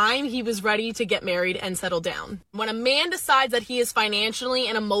the time he was ready to get married and settle down. When a man decides that he is financially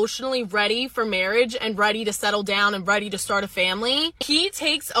and emotionally ready for marriage and ready to settle down and ready to start a family, he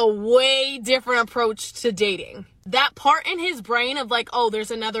takes a way different approach to dating. That part in his brain of like, oh, there's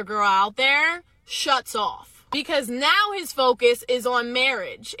another girl out there, shuts off. Because now his focus is on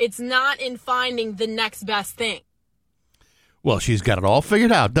marriage. It's not in finding the next best thing. Well, she's got it all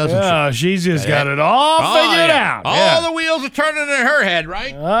figured out, doesn't she? Yeah, she's just got it all figured out. All the wheels are turning in her head,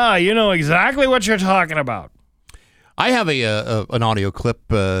 right? You know exactly what you're talking about. I have an audio clip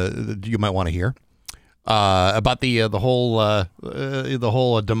that you might want to hear. About the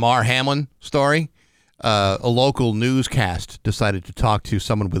whole Damar Hamlin story. A local newscast decided to talk to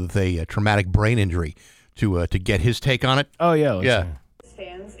someone with a traumatic brain injury to get his take on it. Oh yeah, yeah.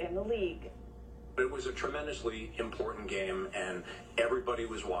 Stands in the league. It was a tremendously important game, and everybody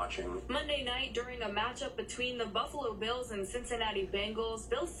was watching. Monday night, during a matchup between the Buffalo Bills and Cincinnati Bengals,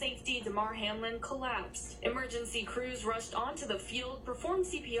 Bills safety Damar Hamlin collapsed. Emergency crews rushed onto the field, performed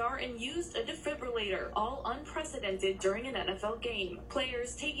CPR, and used a defibrillator, all unprecedented during an NFL game.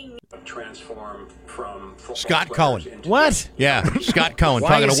 Players taking transform from Scott Cohen. What? Yeah, Scott Cohen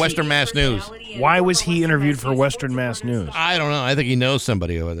talking to Western Mass News. Why was he interviewed for Western Mass News? I don't know. I think he knows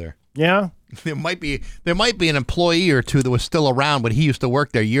somebody over there. Yeah? There might be an employee or two that was still around when he used to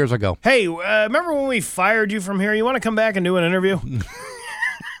work there years ago. Hey, remember when we fired you from here? You want to come back and do an interview?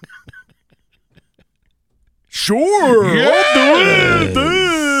 Sure. Yes. I'll do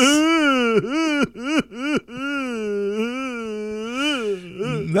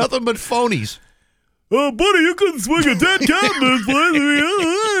it. Nothing but phonies. Oh, buddy, you couldn't swing a dead cat in this place.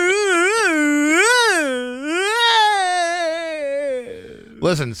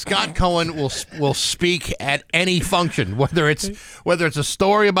 Listen, Scott Cohen will speak at any function, whether it's a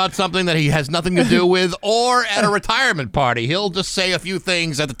story about something that he has nothing to do with, or at a retirement party. He'll just say a few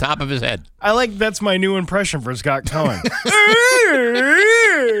things at the top of his head. I like that's my new impression for Scott Cohen.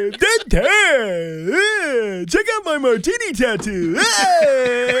 Check out my martini tattoo.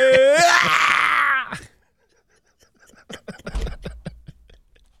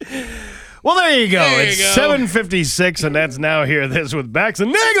 Well, there you go. There It's you go. 7:56, and that's Now Hear This with Bax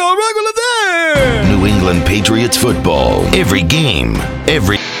and Nagel. I'm rocking with it. New England Patriots football. Every game,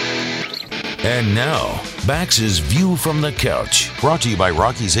 every... And now, Bax's View from the Couch. Brought to you by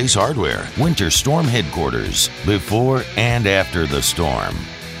Rocky's Ace Hardware. Winter Storm Headquarters. Before and after the storm.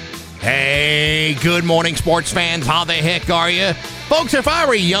 Hey, good morning, sports fans. How the heck are you? Folks, if I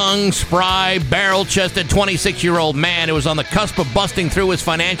were a young, spry, barrel-chested 26-year-old man who was on the cusp of busting through his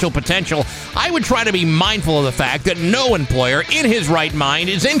financial potential, I would try to be mindful of the fact that no employer in his right mind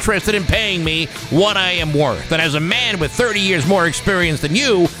is interested in paying me what I am worth. And as a man with 30 years more experience than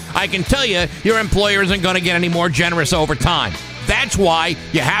you, I can tell you your employer isn't going to get any more generous over time. That's why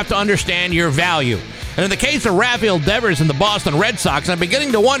you have to understand your value. And in the case of Rafael Devers and the Boston Red Sox, I'm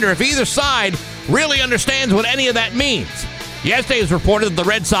beginning to wonder if either side really understands what any of that means. Yesterday it was reported that the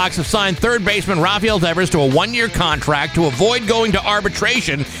Red Sox have signed third baseman Rafael Devers to a one-year contract to avoid going to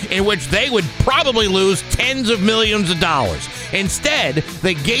arbitration, in which they would probably lose tens of millions of dollars. Instead,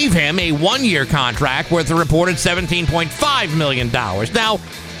 they gave him a one-year contract worth a reported $17.5 million. Now,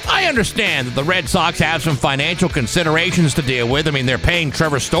 I understand that the Red Sox have some financial considerations to deal with. I mean, they're paying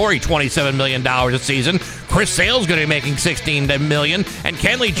Trevor Story $27 million a season. Chris Sale's going to be making $16 million. And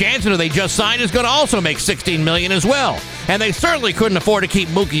Kenley Jansen, who they just signed, is going to also make $16 million as well. And they certainly couldn't afford to keep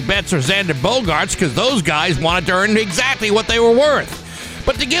Mookie Betts or Xander Bogaerts because those guys wanted to earn exactly what they were worth.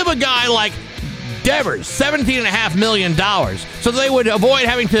 But to give a guy like Devers $17.5 million so they would avoid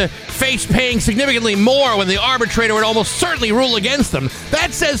having to face paying significantly more when the arbitrator would almost certainly rule against them,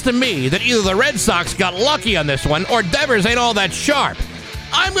 that says to me that either the Red Sox got lucky on this one or Devers ain't all that sharp.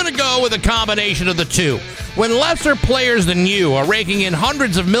 I'm going to go with a combination of the two. When lesser players than you are raking in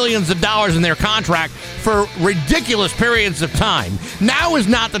hundreds of millions of dollars in their contract for ridiculous periods of time, now is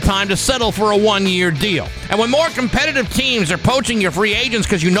not the time to settle for a one-year deal. And when more competitive teams are poaching your free agents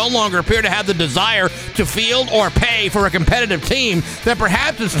because you no longer appear to have the desire to field or pay for a competitive team, then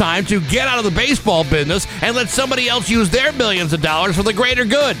perhaps it's time to get out of the baseball business and let somebody else use their billions of dollars for the greater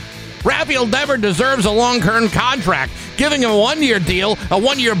good. Rafael Devers deserves a long-term contract. Giving him a one-year deal, a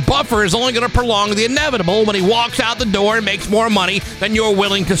one-year buffer, is only going to prolong the inevitable when he walks out the door and makes more money than you're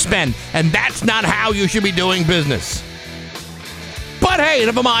willing to spend. And that's not how you should be doing business. But hey,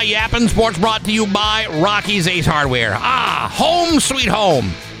 enough of my yapping. Sports brought to you by Rocky's Ace Hardware. Home sweet home.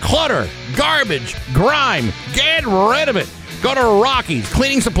 Clutter, garbage, grime. Get rid of it. Go to Rocky's.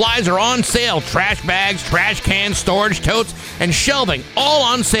 Cleaning supplies are on sale. Trash bags, trash cans, storage totes, and shelving, all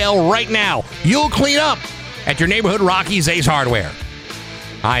on sale right now. You'll clean up at your neighborhood Rocky's Ace Hardware.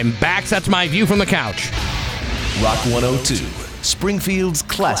 I'm back. That's my view from the couch. Rock 102, Springfield's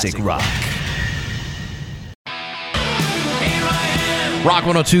classic rock. Rock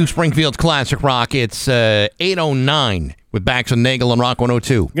 102, Springfield's classic rock. It's 8:09 with Bax and Nagel on Rock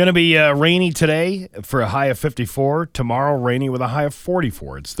 102. Going to be rainy today for a high of 54. Tomorrow, rainy with a high of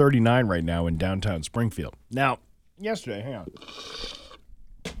 44. It's 39 right now in downtown Springfield. Now, yesterday, hang on.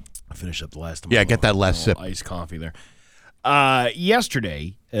 I'll finish up the last of my get that last sip. Iced coffee there.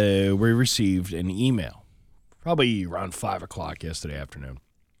 Yesterday, we received an email, probably around 5 o'clock yesterday afternoon,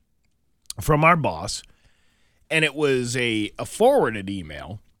 from our boss. And it was a forwarded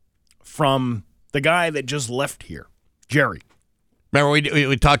email from the guy that just left here, Jerry. Remember,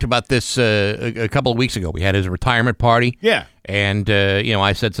 we talked about this a couple of weeks ago. We had his retirement party. Yeah. And,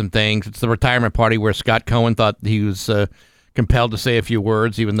 I said some things. It's the retirement party where Scott Cohen thought he was compelled to say a few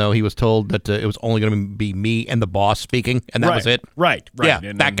words, even though he was told that it was only going to be me and the boss speaking, and that was it. Right. Yeah,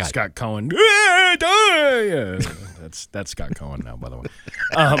 and that guy. Scott Cohen. That's Scott Cohen now, by the way.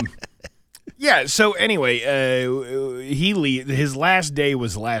 Yeah, so anyway, his last day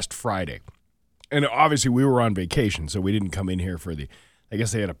was last Friday. And obviously we were on vacation, so we didn't come in here for I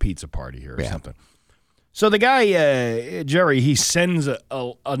guess they had a pizza party here or something. So the guy, Jerry, he sends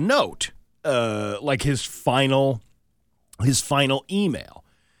a note, like his final email.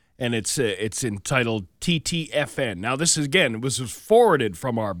 And it's entitled TTFN. Now this is, again, it was forwarded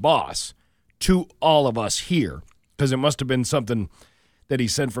from our boss to all of us here, because it must have been something that he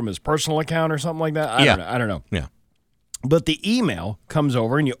sent from his personal account or something like that. I don't know. Yeah. But the email comes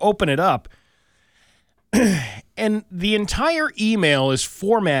over and you open it up and the entire email is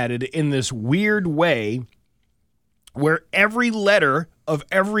formatted in this weird way where every letter of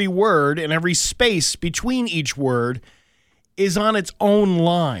every word and every space between each word is on its own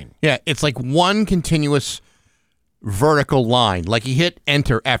line. Yeah, it's like one continuous vertical line. Like he hit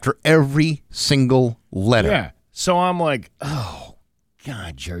enter after every single letter. Yeah. So I'm like, oh,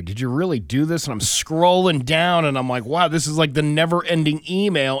 God, Jerry, did you really do this? And I'm scrolling down, and I'm like, wow, this is like the never-ending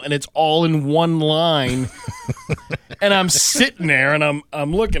email, and it's all in one line. And I'm sitting there, and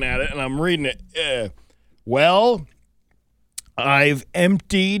I'm looking at it, and I'm reading it. Well, I've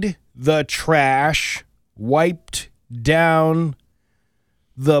emptied the trash, wiped down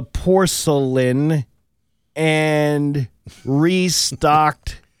the porcelain, and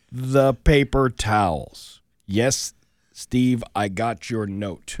restocked the paper towels. Yes, Steve, I got your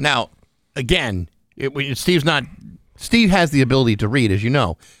note. Now, again, Steve has the ability to read, as you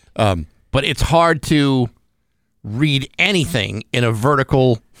know, but it's hard to read anything in a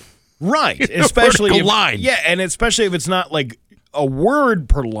vertical right, especially vertical line. Yeah, and especially if it's not like a word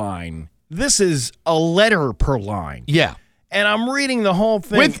per line. This is a letter per line. Yeah. And I'm reading the whole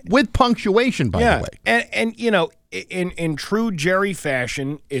thing with punctuation, by the way. And you know, in true Jerry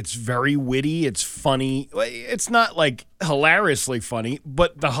fashion, it's very witty, it's funny. It's not like hilariously funny,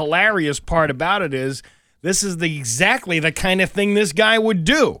 but the hilarious part about it is this is exactly the kind of thing this guy would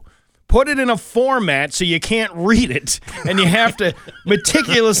do. Put it in a format so you can't read it, and you have to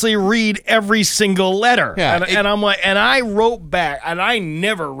meticulously read every single letter. Yeah, and I'm like, and I wrote back, and I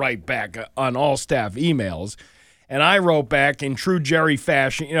never write back on all staff emails. And I wrote back in true Jerry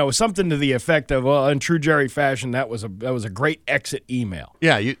fashion, you know, something to the effect of, well, in true Jerry fashion, that was a great exit email.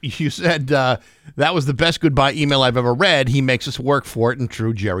 Yeah, you said that was the best goodbye email I've ever read. He makes us work for it in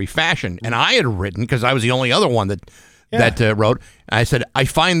true Jerry fashion. And I had written, because I was the only other one that wrote, I said, I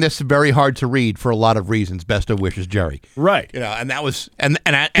find this very hard to read for a lot of reasons. Best of wishes, Jerry. Right. You know, and that was and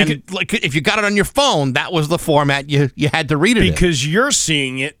like if you got it on your phone, that was the format you had to read it because you're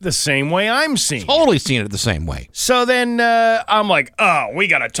seeing it the same way I'm seeing totally seeing it the same way. So then I'm like, oh, we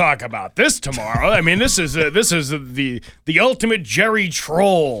got to talk about this tomorrow. I mean, this is the ultimate Jerry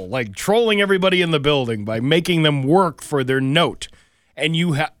troll, like trolling everybody in the building by making them work for their note.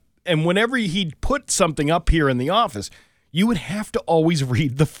 And whenever he'd put something up here in the office, you would have to always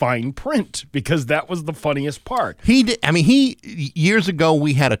read the fine print because that was the funniest part. He did. I mean, years ago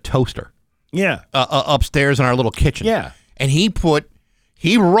we had a toaster. Yeah. Upstairs in our little kitchen. Yeah. And he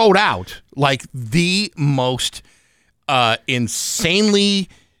wrote out like the most insanely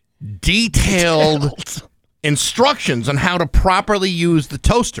detailed instructions on how to properly use the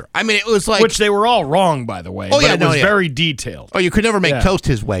toaster. I mean, it was like... Which they were all wrong, by the way. Oh, but it was very detailed. Oh, you could never make toast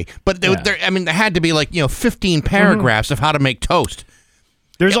his way. But there had to be like, 15 paragraphs of how to make toast.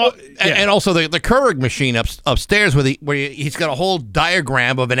 There's and also the Keurig machine upstairs where he's got a whole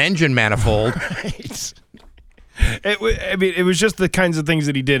diagram of an engine manifold. Right. It was just the kinds of things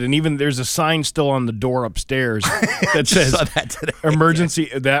that he did, and even there's a sign still on the door upstairs that says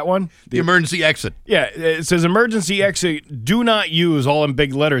emergency. That one, the emergency exit. Yeah, it says emergency exit. Do not use, all in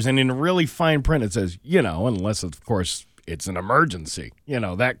big letters, and in really fine print it says, unless of course it's an emergency.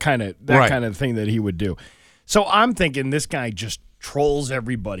 That kind of thing that he would do. So I'm thinking this guy just trolls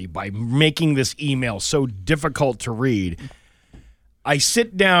everybody by making this email so difficult to read. I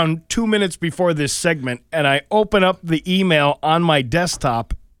sit down 2 minutes before this segment, and I open up the email on my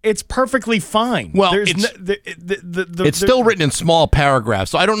desktop. It's perfectly fine. Well, it's still written in small paragraphs,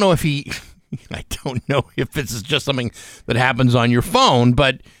 so I don't know if I don't know if this is just something that happens on your phone,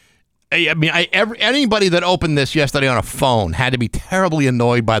 but I mean, anybody that opened this yesterday on a phone had to be terribly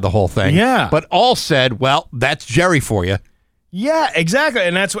annoyed by the whole thing. Yeah. But all said, well, that's Jerry for you. Yeah, exactly.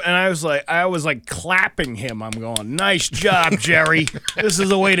 And I was like clapping him. I'm going, nice job, Jerry. This is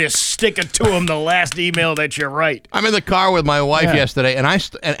the way to stick it to him, the last email that you write. I'm in the car with my wife yesterday,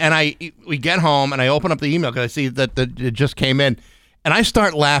 and we get home, and I open up the email because I see that it just came in, and I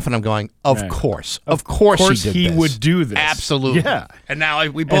start laughing. I'm going, of course he would do this. Absolutely. Yeah. And now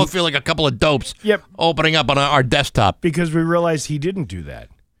we both feel like a couple of dopes opening up on our desktop. Because we realized he didn't do that.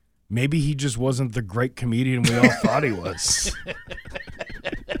 Maybe he just wasn't the great comedian we all thought he was.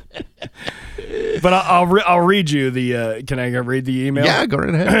 But I'll read you the. Can I read the email? Yeah, go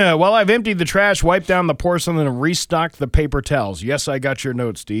right ahead. Well, I've emptied the trash, wiped down the porcelain, and restocked the paper towels. Yes, I got your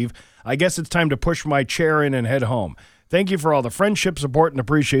note, Steve. I guess it's time to push my chair in and head home. Thank you for all the friendship, support, and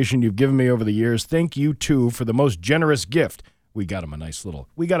appreciation you've given me over the years. Thank you, too, for the most generous gift. We got him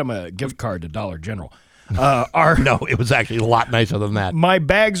a gift card to Dollar General. No, it was actually a lot nicer than that. My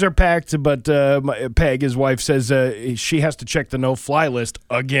bags are packed, but Peg, his wife, says she has to check the no-fly list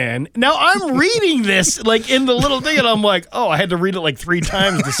again. Now, I'm reading this like in the little thing, and I'm like, oh, I had to read it like 3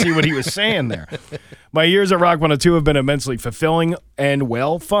 times to see what he was saying there. My years at Rock 102 have been immensely fulfilling and,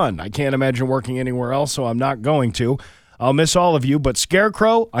 well, fun. I can't imagine working anywhere else, so I'm not going to. I'll miss all of you, but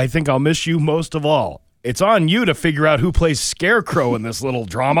Scarecrow, I think I'll miss you most of all. It's on you to figure out who plays Scarecrow in this little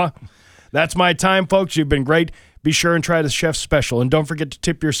drama. That's my time, folks. You've been great. Be sure and try the chef's special, and don't forget to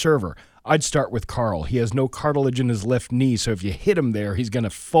tip your server. I'd start with Carl. He has no cartilage in his left knee, so if you hit him there, he's going to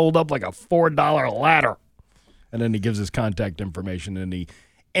fold up like a $4 ladder. And then he gives his contact information, and he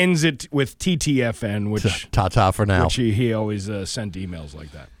ends it with TTFN, which ta-ta for now. Which he always sent emails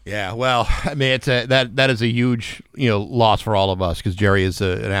like that. Yeah, well, I mean, it's that is a huge loss for all of us because Jerry is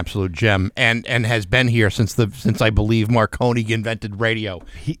an absolute gem and has been here since I believe Marconi invented radio.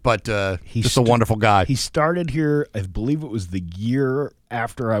 He's just a wonderful guy. He started here, I believe it was the year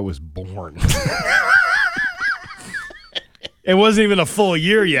after I was born. It wasn't even a full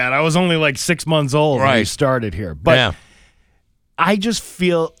year yet. I was only like 6 months old when he started here. But I just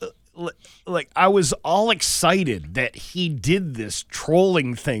feel like I was all excited that he did this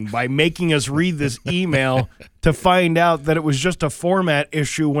trolling thing by making us read this email to find out that it was just a format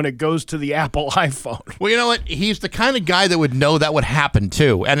issue when it goes to the Apple iPhone. Well, you know what? He's the kind of guy that would know that would happen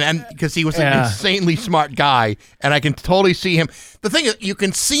too, and because he was an insanely smart guy, and I can totally see him. The thing is, you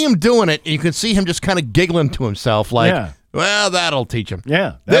can see him doing it, and you can see him just kind of giggling to himself, like, "Well, that'll teach him.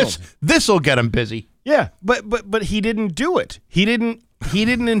 Yeah, this'll get him busy." Yeah, but he didn't do it. He didn't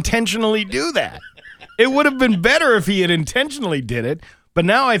intentionally do that. It would have been better if he had intentionally did it. But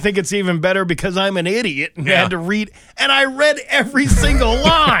now I think it's even better because I'm an idiot and had to read, and I read every single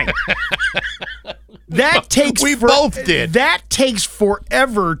line. Both did. That takes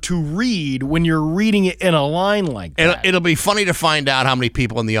forever to read when you're reading it in a line like that. It'll be funny to find out how many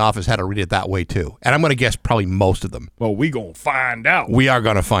people in the office had to read it that way too. And I'm going to guess probably most of them. Well, we going to find out. We are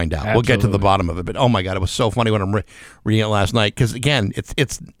going to find out. Absolutely. We'll get to the bottom of it. But oh my God, it was so funny when I'm reading it last night because again,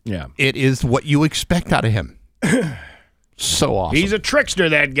 it is what you expect out of him. So awesome. He's a trickster,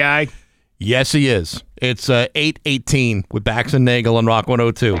 that guy. Yes, he is. It's 8:18 with Bax and Nagel on Rock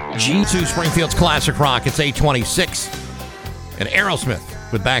 102. G2 Springfield's Classic Rock. It's 8:26. And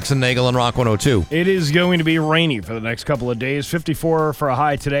Aerosmith with Bax and Nagel on Rock 102. It is going to be rainy for the next couple of days. 54 for a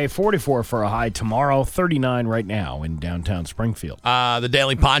high today, 44 for a high tomorrow, 39 right now in downtown Springfield. The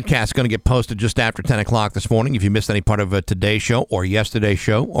daily podcast is going to get posted just after 10 o'clock this morning. If you missed any part of today's show or yesterday's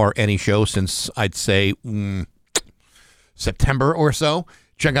show or any show since, I'd say, September or so,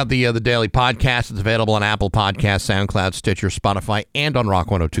 check out the daily podcast. It's available on Apple Podcasts, SoundCloud, Stitcher, Spotify, and on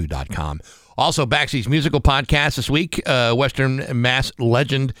rock102.com. Also, Baxy's musical podcast this week, Western Mass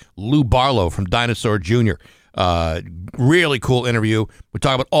legend Lou Barlow from Dinosaur Jr. Really cool interview. We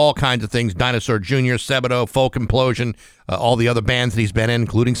talk about all kinds of things, Dinosaur Jr., Sebadoh, Folk Implosion, all the other bands that he's been in,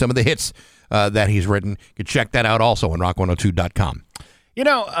 including some of the hits that he's written. You can check that out also on rock102.com. You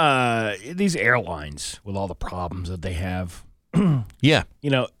know, these airlines with all the problems that they have. Yeah. You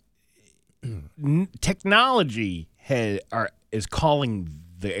know, technology is calling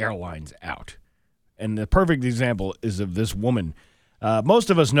the airlines out. And the perfect example is of this woman. Most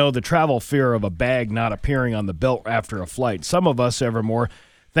of us know the travel fear of a bag not appearing on the belt after a flight. Some of us, evermore,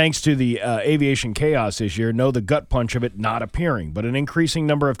 thanks to the aviation chaos this year, know the gut punch of it not appearing. But an increasing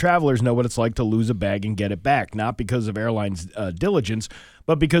number of travelers know what it's like to lose a bag and get it back, not because of airlines' diligence,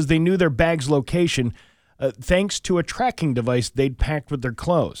 but because they knew their bag's location thanks to a tracking device they'd packed with their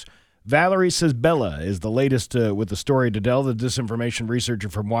clothes. Valerie Sisbella is the latest with the story to tell. The disinformation researcher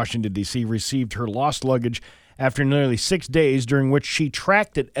from Washington, D.C. received her lost luggage after nearly 6 days, during which she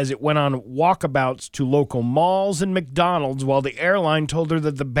tracked it as it went on walkabouts to local malls and McDonald's, while the airline told her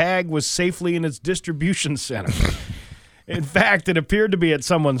that the bag was safely in its distribution center. In fact, it appeared to be at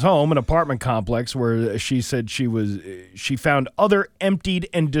someone's home, an apartment complex, where she said she found other emptied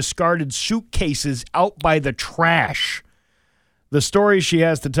and discarded suitcases out by the trash. The story she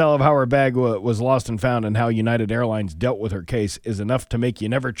has to tell of how her bag was lost and found and how United Airlines dealt with her case is enough to make you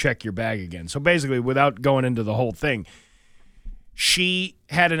never check your bag again. So basically, without going into the whole thing, she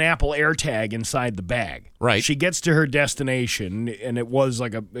had an Apple AirTag inside the bag. Right. She gets to her destination, and it was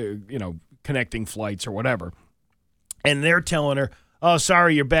like a, connecting flights or whatever. And they're telling her, "Oh,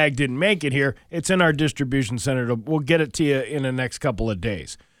 sorry, your bag didn't make it here. It's in our distribution center. We'll get it to you in the next couple of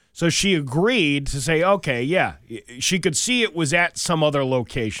days." So she agreed to say, okay, yeah. She could see it was at some other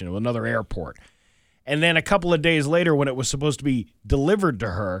location, another airport. And then a couple of days later, when it was supposed to be delivered to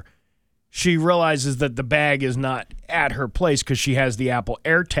her, she realizes that the bag is not at her place because she has the Apple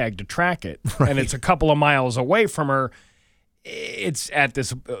AirTag to track it. Right. And it's a couple of miles away from her. It's at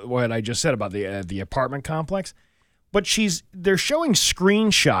this, what I just said about the apartment complex. But they're showing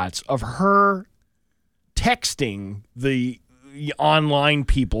screenshots of her texting the online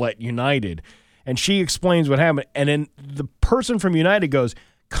people at United, and she explains what happened. And then the person from United goes,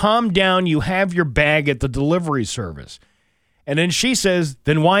 "Calm down, you have your bag at the delivery service." And then she says,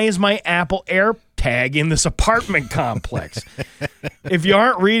 "Then why is my Apple AirTag in this apartment complex?" If you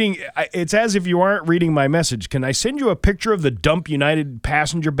aren't reading, it's as if you aren't reading my message. Can I send you a picture of the dump United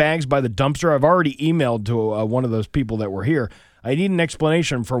passenger bags by the dumpster? I've already emailed to one of those people that were here. I need an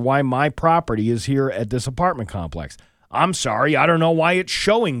explanation for why my property is here at this apartment complex. I'm sorry, I don't know why it's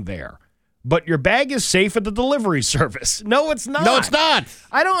showing there. But your bag is safe at the delivery service. No, it's not. No, it's not.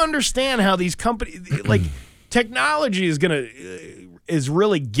 I don't understand how these companies, like, technology is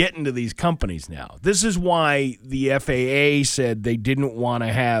really getting to these companies now. This is why the FAA said they didn't want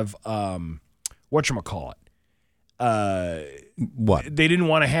to have, whatchamacallit? What? They didn't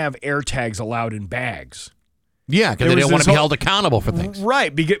want to have AirTags allowed in bags. Yeah, because they didn't want to be held accountable for things.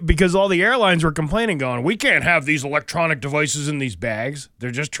 Right, because all the airlines were complaining, going, we can't have these electronic devices in these bags.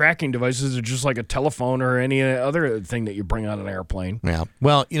 They're just tracking devices. They're just like a telephone or any other thing that you bring on an airplane. Yeah.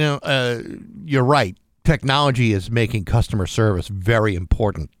 Well, you're right. Technology is making customer service very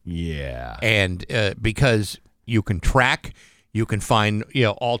important. Yeah. And because you can track, you can find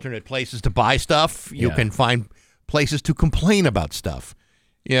alternate places to buy stuff. You can find places to complain about stuff.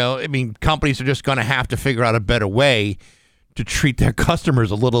 Companies are just going to have to figure out a better way to treat their customers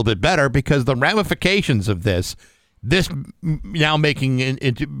a little bit better, because the ramifications of this now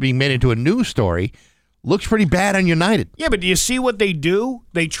being made into a news story looks pretty bad on United. Yeah, but do you see what they do?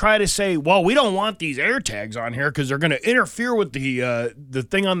 They try to say, well, we don't want these AirTags on here because they're going to interfere with the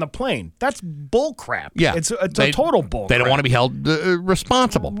thing on the plane. That's bull crap. Yeah. It's a total bull crap. They don't want to be held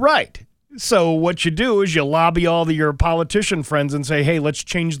responsible. Right. So what you do is you lobby all your politician friends and say, hey, let's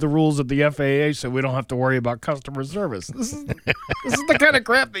change the rules at the FAA so we don't have to worry about customer service. This is the kind of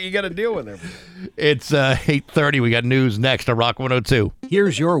crap that you got to deal with. It's 8:30. We got news next on Rock 102.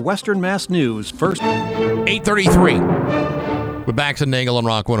 Here's your Western Mass news first. 8:33. We're Bax and Nagel on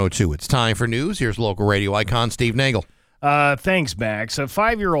Rock 102. It's time for news. Here's local radio icon Steve Nagel. Thanks, Max. A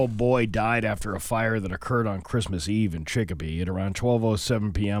 5-year-old boy died after a fire that occurred on Christmas Eve in Chicopee. At around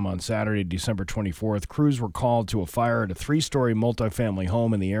 12:07 p.m. on Saturday, December 24th, crews were called to a fire at a 3-story multifamily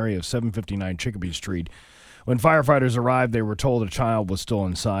home in the area of 759 Chicopee Street. When firefighters arrived, they were told a child was still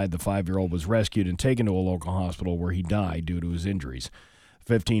inside. The 5-year-old was rescued and taken to a local hospital where he died due to his injuries.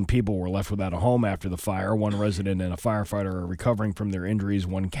 15 people were left without a home after the fire. 1 resident and a firefighter are recovering from their injuries.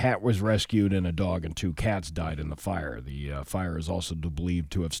 1 cat was rescued, and a dog and 2 cats died in the fire. The fire is also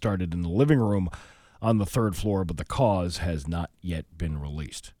believed to have started in the living room on the 3rd floor, but the cause has not yet been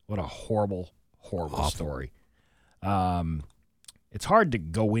released. What a horrible, horrible story. It's hard to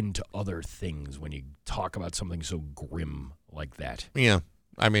go into other things when you talk about something so grim like that. Yeah.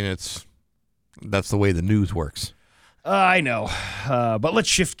 That's the way the news works. I know, but let's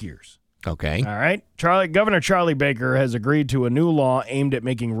shift gears. Okay. All right. Governor Charlie Baker has agreed to a new law aimed at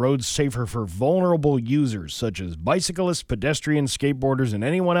making roads safer for vulnerable users, such as bicyclists, pedestrians, skateboarders, and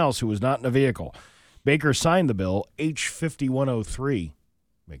anyone else who is not in a vehicle. Baker signed the bill, H5103.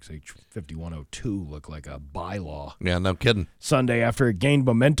 Makes H5102 look like a bylaw. Yeah, no kidding. Sunday, after it gained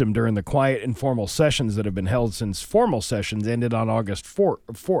momentum during the quiet, informal sessions that have been held since formal sessions ended on August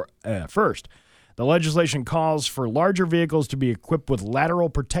 1st. The legislation calls for larger vehicles to be equipped with lateral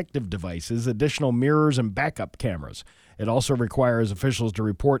protective devices, additional mirrors, and backup cameras. It also requires officials to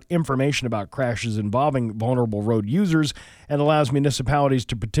report information about crashes involving vulnerable road users and allows municipalities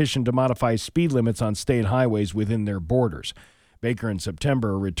to petition to modify speed limits on state highways within their borders. Baker in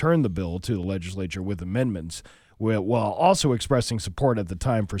September returned the bill to the legislature with amendments, while also expressing support at the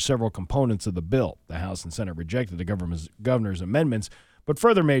time for several components of the bill. The House and Senate rejected the governor's amendments, but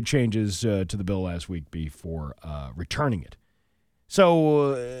further made changes to the bill last week before returning it.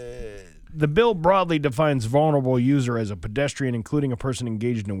 So the bill broadly defines vulnerable user as a pedestrian, including a person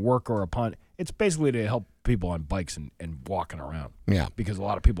engaged in work or upon. It's basically to help people on bikes and walking around. Yeah. Because a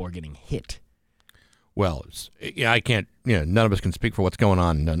lot of people are getting hit. Well, I can't, none of us can speak for what's going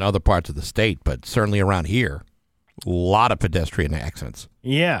on in other parts of the state, but certainly around here, a lot of pedestrian accidents.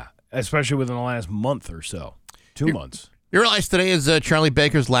 Yeah, especially within the last month or so. 2 months. You realize today is Charlie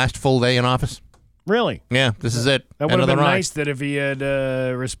Baker's last full day in office? Really? Yeah, this is it. That would have been nice that if he had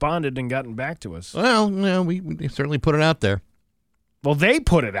responded and gotten back to us. Well, we certainly put it out there. Well, they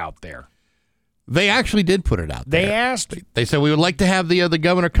put it out there. They actually did put it out there. They asked. They said, we would like to have the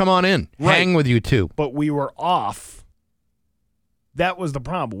governor come on in, hang with you two. But we were off. That was the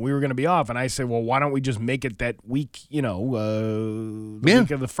problem. We were going to be off. And I said, well, why don't we just make it that week, week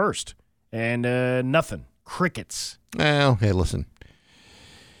of the 1st? And nothing. Crickets. Well, hey, listen.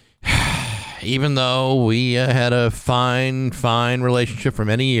 Even though we had a fine relationship for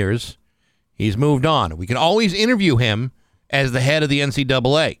many years, he's moved on. We can always interview him as the head of the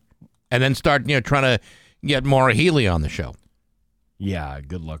NCAA and then start, trying to get Maura Healey on the show. Yeah,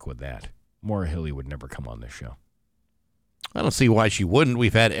 good luck with that. Maura Healey would never come on this show. I don't see why she wouldn't.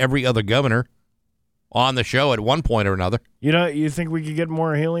 We've had every other governor on the show at one point or another. You think we could get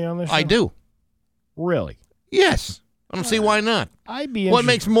Maura Healey on this show? I do. Really? Yes. I don't see why not. I'd be What interested.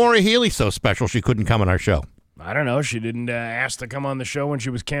 makes Maura Healey so special she couldn't come on our show? I don't know. She didn't ask to come on the show when she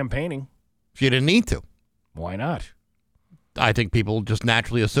was campaigning. She didn't need to. Why not? I think people just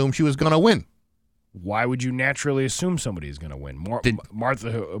naturally assumed she was going to win. Why would you naturally assume somebody is going to win?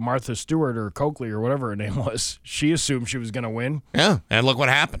 Martha Stewart or Coakley or whatever her name was, she assumed she was going to win. Yeah, and look what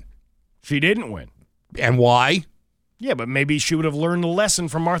happened. She didn't win. And why? Yeah, but maybe she would have learned a lesson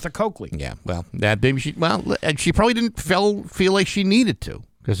from Martha Coakley. Yeah, well, and she probably didn't feel like she needed to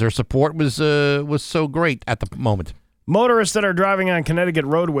because her support was so great at the moment. Motorists that are driving on Connecticut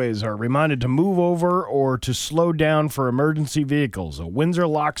roadways are reminded to move over or to slow down for emergency vehicles. A Windsor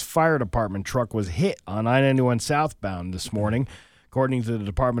Locks Fire Department truck was hit on I-91 southbound this morning, according to the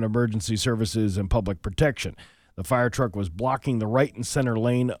Department of Emergency Services and Public Protection. The fire truck was blocking the right and center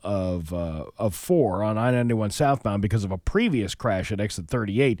lane of 4 on I-91 southbound because of a previous crash at exit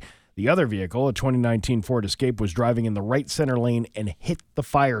 38. The other vehicle, a 2019 Ford Escape, was driving in the right center lane and hit the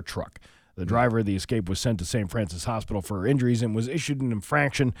fire truck. The driver of the Escape was sent to St. Francis Hospital for injuries and was issued an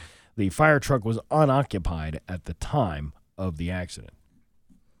infraction. The fire truck was unoccupied at the time of the accident.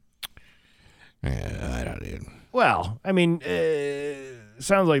 Yeah, I don't even. Well, I mean,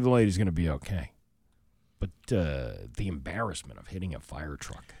 sounds like the lady's going to be okay. But the embarrassment of hitting a fire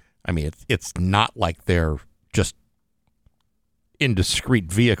truck. I mean, it's not like they're just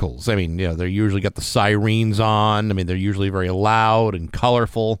indiscreet vehicles. I mean, they're usually got the sirens on. I mean, they're usually very loud and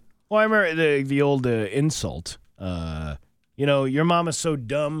colorful. Well, I remember the old insult. Your mama's so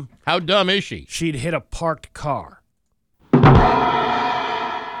dumb. How dumb is she? She'd hit a parked car.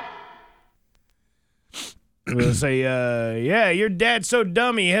 They'll say, your dad's so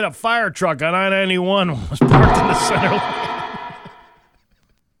dumb he hit a fire truck on I-91 when it was parked in the center lane.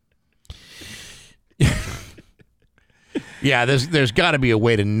 Yeah, there's got to be a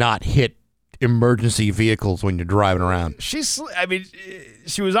way to not hit emergency vehicles when you're driving around. She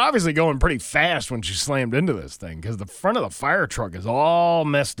was obviously going pretty fast when she slammed into this thing because the front of the fire truck is all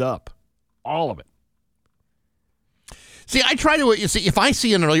messed up. All of it. See, I try to, if I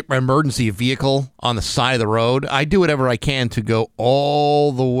see an emergency vehicle on the side of the road, I do whatever I can to go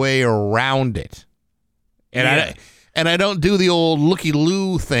all the way around it. And I don't do the old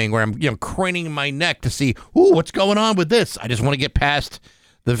looky-loo thing where I'm craning my neck to see, what's going on with this? I just want to get past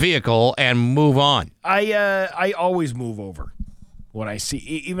the vehicle and move on. I always move over when I see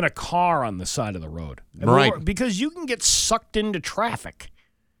even a car on the side of the road. Right. Because you can get sucked into traffic.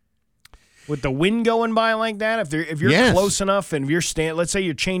 With the wind going by like that, if you're close enough and if let's say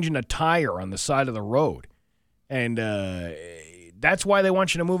you're changing a tire on the side of the road, and that's why they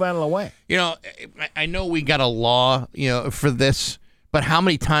want you to move out of the way. I know we got a law, for this, but how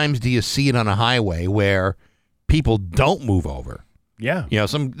many times do you see it on a highway where people don't move over? Yeah.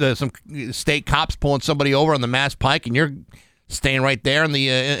 Some state cops pulling somebody over on the Mass Pike, and you're staying right there in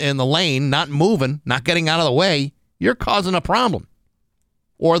the lane, not moving, not getting out of the way. You're causing a problem.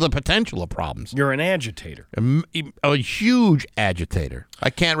 Or the potential of problems. You're an agitator. A huge agitator. I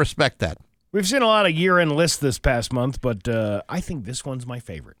can't respect that. We've seen a lot of year-end lists this past month, but I think this one's my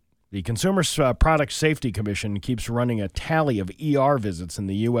favorite. The Consumer Product Safety Commission keeps running a tally of ER visits in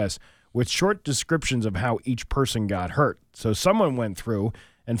the U.S. with short descriptions of how each person got hurt. So someone went through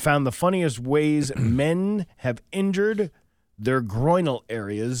and found the funniest ways men have injured their groinal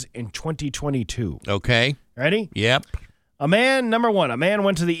areas in 2022. Okay. Ready? Yep. Number one, a man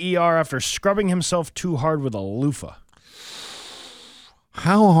went to the ER after scrubbing himself too hard with a loofah.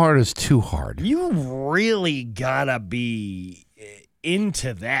 How hard is too hard? You really gotta be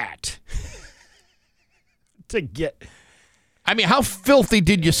into that to get... I mean, how filthy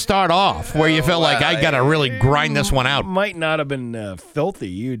did you start off where you felt like I got to really grind this one out? Might not have been filthy.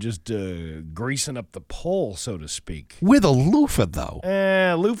 You just greasing up the pole, so to speak. With a loofah, though.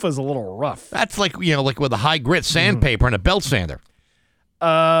 Loofah's a little rough. That's like with a high grit sandpaper and a belt sander.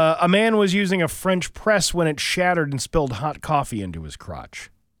 A man was using a French press when it shattered and spilled hot coffee into his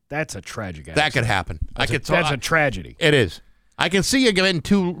crotch. That's a tragic accident. That could happen. That's a tragedy. It is. I can see you getting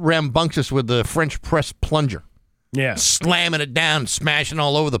too rambunctious with the French press plunger. Yeah. Slamming it down, smashing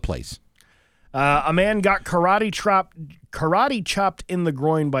all over the place. A man got karate chopped in the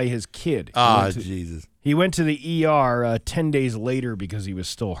groin by his kid. Jesus. He went to the ER 10 days later because he was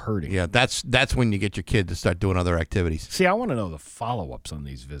still hurting. Yeah, that's when you get your kid to start doing other activities. See, I want to know the follow-ups on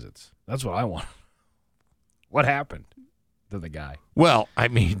these visits. That's what I want. What happened to the guy? Well, I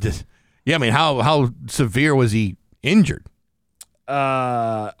mean, how severe was he injured?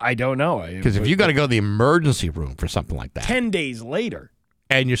 I don't know. Because if you got to go to the emergency room for something like that. 10 days later.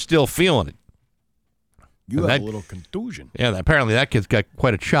 And you're still feeling it. You had a little contusion. Yeah, apparently that kid's got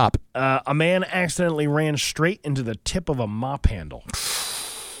quite a chop. A man accidentally ran straight into the tip of a mop handle.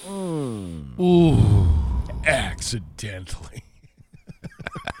 Ooh. Accidentally.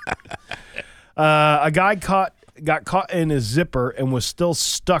 A guy got caught in his zipper and was still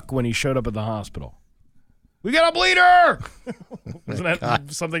stuck when he showed up at the hospital. We got a bleeder! Wasn't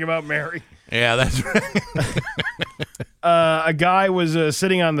that something about Mary? Yeah, that's right. A guy was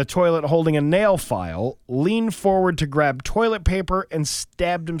sitting on the toilet holding a nail file, leaned forward to grab toilet paper, and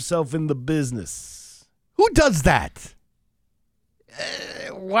stabbed himself in the business. Who does that?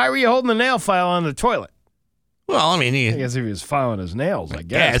 Why were you holding the nail file on the toilet? Well, I mean, I guess if he was filing his nails, I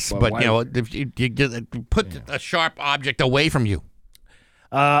guess. Yes, but you know, if you put a sharp object away from you.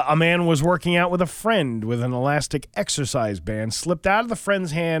 A man was working out with a friend with an elastic exercise band, slipped out of the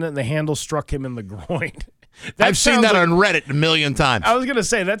friend's hand, and the handle struck him in the groin. I've seen that on Reddit a million times. I was gonna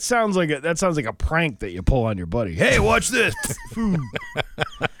say that sounds like a prank that you pull on your buddy. Hey, watch this!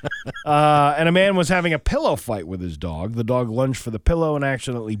 And a man was having a pillow fight with his dog. The dog lunged for the pillow and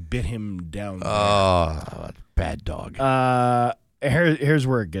accidentally bit him down. Oh, bad dog. Here's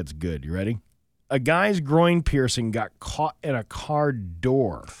where it gets good. You ready? A guy's groin piercing got caught in a car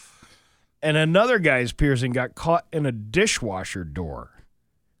door, and another guy's piercing got caught in a dishwasher door.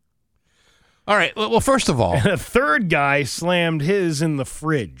 All right. Well, first of all, and a third guy slammed his in the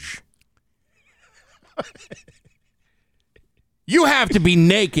fridge. You have to be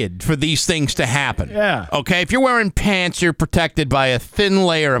naked for these things to happen. Yeah. Okay? If you're wearing pants, you're protected by a thin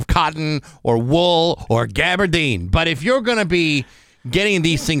layer of cotton or wool or gabardine. But if you're going to be getting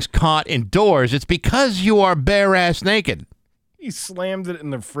these things caught indoors, it's because you are bare-ass naked. He slammed it in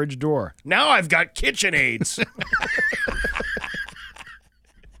the fridge door. Now I've got kitchen aids.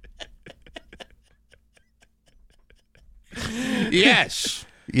 Yes.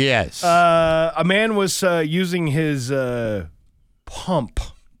 Yes. A man was using his pump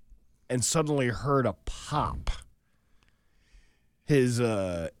and suddenly heard a pop. His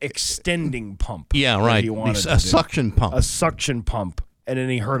extending pump. Yeah, right. A suction pump. A suction pump. And then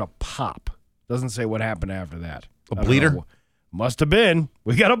he heard a pop. Doesn't say what happened after that. A bleeder? Must have been.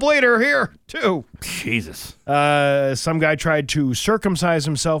 We got a bleeder here, too. Jesus. Some guy tried to circumcise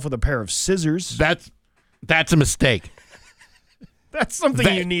himself with a pair of scissors. That's a mistake. That's something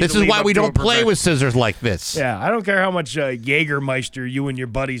you need. This is why we don't play with scissors like this. Yeah, I don't care how much Jägermeister you and your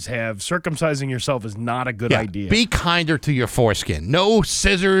buddies have. Circumcising yourself is not a good idea. Be kinder to your foreskin. No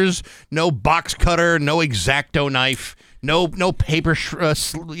scissors, no box cutter, no X-Acto knife, no paper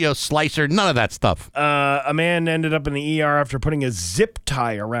slicer, none of that stuff. A man ended up in the ER after putting a zip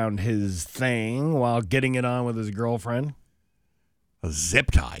tie around his thing while getting it on with his girlfriend. A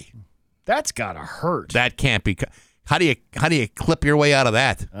zip tie? That's gotta hurt. That can't be. How do you clip your way out of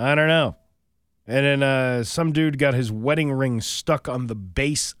that? I don't know. And then some dude got his wedding ring stuck on the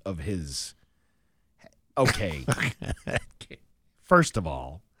base of his. Okay. First of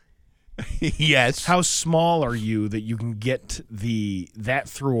all, yes. How small are you that you can get that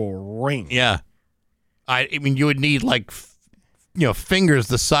through a ring? Yeah. I mean, you would need fingers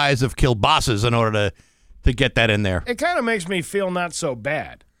the size of kielbasa's in order to get that in there. It kind of makes me feel not so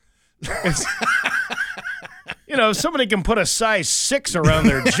bad. If somebody can put a size 6 around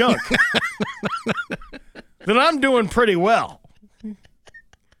their junk, then I'm doing pretty well.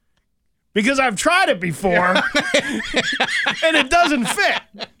 Because I've tried it before, and it doesn't fit.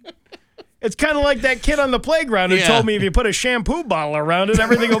 It's kind of like that kid on the playground who told me if you put a shampoo bottle around it,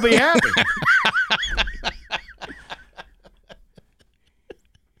 everything will be happy.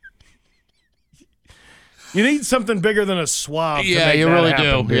 You need something bigger than a swab. Yeah, to make you that really happen,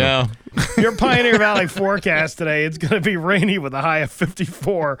 do. dude. Yeah. Your Pioneer Valley forecast today, it's going to be rainy with a high of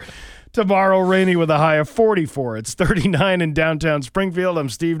 54. Tomorrow, rainy with a high of 44. It's 39 in downtown Springfield. I'm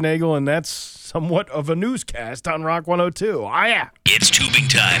Steve Nagel, and that's somewhat of a newscast on Rock 102. Oh, yeah. It's tubing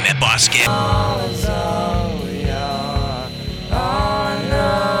time at Bosque.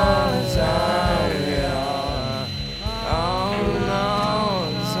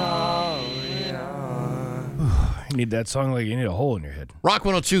 You need that song like you need a hole in your head. Rock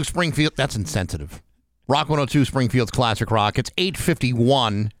 102 Springfield, that's insensitive. Rock 102 Springfield's Classic Rock. It's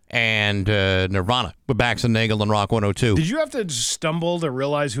 8:51 and Nirvana with Bax and Nagel and Rock 102. Did you have to stumble to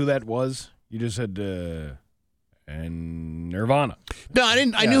realize who that was? You just said, and Nirvana. No, I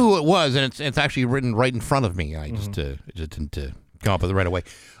didn't. I knew who it was, and it's actually written right in front of me. I just didn't come up with it right away.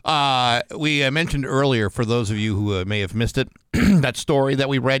 We mentioned earlier, for those of you who may have missed it, that story that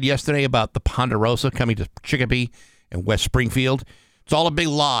we read yesterday about the Ponderosa coming to Chicopee and West Springfield. It's all a big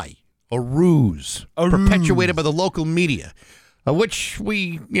lie, a ruse, perpetuated by the local media. which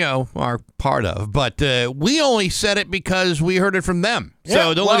we, are part of. But we only said it because we heard it from them.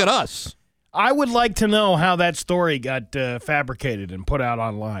 So don't look at us. I would like to know how that story got fabricated and put out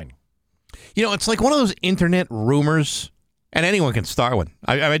online. It's like one of those internet rumors, and anyone can start one.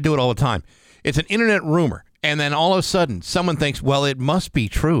 I do it all the time. It's an internet rumor, and then all of a sudden, someone thinks, well, it must be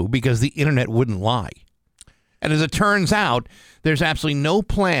true because the internet wouldn't lie. And as it turns out, there's absolutely no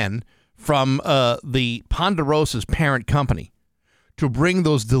plan from the Ponderosa's parent company to bring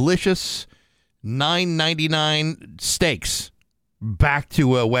those delicious $9.99 steaks back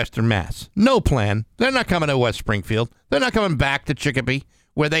to Western Mass. No plan. They're not coming to West Springfield. They're not coming back to Chicopee,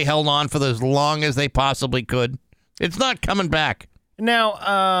 where they held on for as long as they possibly could. It's not coming back. Now,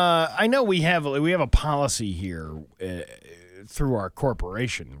 I know we have a policy here through our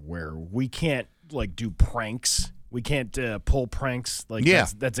corporation where we can't do pranks. We can't pull pranks.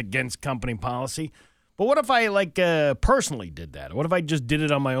 That's against company policy. But what if I personally did that? What if I just did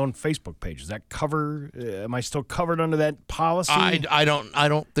it on my own Facebook page? Does that cover? Am I still covered under that policy? I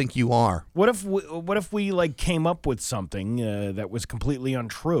don't think you are. What if we came up with something that was completely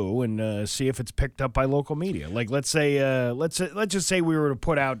untrue and see if it's picked up by local media? Let's just say we were to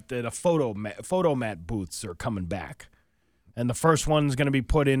put out that a photo mat booths are coming back, and the first one's going to be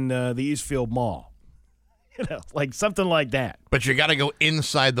put in the Eastfield Mall. Something like that. But you got to go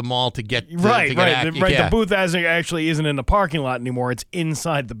inside the mall to get right. The booth actually isn't in the parking lot anymore. It's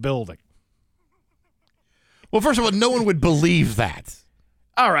inside the building. Well, first of all, no one would believe that.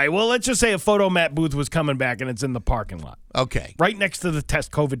 All right. Well, let's just say a photo mat booth was coming back and it's in the parking lot. Okay. Right next to the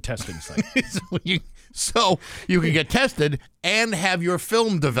COVID testing site. So you can get tested and have your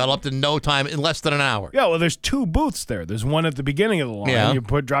film developed in no time, in less than an hour. Yeah, well, there's two booths there. There's one at the beginning of the line. Yeah. You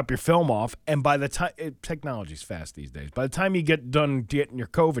drop your film off, and by the time technology's fast these days. By the time you get done getting your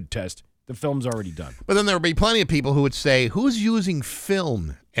COVID test, the film's already done. But then there would be plenty of people who would say, "Who's using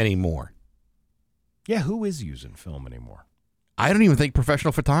film anymore?" Yeah, who is using film anymore? I don't even think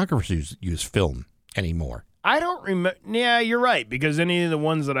professional photographers use film anymore. I don't remember. Yeah, you're right, because any of the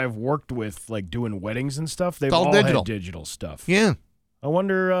ones that I've worked with, doing weddings and stuff, they've all had digital stuff. Yeah. I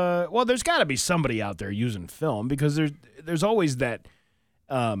wonder, there's got to be somebody out there using film, because there's always that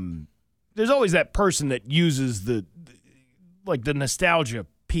person that uses the nostalgia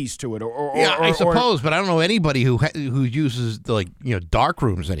piece to it. I suppose, but I don't know anybody who uses dark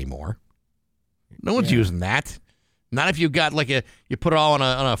rooms anymore. No one's using that. Not if you've got you put it all on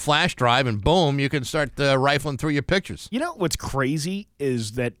a flash drive and boom, you can start rifling through your pictures. You know what's crazy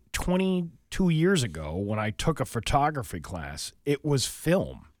is that 22 years ago when I took a photography class, it was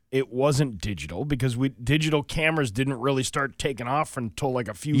film. It wasn't digital because digital cameras didn't really start taking off until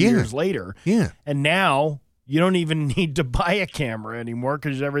a few years later. Yeah. And now you don't even need to buy a camera anymore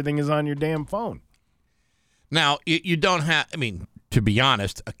because everything is on your damn phone. Now, you don't have, to be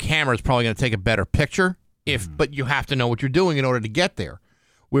honest, a camera is probably going to take a better picture. But you have to know what you're doing in order to get there.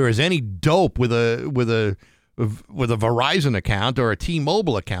 Whereas any dope with a Verizon account or a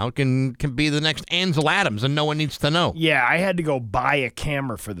T-Mobile account can be the next Ansel Adams, and no one needs to know. Yeah, I had to go buy a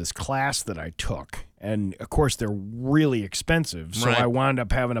camera for this class that I took, and of course they're really expensive. So I wound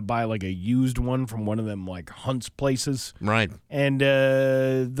up having to buy a used one from one of them Hunt's places. Right. And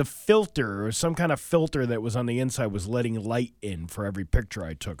the filter, or some kind of filter that was on the inside, was letting light in for every picture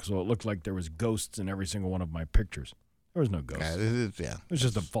I took, so it looked like there was ghosts in every single one of my pictures. There was no ghosts. Yeah. It was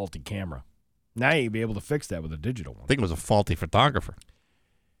just a faulty camera. Now you'd be able to fix that with a digital one. I think it was a faulty photographer.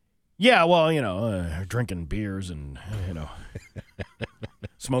 Yeah, well, drinking beers and,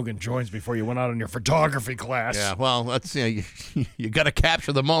 smoking joints before you went out on your photography class. Yeah, well, that's you got to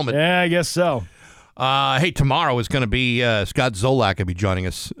capture the moment. Yeah, I guess so. Hey, tomorrow is going to be Scott Zolak will be joining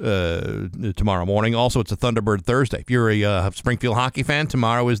us tomorrow morning. Also, it's a Thunderbird Thursday. If you're a Springfield hockey fan,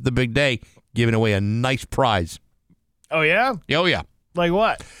 tomorrow is the big day, giving away a nice prize. Oh, yeah? Oh, yeah. Like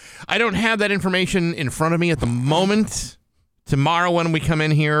what? I don't have that information in front of me at the moment. Tomorrow when we come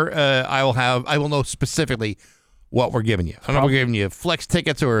in here, I will know specifically what we're giving you. I don't know if we're giving you flex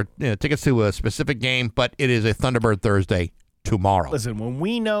tickets or tickets to a specific game, but it is a Thunderbird Thursday tomorrow. Listen, when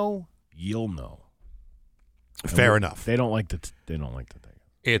we know, you'll know. Fair enough. They don't like to take it.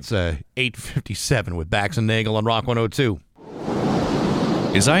 It's 8:57 with Bax and Nagel on Rock 102.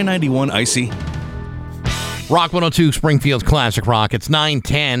 Is I-91 icy? Rock 102, Springfield's Classic Rock. It's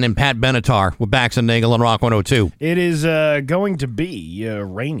 9:10 and Pat Benatar with Bax and Nagel on Rock 102. It is going to be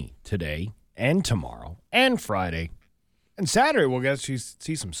rainy today and tomorrow and Friday. And Saturday we'll get to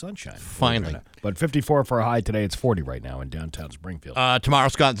see some sunshine. Finally. But 54 for a high today. It's 40 right now in downtown Springfield. Tomorrow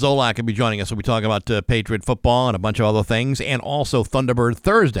Scott Zolak will be joining us. We'll be talking about Patriot football and a bunch of other things. And also Thunderbird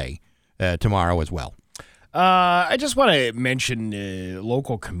Thursday tomorrow as well. I just want to mention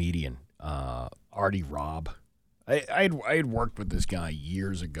local comedian Artie Robb. I had worked with this guy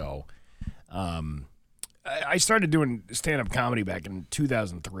years ago. I started doing stand-up comedy back in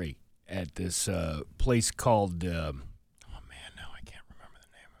 2003 at this place called. Oh man, now I can't remember the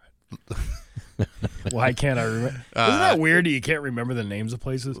name of it. Why can't I remember? Isn't that weird? You can't remember the names of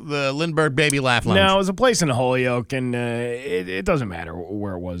places. The Lindbergh Baby Laugh Lounge. No, it was a place in Holyoke, and it doesn't matter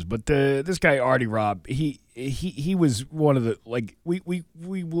where it was. But this guy Artie Robb, he was one of the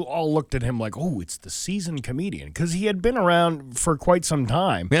we all looked at him like, oh, it's the seasoned comedian, because he had been around for quite some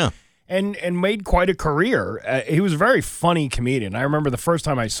time. Yeah. And made quite a career. He was a very funny comedian. I remember the first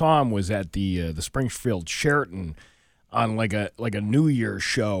time I saw him was at the Springfield Sheraton on like a New Year's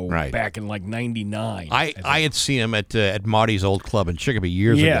show back in like '99. I had seen him at Marty's old club in Chicopee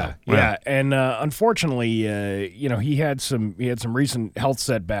years ago. Yeah, and unfortunately, he had some recent health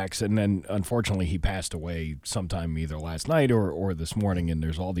setbacks, and then unfortunately he passed away sometime either last night or this morning. And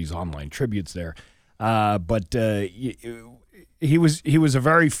there's all these online tributes there, but he was a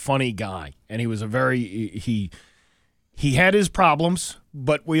very funny guy, and he was a very he had his problems,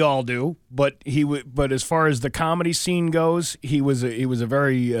 but we all do. But but as far as the comedy scene goes, he was a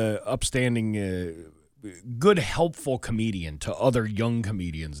very upstanding, good, helpful comedian to other young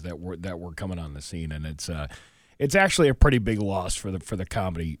comedians that were coming on the scene, and it's actually a pretty big loss for the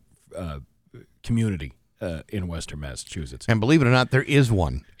comedy community in Western Massachusetts. And believe it or not, there is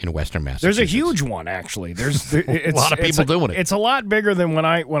one in Western Massachusetts. There's a huge one, actually. It's a lot of people doing it. It's a lot bigger than when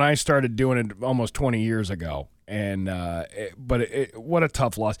I started doing it almost 20 years ago. And what a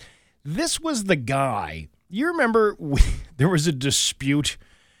tough loss. This was the guy. You remember there was a dispute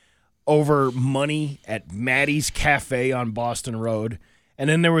over money at Maddie's Cafe on Boston Road, and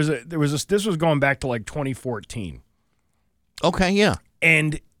then there was this was going back to like 2014. Okay, yeah.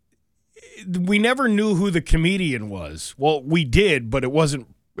 And we never knew who the comedian was. Well, we did, but it wasn't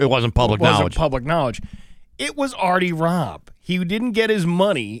public knowledge. Public knowledge. It was Artie Robb. He didn't get his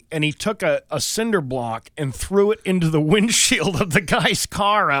money, and he took a cinder block and threw it into the windshield of the guy's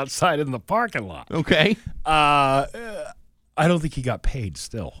car outside in the parking lot. Okay. I don't think he got paid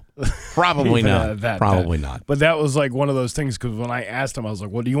still. Probably not. Probably not. But that was like one of those things, because when I asked him, I was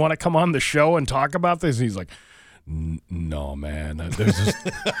like, well, do you want to come on the show and talk about this? And he's like, no, man.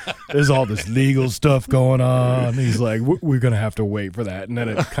 There's all this legal stuff going on. He's like, we're going to have to wait for that. And then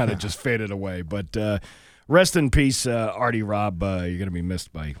it kind of just faded away. But rest in peace, Artie Robb. You're going to be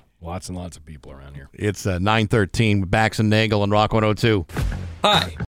missed by lots and lots of people around here. It's 9:13 with Bax and Nagel and Rock 102. Hi,